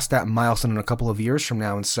to pass that milestone in a couple of years from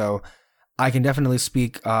now. And so I can definitely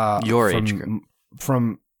speak age group.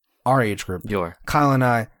 From our age group. Kyle and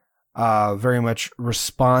I very much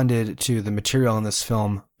responded to the material in this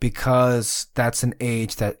film because that's an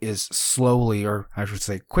age that is slowly, or I should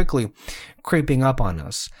say quickly, creeping up on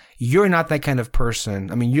us. You're not that kind of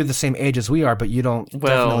person. I mean, you're the same age as we are, but you don't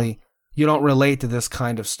you don't relate to this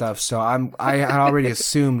kind of stuff. So I had already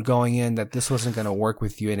assumed going in that this wasn't going to work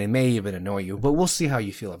with you, and it may even annoy you, but we'll see how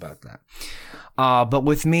you feel about that. But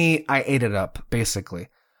with me, I ate it up, basically.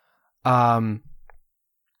 This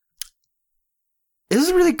is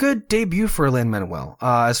a really good debut for Lin Manuel,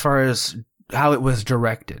 as far as how it was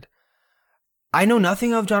directed. I know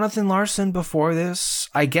nothing of Jonathan Larson before this.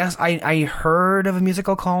 I guess I heard of a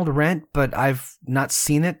musical called Rent, but I've not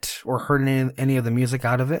seen it or heard any of the music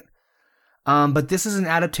out of it. But this is an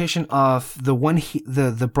adaptation of the one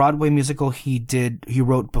the Broadway musical he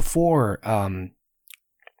wrote before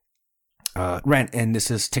Rent, and this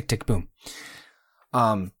is Tick Tick Boom.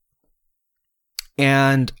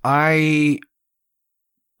 And I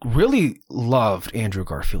really loved Andrew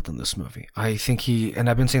Garfield in this movie. I think and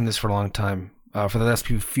I've been saying this for a long time, for the last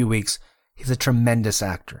few weeks, he's a tremendous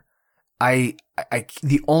actor.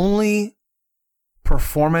 The only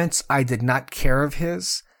performance I did not care of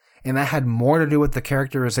his, and that had more to do with the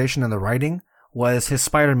characterization and the writing, was his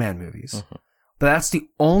Spider-Man movies. Mm-hmm. But that's the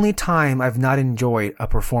only time I've not enjoyed a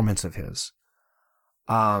performance of his.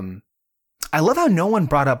 I love how no one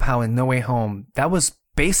brought up how in No Way Home, that was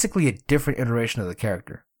basically a different iteration of the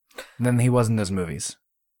character than he was in those movies.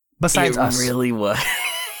 Besides us. It really was.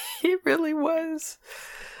 It really was.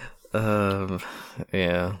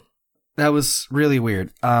 Yeah. That was really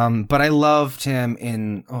weird. But I loved him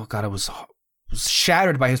in, I was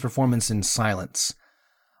shattered by his performance in Silence.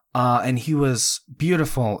 And he was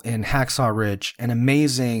beautiful in Hacksaw Ridge and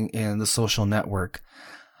amazing in The Social Network.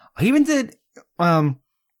 He even did,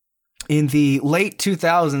 in the late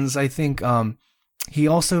 2000s, I think, he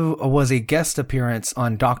also was a guest appearance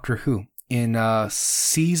on Doctor Who in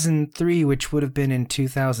season 3, which would have been in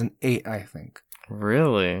 2008, I think.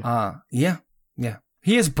 Really? Yeah.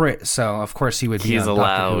 He is Brit, so of course he would be on Doctor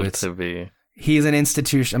Who. He's allowed to be. He's an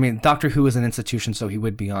institution. I mean, Doctor Who is an institution, so he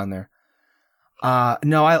would be on there.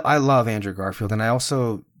 No, I love Andrew Garfield, and I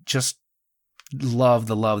also just love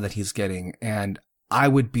the love that he's getting, and I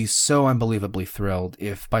would be so unbelievably thrilled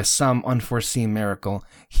if by some unforeseen miracle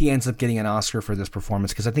he ends up getting an Oscar for this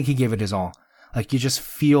performance, because I think he gave it his all. Like, you just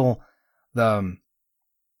feel the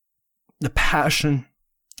passion,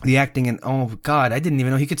 the acting, and oh God, I didn't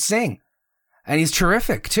even know he could sing. And he's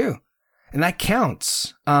terrific too. And that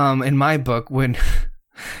counts in my book when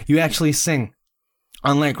you actually sing.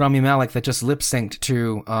 Unlike Rami Malek that just lip synced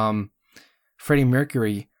to Freddie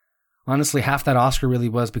Mercury. Honestly, half that Oscar really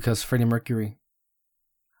was because Freddie Mercury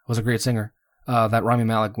was a great singer that Rami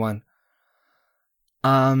Malek won.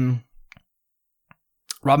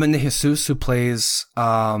 Robin De Jesus, who plays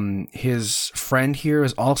his friend here,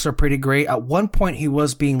 is also pretty great. At one point, he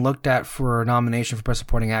was being looked at for a nomination for Best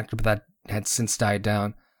Supporting Actor, but that had since died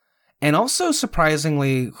down. And also,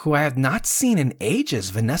 surprisingly, who I have not seen in ages,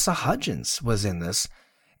 Vanessa Hudgens was in this.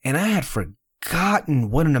 And I had forgotten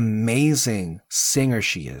what an amazing singer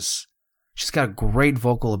she is. She's got a great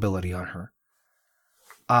vocal ability on her.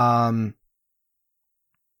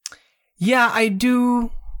 Yeah, I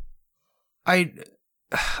do. I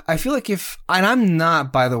feel like and I'm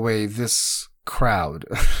not, by the way, this crowd,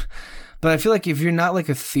 but I feel like if you're not like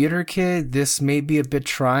a theater kid, this may be a bit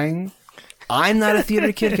trying. I'm not a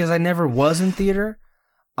theater kid because I never was in theater.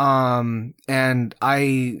 And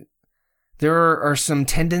there are some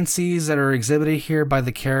tendencies that are exhibited here by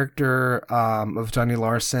the character of Johnny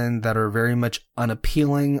Larson that are very much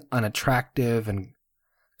unappealing, unattractive, and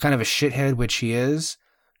kind of a shithead, which he is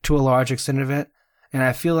to a large extent of it. And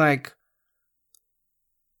I feel like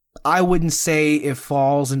I wouldn't say it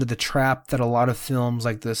falls into the trap that a lot of films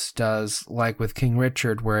like this does, like with King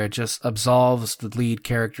Richard, where it just absolves the lead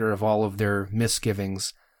character of all of their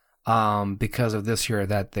misgivings because of this here or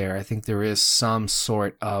that there. I think there is some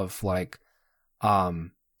sort of like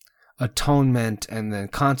atonement and then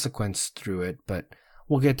consequence through it, but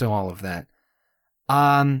we'll get to all of that.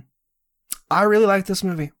 I really like this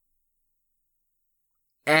movie.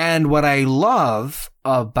 And what I love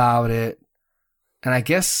about it, and I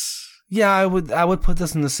guess, yeah, I would put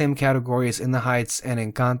this in the same category as In the Heights and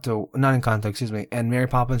and Mary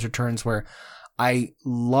Poppins Returns, where I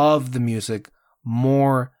love the music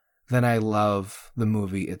more than I love the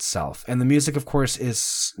movie itself. And the music, of course,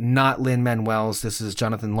 is not Lin Manuel's. This is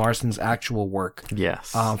Jonathan Larson's actual work.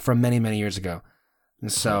 Yes. From many, many years ago.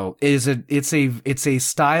 And so it's a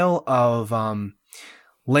style of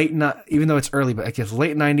even though it's early, but I guess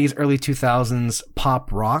late 90s, early 2000s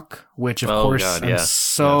pop rock, which of course God, I'm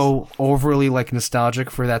so overly like nostalgic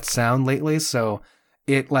for that sound lately. So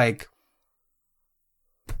it like,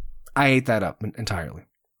 I ate that up entirely.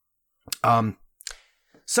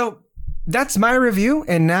 So that's my review.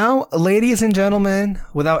 And now, ladies and gentlemen,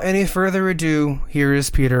 without any further ado, here is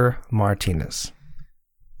Peter Martinez.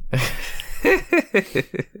 All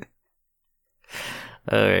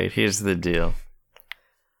right, here's the deal.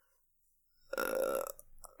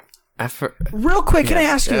 Real quick, can I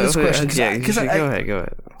ask you this question? Go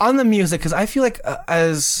ahead. On the music, because I feel like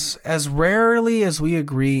as rarely as we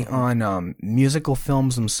agree on musical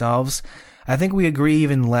films themselves, I think we agree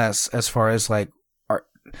even less as far as like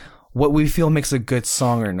what we feel makes a good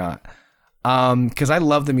song or not. Because I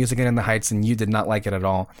love the music in the Heights, and you did not like it at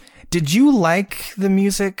all. Did you like the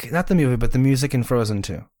music? Not the movie, but the music in Frozen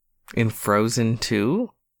 2. In Frozen 2?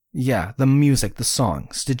 Yeah, the music, the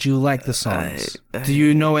songs. Did you like the songs? Do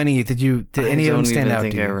you know any? Did any of them stand out? I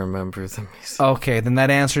don't think I remember the music. Okay, then that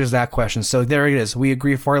answers that question. So there it is. We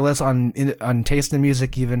agree far less on taste in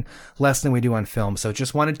music, even less than we do on film. So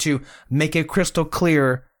just wanted to make it crystal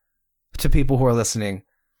clear to people who are listening.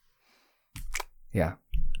 Yeah.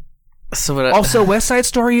 So also, West Side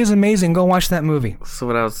Story is amazing. Go watch that movie. So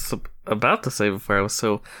what I was about to say before I was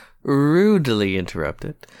so rudely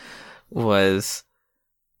interrupted was...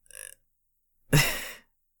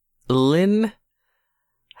 Lin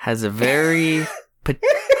has a very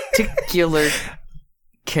particular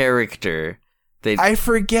character that I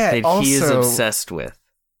forget that also, he is obsessed with.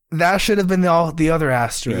 That should have been the other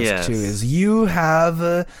asterisk too. Is you have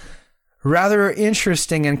a rather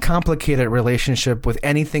interesting and complicated relationship with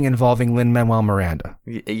anything involving Lin Manuel-Miranda.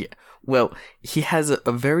 Yeah. Well, he has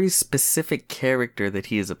a very specific character that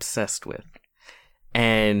he is obsessed with,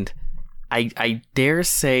 and I dare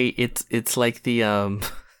say it's like the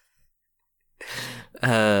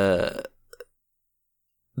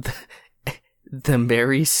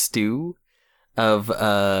Mary Stew of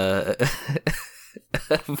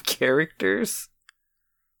of characters.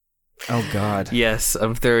 Oh God. Yes,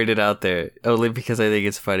 I'm throwing it out there only because I think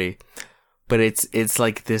it's funny. But it's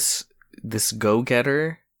like this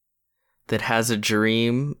go-getter that has a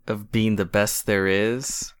dream of being the best there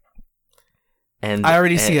is. And I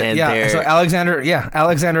already see it. Yeah. So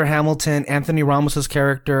Alexander Hamilton, Anthony Ramos's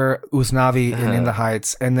character Usnavi in the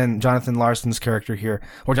Heights, and then Jonathan Larson's character here,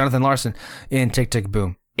 or Jonathan Larson in Tick Tick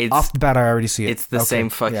Boom. Off the bat, I already see it. It's the same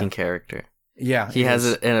fucking character. Yeah. He has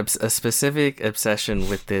a specific obsession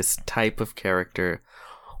with this type of character,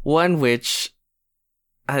 one which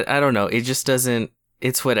I don't know. It just doesn't.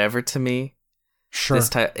 It's whatever to me. Sure. This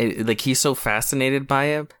type, like, he's so fascinated by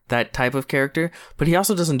it, that type of character, but he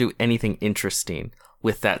also doesn't do anything interesting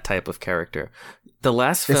with that type of character. The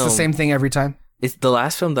last film, it's the same thing every time. It's the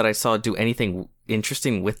last film that I saw do anything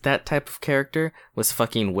interesting with that type of character was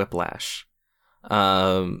fucking Whiplash.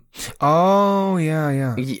 Yeah.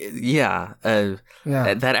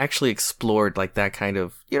 That actually explored like that kind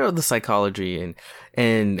of, the psychology and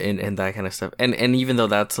that kind of stuff. And even though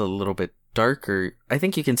that's a little bit darker, I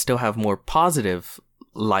think you can still have more positive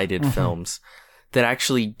lighted films that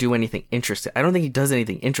actually do anything interesting. I don't think he does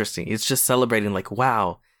anything interesting. It's just celebrating like,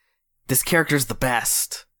 wow, this character's the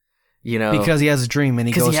best, because he has a dream and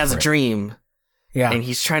he has a dream. Yeah. And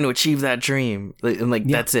he's trying to achieve that dream. And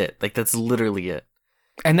that's it. Like, that's literally it.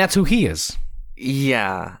 And that's who he is.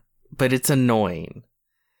 Yeah. But it's annoying.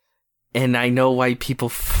 And I know why people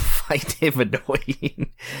find him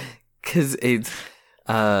annoying. Because it's,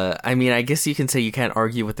 I guess you can say you can't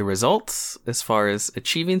argue with the results as far as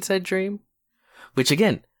achieving said dream. Which,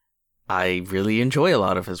 again, I really enjoy a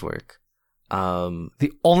lot of his work.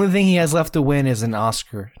 The only thing he has left to win is an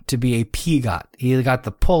Oscar, to be a PGOT. He got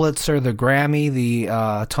the Pulitzer, the Grammy,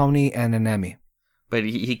 the Tony, and an Emmy. But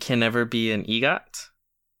he can never be an EGOT?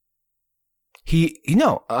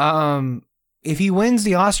 If he wins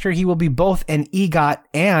the Oscar, he will be both an EGOT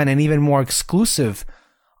and an even more exclusive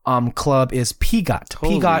club is PGOT.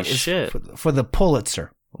 Holy PGOT shit. is for the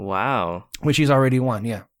Pulitzer. Wow. Which he's already won,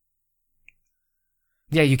 yeah.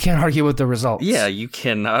 Yeah, you can't argue with the results. Yeah, you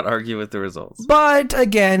cannot argue with the results. But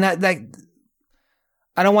again,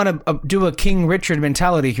 I don't want to do a King Richard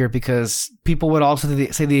mentality here, because people would also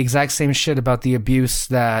say the exact same shit about the abuse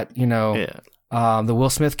that the Will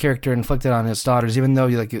Smith character inflicted on his daughters. Even though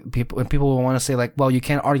people will want to say like, well, you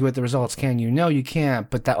can't argue with the results, can you? No, you can't.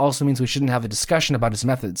 But that also means we shouldn't have a discussion about his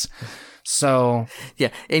methods. So yeah,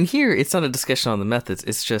 and here it's not a discussion on the methods.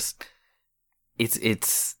 It's just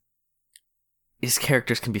it's. His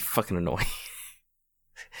characters can be fucking annoying.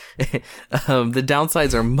 The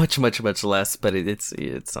downsides are much, much, much less, but it's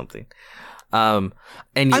something. And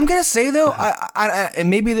I'm gonna say though, I and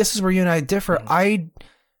maybe this is where you and I differ. I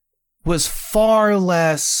was far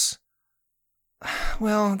less.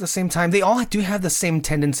 Well, at the same time, they all do have the same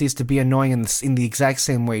tendencies to be annoying in the exact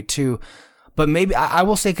same way too. But maybe I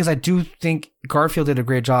will say, because I do think Garfield did a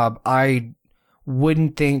great job. I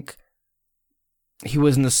wouldn't think he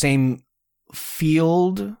was in the same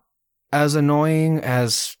field as annoying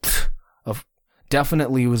as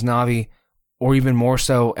definitely was Navi, or even more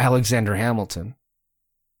so Alexander Hamilton.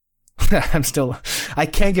 I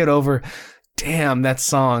can't get over, damn, that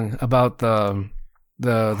song about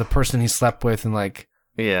the person he slept with, and like,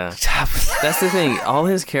 yeah. That's the thing. All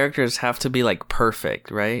his characters have to be like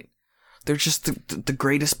perfect, right? They're just the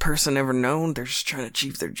greatest person ever known. They're just trying to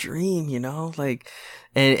achieve their dream, like,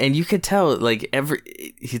 and you could tell, like,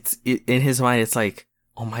 in his mind, it's like,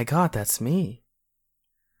 oh my God, that's me.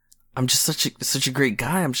 I'm just such a great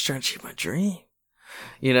guy. I'm just trying to achieve my dream.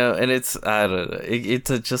 You know, and it's, I don't know,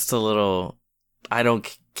 just a little, I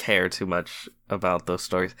don't care too much about those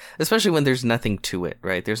stories, especially when there's nothing to it,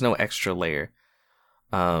 right? There's no extra layer.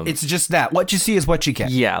 It's just that. What you see is what you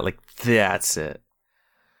get. Yeah, like, that's it.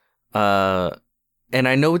 And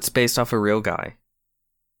I know it's based off a real guy.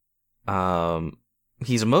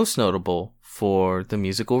 He's most notable for the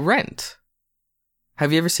musical Rent.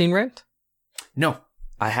 Have you ever seen Rent? No.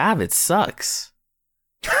 I have. It sucks.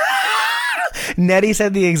 Nettie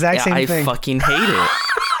said the exact same thing. I fucking hate it.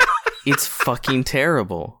 It's fucking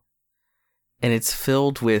terrible. And it's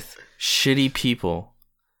filled with shitty people.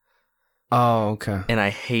 Oh, okay. And I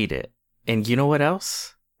hate it. And you know what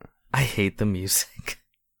else? I hate the music.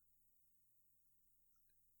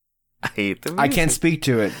 I hate the music. I can't speak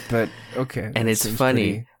to it, but okay. And it's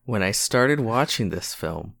funny, when I started watching this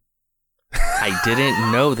film, I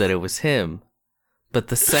didn't know that it was him. But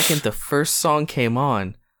the second the first song came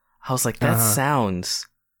on, I was like, that sounds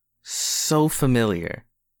so familiar.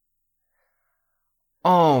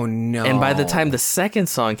 Oh, no. And by the time the second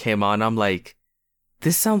song came on, I'm like,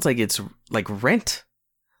 this sounds like it's like Rent.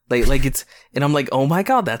 Like it's, and I'm like, oh my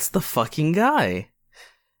God, that's the fucking guy.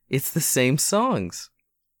 It's the same songs.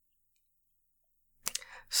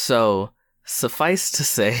 So, suffice to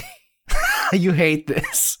say, you hate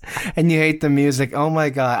this, and you hate the music. Oh my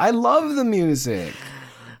God, I love the music.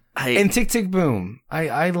 And Tick Tick Boom,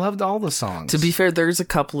 I loved all the songs. To be fair, there's a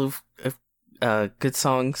couple of good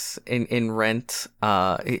songs in Rent.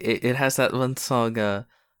 It has that one song.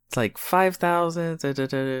 It's like 5,000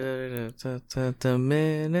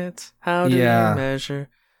 minutes. How do you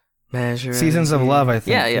measure Seasons of Love? I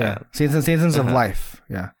think. Yeah. Seasons of Life.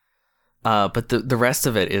 Yeah. But the rest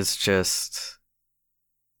of it is just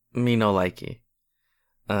me no likey.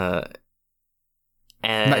 And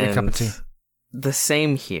not your cup of tea. The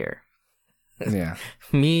same here. Yeah.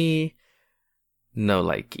 Me no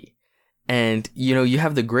likey. And you know, you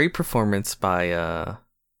have the great performance by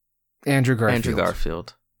Andrew Garfield. Andrew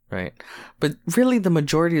Garfield, right? But really the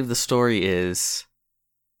majority of the story is,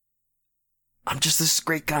 I'm just this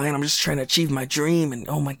great guy and I'm just trying to achieve my dream, and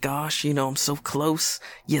oh my gosh, you know, I'm so close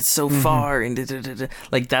yet so far, and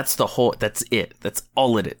like that's it. That's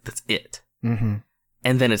all it is. That's it. Mm-hmm.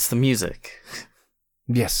 And then it's the music.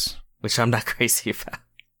 Yes. Which I'm not crazy about.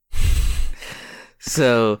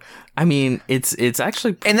 So, I mean, it's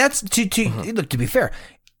actually, and that's look, to be fair,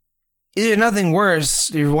 there's nothing worse.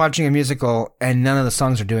 You're watching a musical and none of the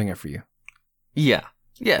songs are doing it for you. Yeah,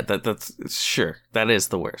 that's sure, that is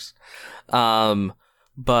the worst.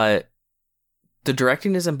 But the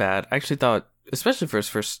directing isn't bad. I actually thought, especially for his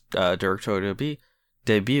first directorial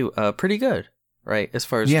debut, pretty good, right? As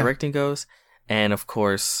far as directing goes, and of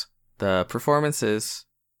course the performance is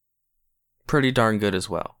pretty darn good as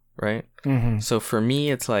well, right? Mm-hmm. So for me,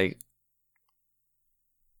 it's like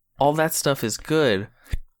all that stuff is good,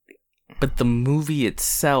 but the movie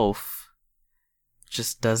itself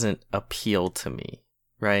just doesn't appeal to me,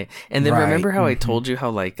 right? And then remember how I told you how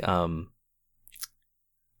like I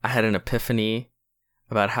had an epiphany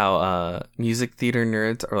about how music theater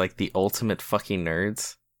nerds are like the ultimate fucking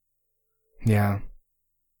nerds? Yeah.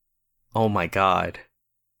 Oh my God.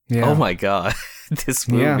 Yeah. Oh my God. This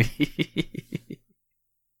movie.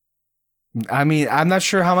 I mean, I'm not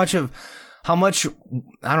sure how much I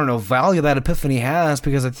don't know, value that epiphany has,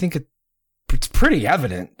 because I think it's pretty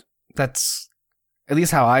evident. That's at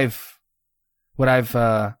least how what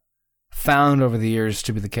I've found over the years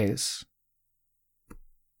to be the case.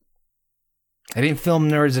 I didn't film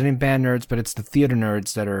nerds, I didn't band nerds, but it's the theater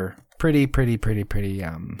nerds that are pretty,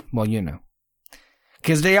 well, you know.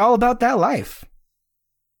 Because they're all about that life.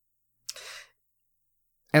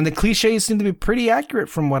 And the cliches seem to be pretty accurate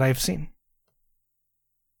from what I've seen.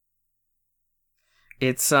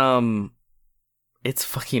 It's fucking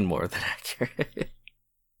more than accurate.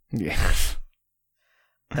 Yeah.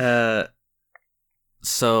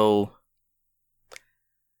 So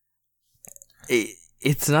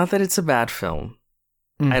it's not that it's a bad film.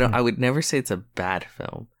 Mm-hmm. I would never say it's a bad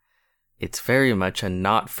film. It's very much a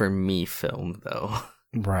not for me film, though.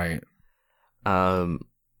 Right.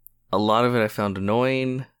 A lot of it I found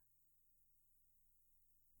annoying.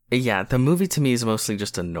 Yeah, the movie to me is mostly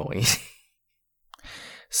just annoying.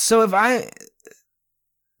 So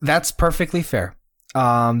that's perfectly fair.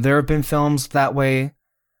 There have been films that way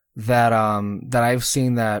that I've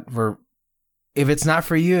seen that were, if it's not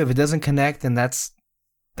for you, if it doesn't connect, then that's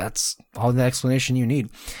all the explanation you need.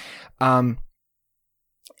 Am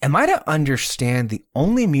I to understand the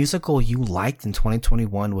only musical you liked in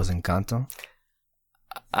 2021 was Encanto?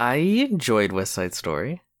 I enjoyed West Side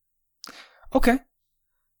Story. Okay.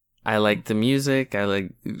 I like the music. I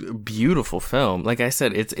like beautiful film. Like I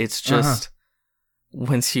said, it's just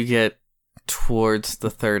once you get towards the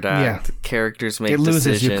third act, characters make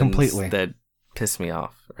decisions you completely that piss me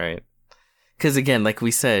off, right? Because again, like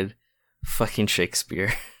we said, fucking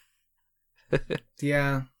Shakespeare.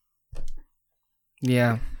 Yeah.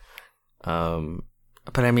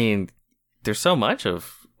 But I mean, there's so much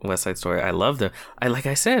of West Side Story. I love them. Like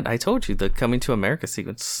I said, I told you, the Coming to America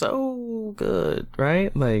sequence, so good,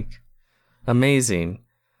 right? Like, amazing.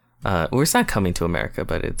 Well, it's not Coming to America,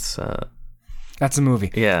 but it's that's a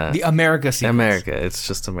movie. Yeah, the America sequence. America. It's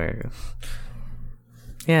just America.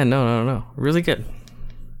 Yeah, no, really good.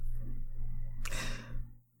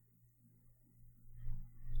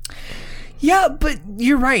 Yeah, but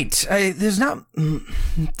you're right. There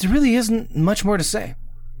really isn't much more to say.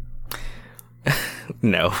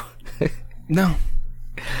 No. No.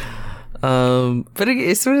 But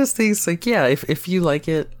it's one of those things like, yeah, if you like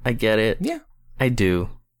it, I get it. Yeah. I do.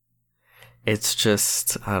 It's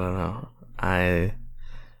just, I don't know.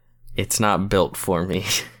 It's not built for me.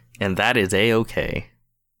 And that is A-okay.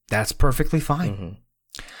 That's perfectly fine.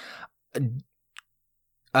 Mm-hmm.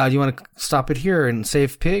 Do you want to stop it here and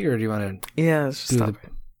save Pig, or do you want to? Yeah, let's just stop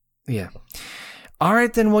it. Yeah. All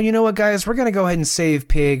right, then. Well, you know what, guys? We're going to go ahead and save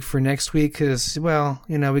Pig for next week because, well,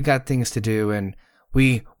 you know, we got things to do, and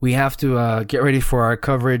we have to get ready for our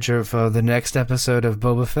coverage of the next episode of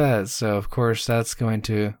Boba Fett. So, of course, that's going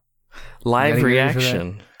to... Live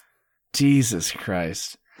reaction. Jesus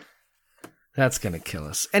Christ. That's going to kill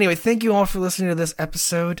us. Anyway, thank you all for listening to this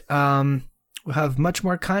episode. We'll have much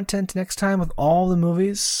more content next time with all the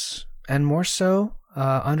movies and more so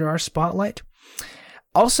under our spotlight.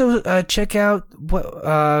 Also, check out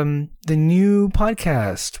the new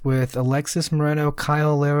podcast with Alexis Moreno,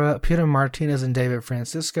 Kyle Lara, Peter Martinez, and David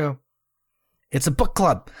Francisco. It's a book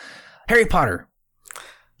club. Harry Potter.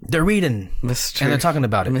 They're reading, and they're talking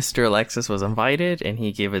about it. Mr. Alexis was invited, and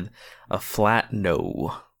he gave it a flat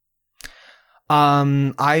no.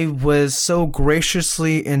 I was so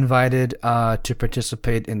graciously invited to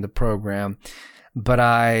participate in the program, but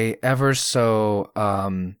I ever so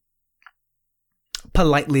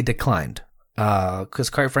politely declined because,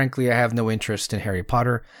 quite frankly, I have no interest in Harry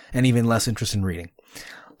Potter and even less interest in reading.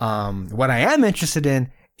 What I am interested in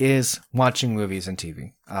is watching movies and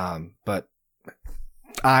TV, but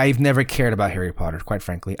I've never cared about Harry Potter, quite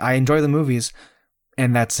frankly. I enjoy the movies,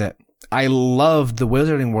 and that's it. I loved the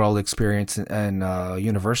Wizarding World experience in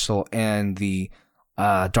Universal, and the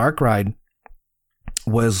Dark Ride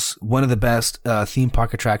was one of the best theme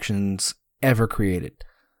park attractions ever created.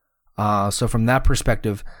 So from that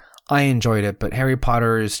perspective, I enjoyed it. But Harry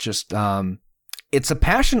Potter is just, it's a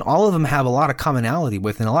passion all of them have a lot of commonality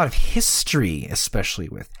with, and a lot of history, especially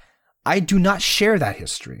with. I do not share that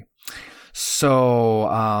history. So,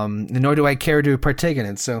 nor do I care to partake in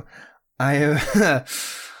it. So I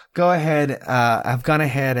go ahead. I've gone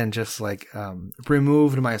ahead and just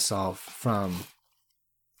removed myself from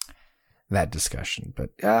that discussion.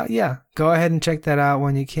 But yeah, go ahead and check that out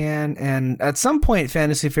when you can. And at some point,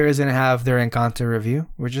 Fantasy Fair is going to have their Encanto review.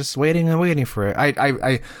 We're just waiting for it.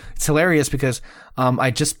 It's hilarious because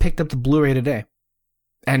I just picked up the Blu-ray today,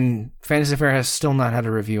 and Fantasy Fair has still not had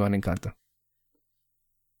a review on Encanto.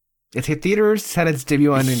 It's hit theaters. It's had its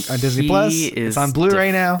debut on Disney Plus. It's on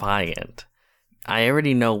Blu-ray now. Defiant. I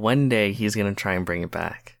already know one day he's gonna try and bring it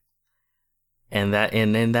back, and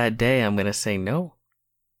in that day I'm gonna say no.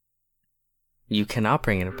 You cannot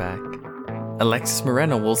bring it back. Alexis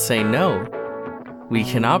Moreno will say no. We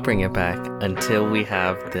cannot bring it back until we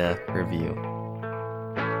have the review.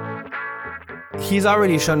 He's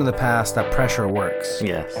already shown in the past that pressure works.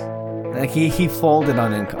 Yes. Like he folded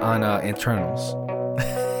on Internals.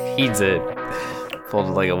 He did.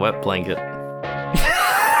 Folded like a wet blanket.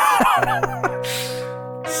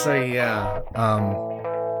 So yeah,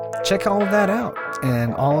 check all of that out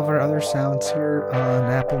and all of our other sounds here on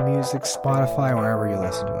Apple Music, Spotify, wherever you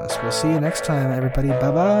listen to us. We'll see you next time, everybody.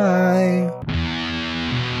 Bye-bye.